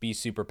be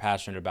super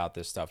passionate about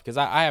this stuff? Because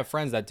I have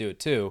friends that do it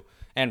too,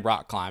 and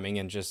rock climbing,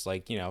 and just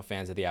like,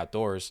 fans of the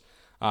outdoors.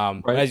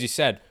 But as you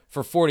said,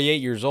 for 48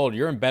 years old,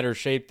 you're in better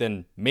shape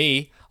than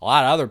me, a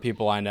lot of other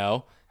people I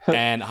know,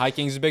 and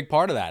hiking is a big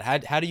part of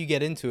that. How do you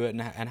get into it,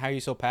 and how are you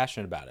so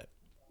passionate about it?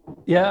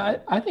 Yeah,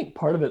 I think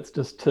part of it's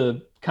just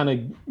to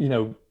kind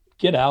of,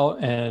 get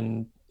out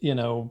and,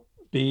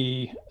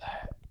 be,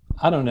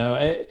 I don't know.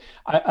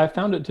 I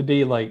found it to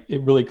be like,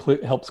 it really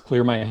helps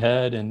clear my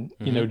head, and,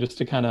 just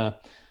to kind of,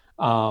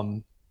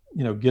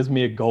 gives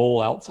me a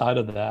goal outside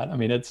of that. I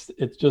mean, it's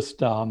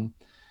just, and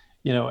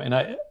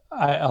I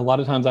a lot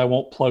of times I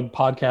won't plug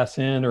podcasts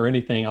in or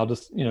anything. I'll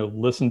just,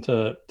 listen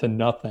to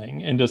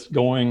nothing, and just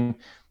going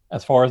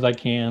as far as I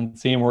can,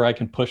 seeing where I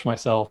can push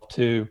myself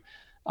to,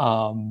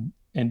 and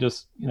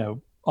just,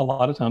 a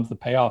lot of times the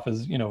payoff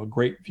is, a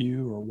great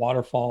view or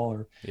waterfall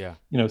or,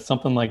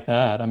 something like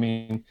that. I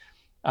mean,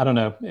 I don't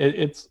know.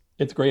 It's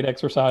great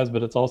exercise,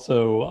 but it's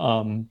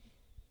also,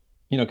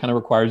 kind of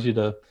requires you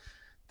to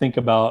think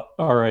about,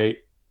 all right,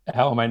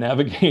 how am I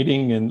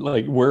navigating, and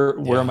like, where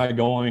am I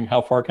going?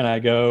 How far can I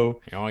go?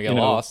 You don't want to get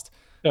lost.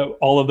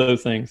 All of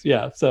those things.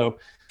 Yeah. So,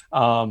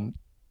 the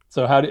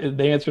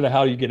answer to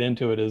how you get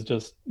into it is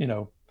just,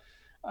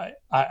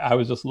 I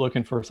was just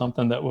looking for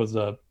something that was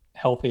a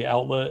healthy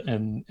outlet,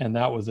 and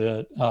that was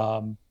it.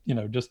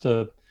 Just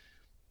to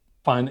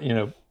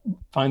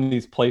find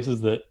these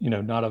places that,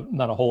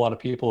 not a whole lot of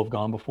people have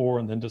gone before,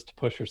 and then just to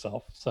push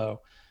yourself.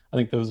 So I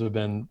think those are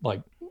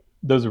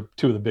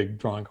two of the big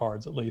drawing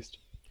cards, at least.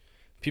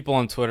 People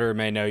on Twitter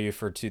may know you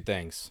for three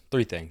things: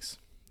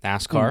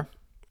 NASCAR,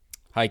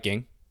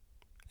 hiking,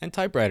 and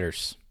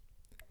typewriters.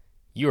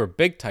 You're a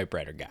big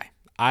typewriter guy.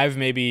 I've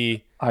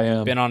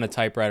been on a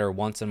typewriter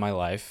once in my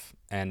life,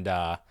 and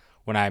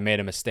when I made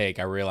a mistake,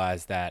 I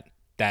realized that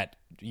like,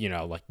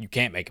 you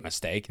can't make a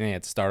mistake, and you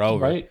have to start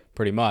over,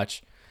 pretty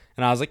much.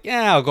 And I was like,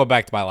 I'll go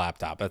back to my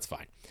laptop. That's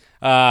fine.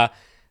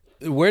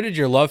 Where did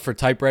your love for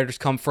typewriters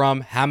come from?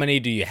 How many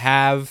do you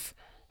have?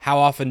 How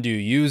often do you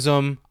use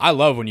them? I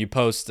love when you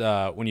post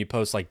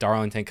like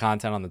Darlington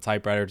content on the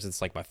typewriters.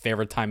 It's like my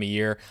favorite time of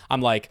year.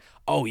 I'm like,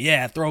 oh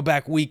yeah,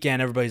 throwback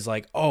weekend. Everybody's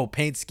like, oh,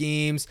 paint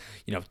schemes,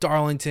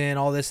 Darlington,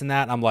 all this and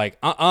that. I'm like,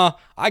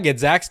 I get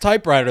Zach's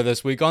typewriter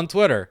this week on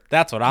Twitter.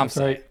 That's what I'm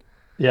saying. Right.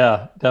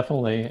 Yeah,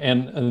 definitely.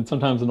 And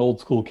sometimes an old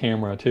school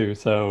camera too.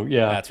 So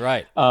yeah. That's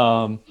right.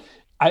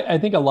 I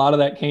think a lot of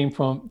that came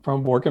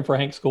from working for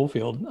Hank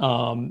Schofield,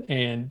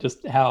 and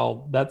just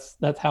how that's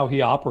how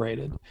he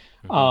operated.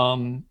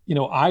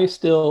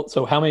 Mm-hmm.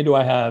 So how many do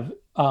I have?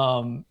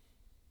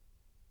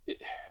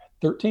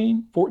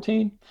 13,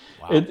 14.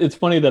 Wow. It's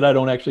funny that I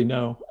don't actually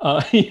know.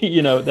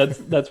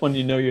 That's when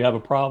you have a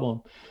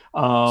problem.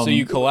 So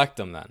you collect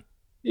them then?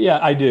 Yeah,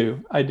 I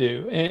do.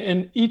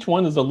 And each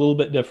one is a little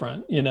bit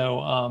different.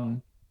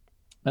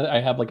 I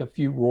have like a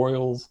few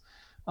Royals,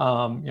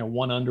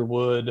 one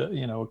Underwood,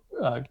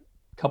 a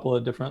couple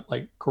of different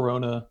like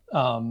Corona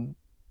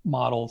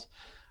models.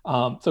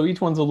 So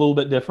each one's a little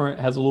bit different,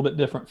 has a little bit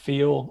different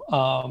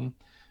feel.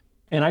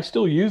 And I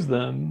still use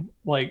them,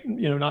 like,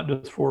 not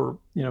just for,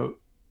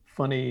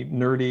 funny,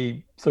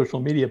 nerdy social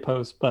media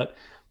posts, but,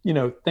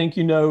 thank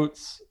you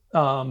notes,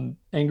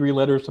 angry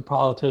letters to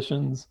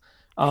politicians,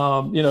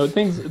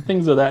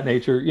 things of that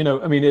nature.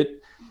 I mean,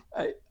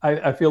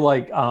 I feel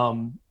like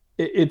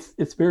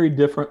it's very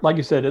different. Like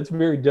you said, it's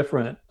very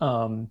different,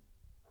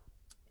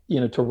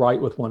 to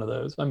write with one of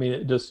those. I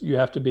mean, you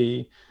have to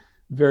be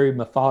very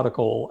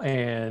methodical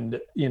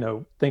and,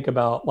 think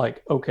about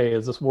like, okay,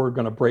 is this word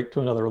going to break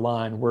to another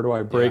line? Where do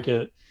I break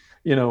it?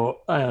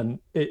 And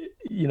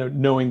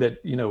knowing that,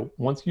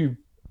 once you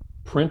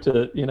print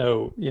it,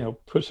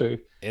 push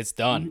it's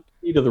done.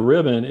 Key to the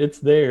ribbon, it's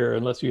there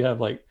unless you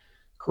have like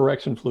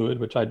correction fluid,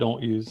 which I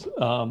don't use.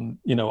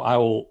 I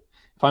will,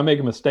 if I make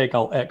a mistake,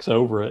 I'll X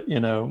over it,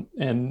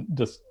 and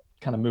just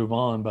kind of move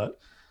on. But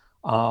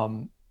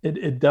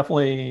it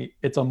definitely,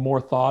 it's a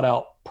more thought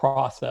out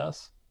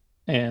process,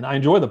 and I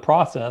enjoy the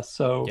process.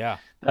 So yeah,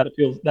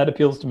 that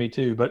appeals to me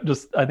too. But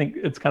just, I think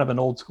it's kind of an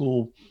old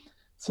school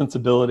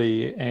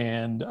sensibility,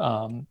 and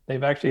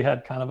they've actually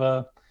had kind of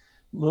a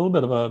little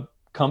bit of a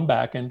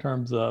comeback in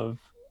terms of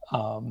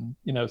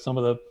some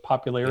of the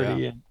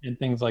popularity and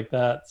things like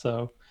that.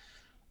 So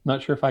I'm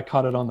not sure if I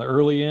caught it on the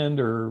early end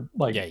or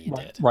like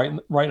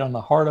right on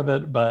the heart of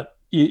it, but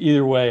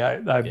either way,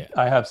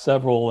 I have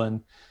several,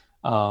 and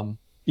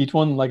each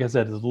one, like I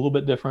said, is a little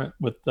bit different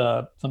with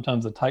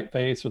sometimes the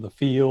typeface or the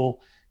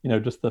feel,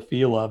 just the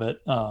feel of it.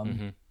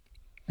 And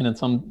then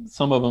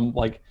some of them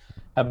like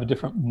have a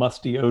different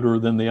musty odor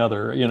than the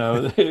other, I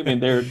mean,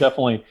 they're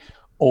definitely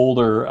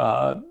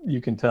older,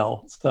 you can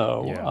tell.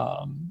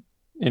 So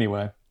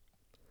anyway.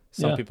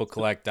 Some people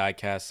collect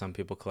die-cast, some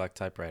people collect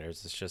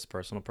typewriters. It's just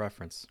personal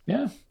preference.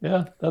 Yeah,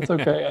 that's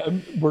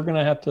okay. We're going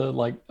to have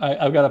to,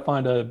 I've got to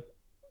find a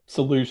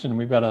solution.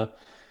 We've got a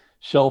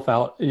shelf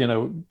out,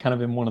 kind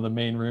of in one of the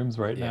main rooms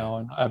right now.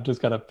 And I've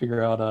just got to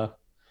figure out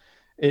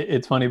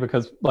it's funny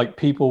because like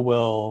people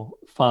will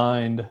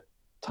find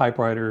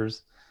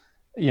typewriters,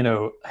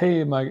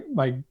 hey,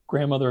 my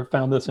grandmother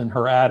found this in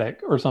her attic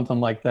or something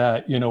like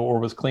that, or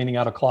was cleaning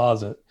out a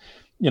closet,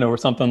 or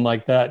something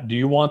like that. Do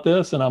you want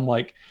this? And I'm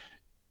like,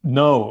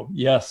 no,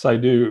 yes, I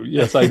do.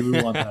 Yes, I do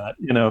want that.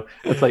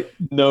 It's like,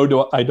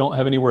 no, I don't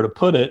have anywhere to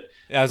put it.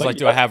 I was like,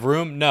 do I have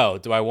room? No.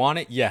 Do I want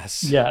it?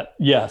 Yes. Yeah.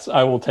 Yes,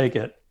 I will take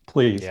it.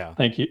 Please. Yeah.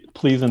 Thank you.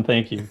 Please and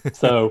thank you.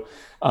 So,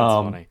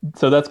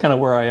 so that's kind of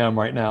where I am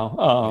right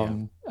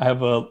now. I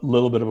have a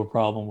little bit of a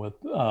problem with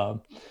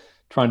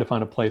trying to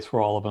find a place for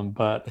all of them,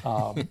 but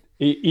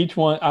each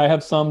one, I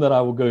have some that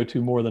I will go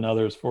to more than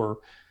others for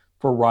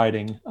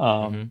writing.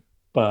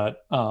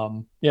 But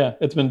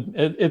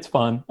it's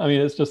fun. I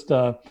mean, it's just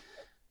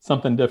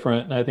something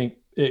different, and I think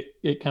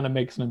it kind of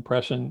makes an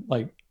impression.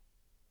 Like,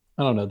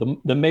 I don't know,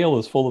 the mail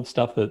is full of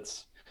stuff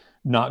that's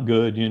not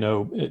good,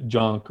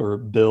 junk or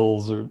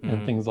bills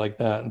and things like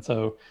that. And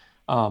so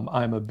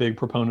I'm a big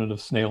proponent of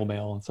snail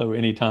mail. And so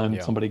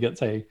anytime somebody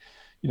gets a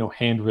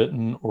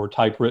handwritten or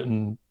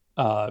typewritten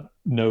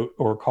note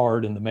or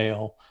card in the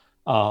mail,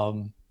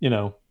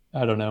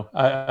 I don't know.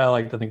 I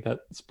like to think that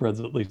spreads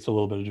at least a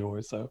little bit of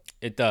joy. So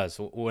it does.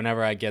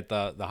 Whenever I get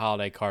the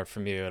holiday card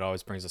from you, it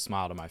always brings a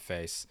smile to my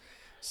face.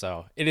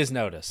 So it is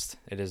noticed.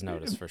 It is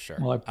noticed for sure.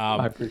 Well,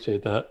 I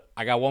appreciate that.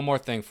 I got one more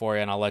thing for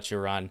you, and I'll let you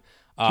run.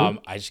 Sure.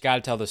 I just got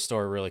to tell this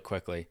story really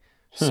quickly.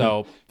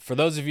 So for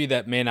those of you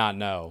that may not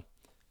know,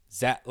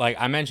 Zach, like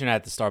I mentioned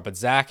at the start, but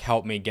Zach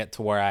helped me get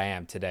to where I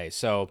am today.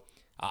 So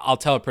I'll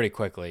tell it pretty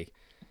quickly.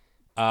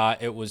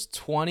 It was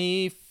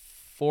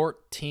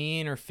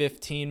 2014 or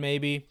 15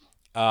 maybe.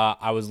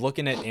 I was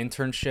looking at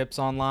internships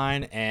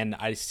online, and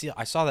I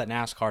saw that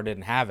NASCAR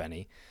didn't have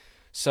any.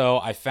 So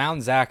I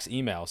found Zach's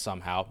email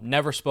somehow.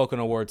 Never spoken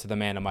a word to the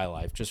man in my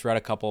life. Just read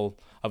a couple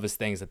of his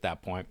things at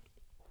that point.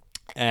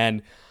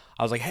 And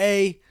I was like,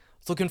 hey, I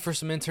was looking for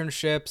some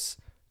internships.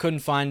 Couldn't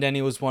find any.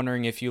 Was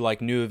wondering if you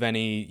knew of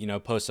any,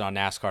 posted on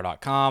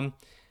NASCAR.com.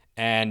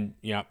 And,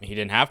 he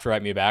didn't have to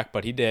write me back,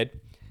 but he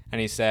did.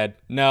 And he said,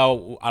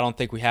 no, I don't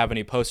think we have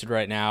any posted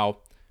right now,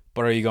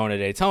 but are you going to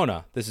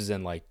Daytona? This is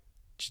in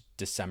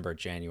December,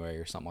 January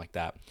or something like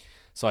that.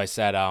 So I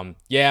said,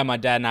 yeah, my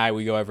dad and I,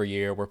 we go every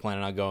year. We're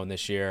planning on going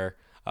this year.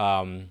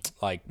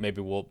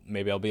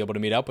 Maybe I'll be able to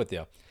meet up with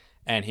you.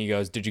 And he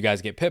goes, did you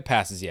guys get pit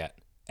passes yet?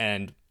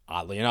 And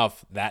oddly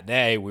enough, that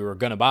day we were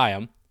going to buy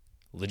them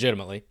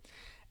legitimately.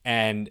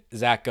 And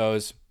Zach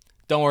goes,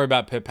 don't worry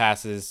about pit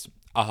passes.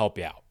 I'll help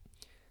you out.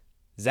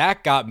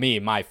 Zach got me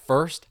my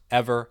first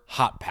ever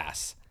hot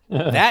pass.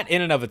 That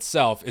in and of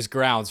itself is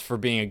grounds for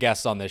being a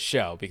guest on this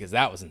show because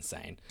that was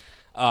insane.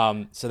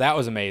 So that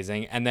was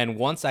amazing. And then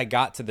once I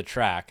got to the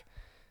track,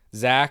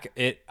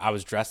 I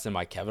was dressed in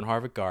my Kevin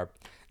Harvick garb.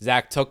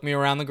 Zach took me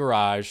around the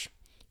garage,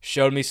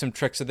 showed me some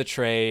tricks of the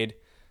trade,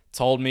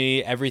 told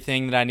me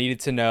everything that I needed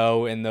to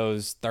know in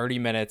those 30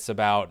 minutes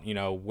about,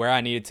 where I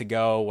needed to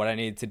go, what I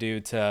needed to do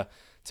to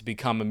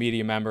become a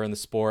media member in the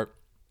sport.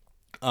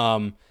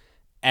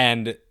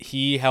 And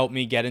he helped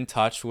me get in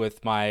touch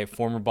with my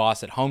former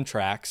boss at Home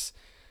Tracks.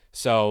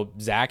 So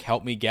Zach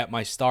helped me get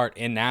my start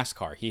in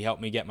NASCAR. He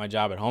helped me get my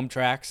job at Home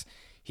Tracks.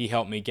 He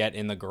helped me get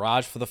in the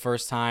garage for the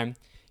first time.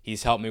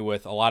 He's helped me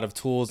with a lot of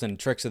tools and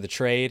tricks of the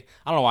trade.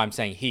 I don't know why I'm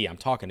saying he. I'm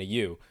talking to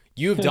you.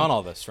 You've done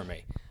all this for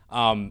me.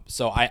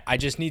 So I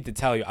just need to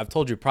tell you. I've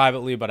told you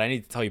privately, but I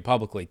need to tell you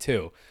publicly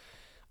too.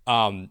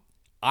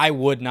 I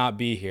would not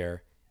be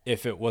here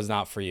if it was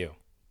not for you.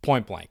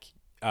 Point blank.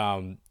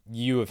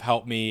 You have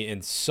helped me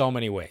in so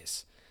many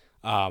ways.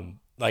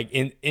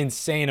 In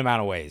insane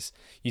amount of ways.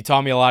 You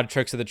taught me a lot of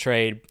tricks of the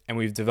trade, and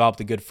we've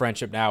developed a good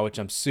friendship now, which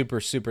I'm super,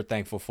 super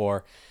thankful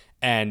for.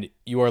 And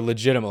you are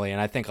legitimately,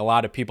 and I think a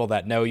lot of people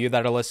that know you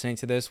that are listening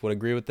to this would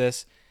agree with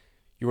this,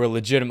 You are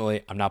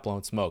legitimately, I'm not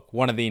blowing smoke,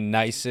 one of the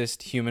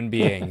nicest human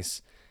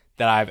beings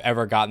that I've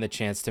ever gotten the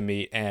chance to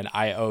meet, and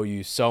I owe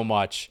you so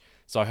much.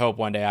 So I hope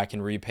one day I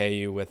can repay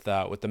you with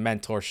the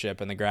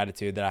mentorship and the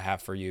gratitude that I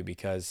have for you,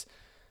 because,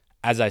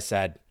 as I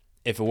said,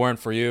 if it weren't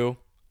for you,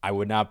 I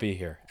would not be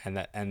here, and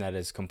that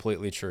is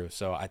completely true.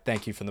 So I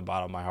thank you from the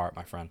bottom of my heart,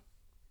 my friend.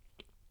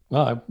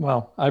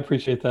 Well, I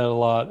appreciate that a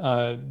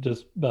lot.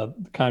 Just the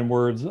kind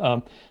words.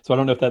 So I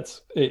don't know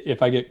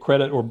if I get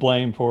credit or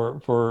blame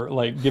for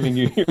like giving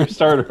you your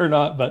start or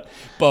not, but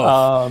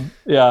both.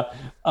 Yeah.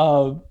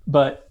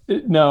 But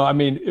no, I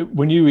mean,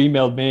 when you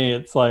emailed me,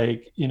 it's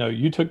like,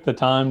 you took the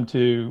time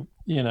to,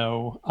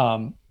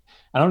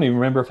 I don't even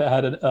remember if it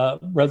had a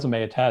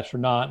resume attached or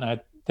not, and I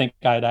think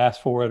I'd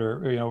asked for it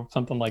or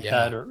something like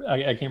that, or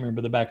I can't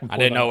remember the back and forth.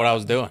 I didn't know what I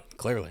was doing,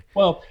 clearly.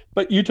 Well,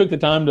 but you took the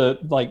time to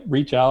like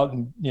reach out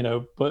and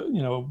put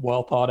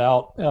well thought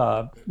out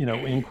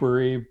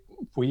inquiry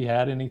if we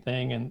had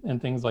anything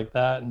and things like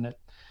that. And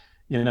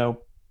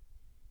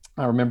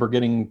I remember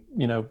getting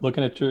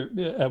looking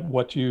at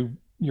what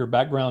your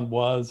background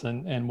was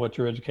and what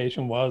your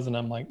education was, and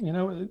I'm like,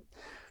 it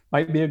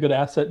might be a good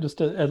asset just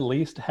to at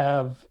least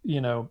have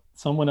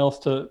someone else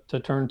to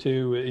turn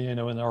to in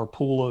our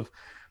pool of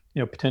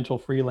potential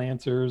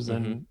freelancers.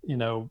 And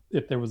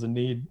if there was a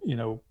need,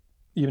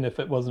 even if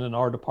it wasn't in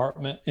our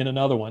department, in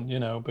another one,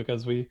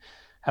 because we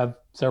have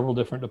several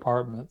different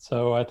departments.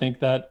 So I think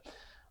that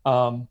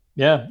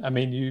I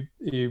mean,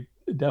 you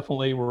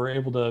definitely were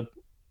able to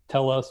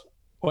tell us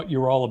what you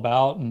were all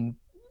about and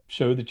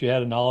show that you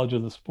had a knowledge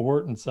of the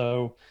sport, and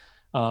so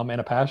and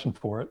a passion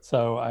for it.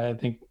 So I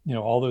think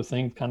all those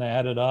things kind of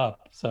added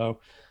up. So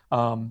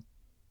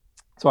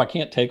so I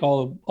can't take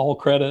all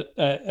credit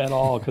at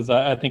all, because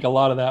I think a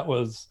lot of that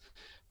was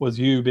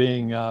you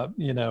being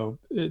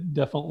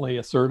definitely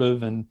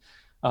assertive and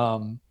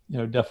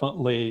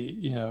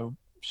definitely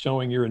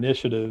showing your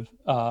initiative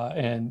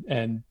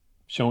and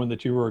showing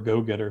that you were a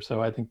go-getter.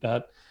 So I think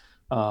that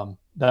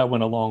that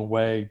went a long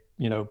way,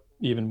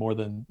 even more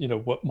than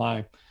what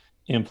my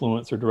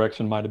influence or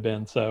direction might have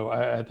been. So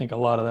I think a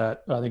lot of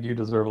that, I think you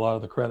deserve a lot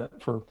of the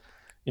credit for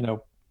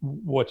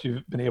what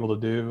you've been able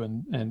to do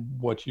and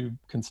what you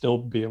can still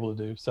be able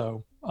to do.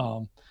 So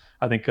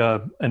I think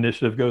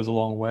initiative goes a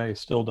long way,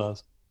 still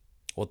does.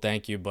 Well,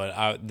 thank you,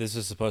 but this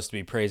is supposed to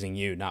be praising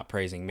you, not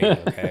praising me,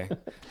 okay?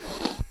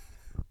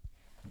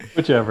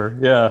 Whichever,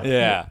 yeah.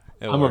 Yeah,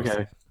 I'm works.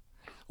 Okay.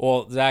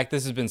 Well, Zach,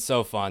 this has been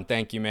so fun.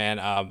 Thank you, man.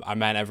 I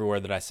meant every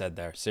word that I said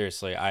there.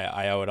 Seriously,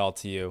 I owe it all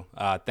to you.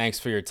 Thanks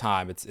for your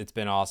time. It's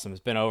been awesome.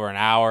 It's been over an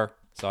hour,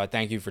 so I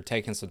thank you for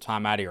taking some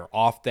time out of your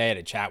off day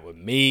to chat with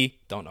me.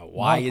 Don't know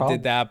why you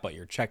did that, but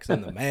your check's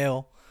in the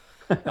mail.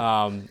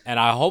 And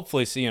I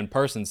hopefully see you in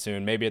person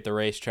soon, maybe at the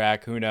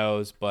racetrack. Who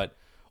knows? But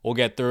we'll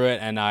get through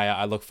it, and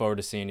I look forward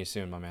to seeing you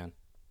soon, my man.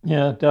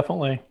 Yeah,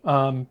 definitely.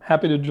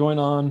 Happy to join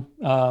on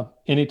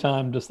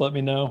anytime. Just let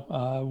me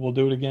know. We'll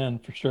do it again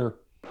for sure.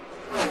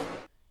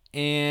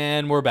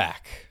 And we're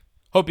back.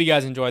 Hope you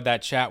guys enjoyed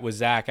that chat with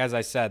Zach. As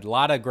I said, a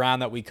lot of ground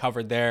that we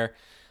covered there.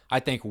 I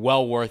think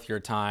well worth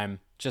your time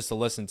just to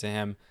listen to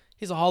him.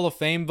 He's a Hall of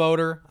Fame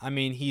voter. I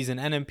mean, he's an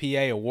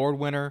NMPA award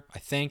winner, I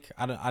think.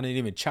 I didn't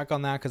even check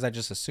on that because I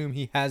just assume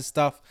he has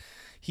stuff.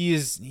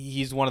 He's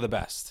one of the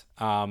best.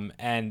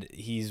 And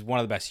he's one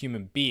of the best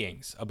human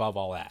beings above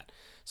all that.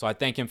 So I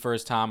thank him for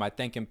his time. I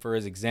thank him for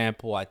his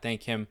example. I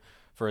thank him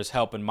for his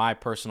help in my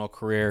personal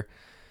career.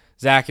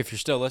 Zach, if you're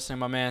still listening,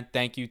 my man,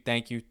 thank you.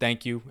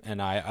 And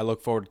I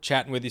look forward to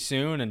chatting with you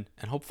soon and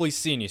hopefully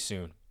seeing you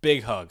soon.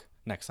 Big hug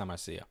next time I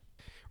see you.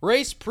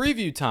 Race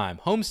preview time.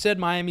 Homestead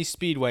Miami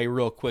Speedway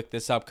real quick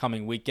this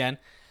upcoming weekend.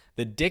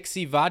 The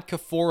Dixie Vodka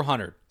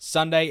 400,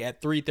 Sunday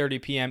at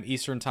 3:30 p.m.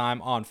 Eastern Time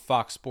on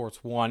Fox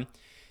Sports 1.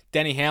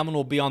 Denny Hamlin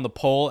will be on the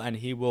pole, and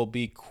he will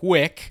be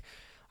quick.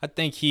 I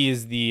think he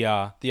is the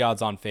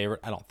odds-on favorite.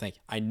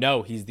 I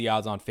know he's the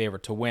odds-on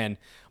favorite to win,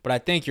 but I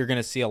think you're going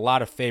to see a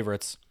lot of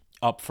favorites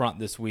up front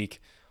this week.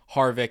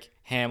 Harvick,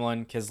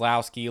 Hamlin,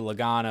 Keselowski,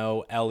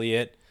 Logano,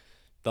 Elliott,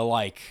 the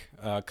like,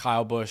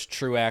 Kyle Busch,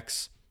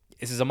 Truex.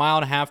 This is a 1.5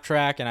 mile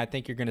track, and I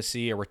think you're going to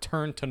see a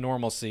return to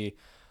normalcy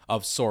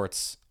of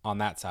sorts on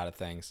that side of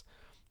things.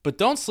 But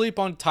don't sleep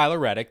on Tyler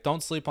Reddick.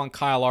 Don't sleep on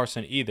Kyle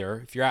Larson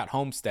either. If you're at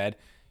Homestead,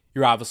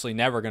 you're obviously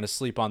never going to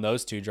sleep on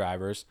those two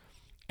drivers.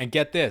 And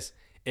get this,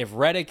 if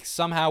Reddick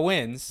somehow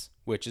wins,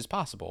 which is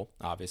possible,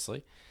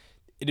 obviously,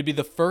 it'd be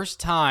the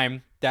first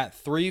time that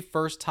 3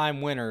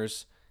 first-time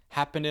winners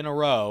happened in a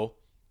row,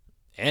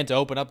 and to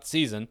open up the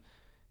season,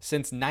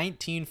 since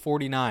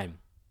 1949.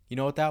 You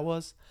know what that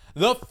was?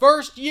 The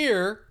first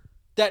year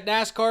that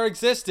NASCAR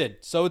existed.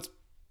 So it's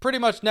pretty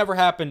much never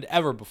happened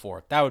ever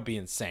before. That would be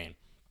insane.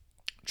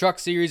 Truck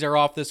series are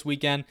off this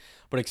weekend,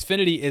 but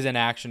Xfinity is in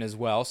action as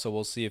well, so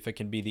we'll see if it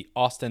can be the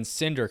Austin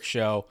Cindric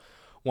show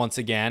once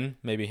again.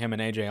 Maybe him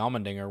and AJ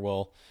Allmendinger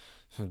will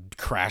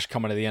crash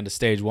coming to the end of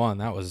stage 1.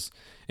 That was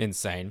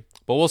insane.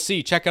 But we'll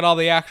see. Check out all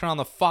the action on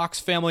the Fox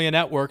family of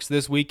networks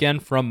this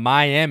weekend from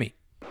Miami.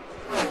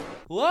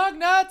 Lug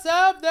Nuts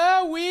of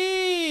the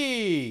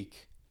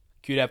Week.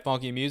 Cue that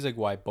funky music,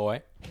 white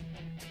boy.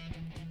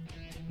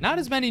 Not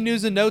as many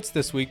news and notes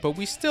this week, but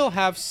we still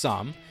have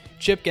some.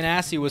 Chip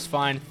Ganassi was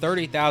fined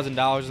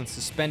 $30,000 and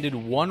suspended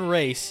one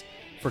race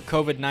for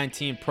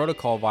COVID-19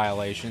 protocol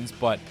violations,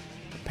 but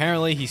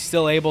apparently he's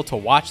still able to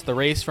watch the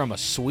race from a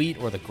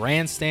suite or the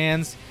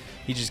grandstands.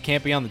 He just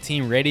can't be on the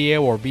team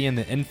radio or be in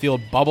the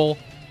infield bubble.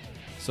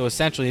 So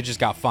essentially he just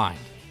got fined,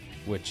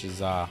 which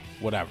is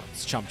whatever.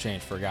 It's chump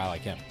change for a guy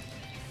like him.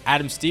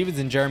 Adam Stevens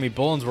and Jeremy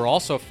Bullins were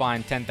also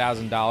fined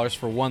 $10,000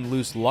 for one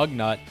loose lug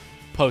nut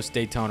post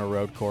Daytona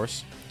Road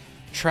Course.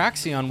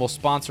 Traxion will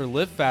sponsor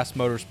Live Fast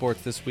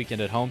Motorsports this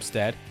weekend at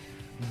Homestead.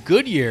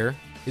 Goodyear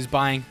is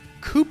buying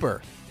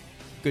Cooper,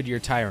 Goodyear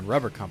Tire and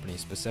Rubber Company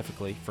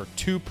specifically, for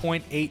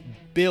 $2.8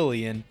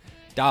 billion.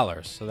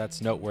 So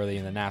that's noteworthy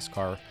in the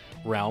NASCAR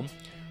realm.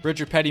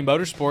 Richard Petty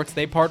Motorsports,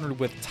 they partnered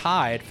with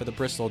Tide for the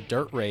Bristol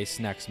Dirt Race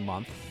next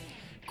month.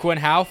 Quinn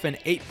Houff and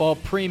 8-Ball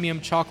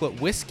Premium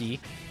Chocolate Whiskey,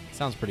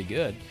 sounds pretty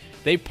good.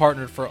 They've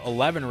partnered for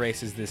 11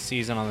 races this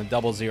season on the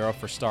Double Zero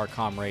for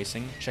Starcom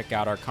Racing. Check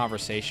out our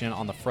conversation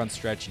on the Front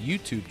Stretch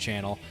YouTube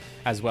channel,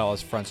 as well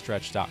as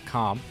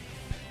frontstretch.com.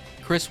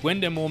 Chris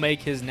Windham will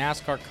make his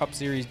NASCAR Cup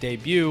Series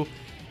debut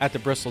at the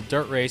Bristol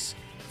Dirt Race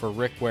for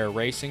Rick Ware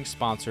Racing,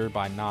 sponsored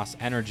by NOS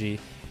Energy.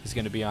 He's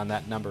going to be on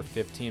that number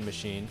 15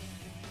 machine.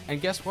 And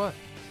guess what?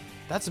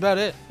 That's about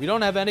it. We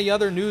don't have any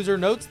other news or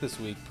notes this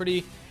week.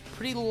 Pretty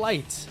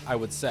light, I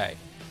would say.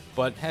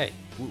 But hey,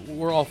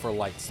 we're all for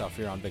light stuff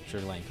here on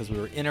Victory Lane because we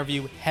were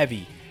interview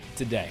heavy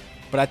today.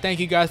 But I thank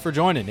you guys for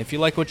joining. If you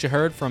like what you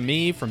heard from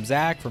me, from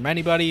Zach, from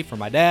anybody, from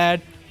my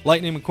dad,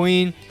 Lightning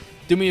McQueen,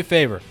 do me a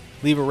favor.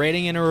 Leave a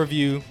rating and a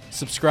review.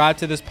 Subscribe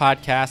to this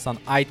podcast on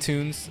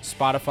iTunes,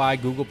 Spotify,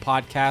 Google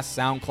Podcasts,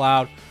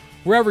 SoundCloud.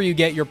 Wherever you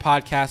get your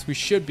podcasts, we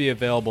should be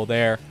available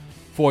there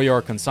for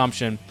your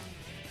consumption.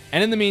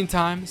 And in the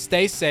meantime,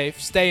 stay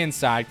safe, stay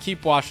inside,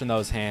 keep washing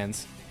those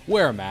hands,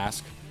 wear a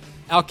mask.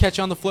 I'll catch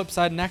you on the flip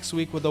side next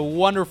week with a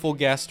wonderful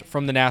guest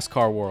from the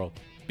NASCAR world.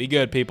 Be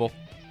good, people.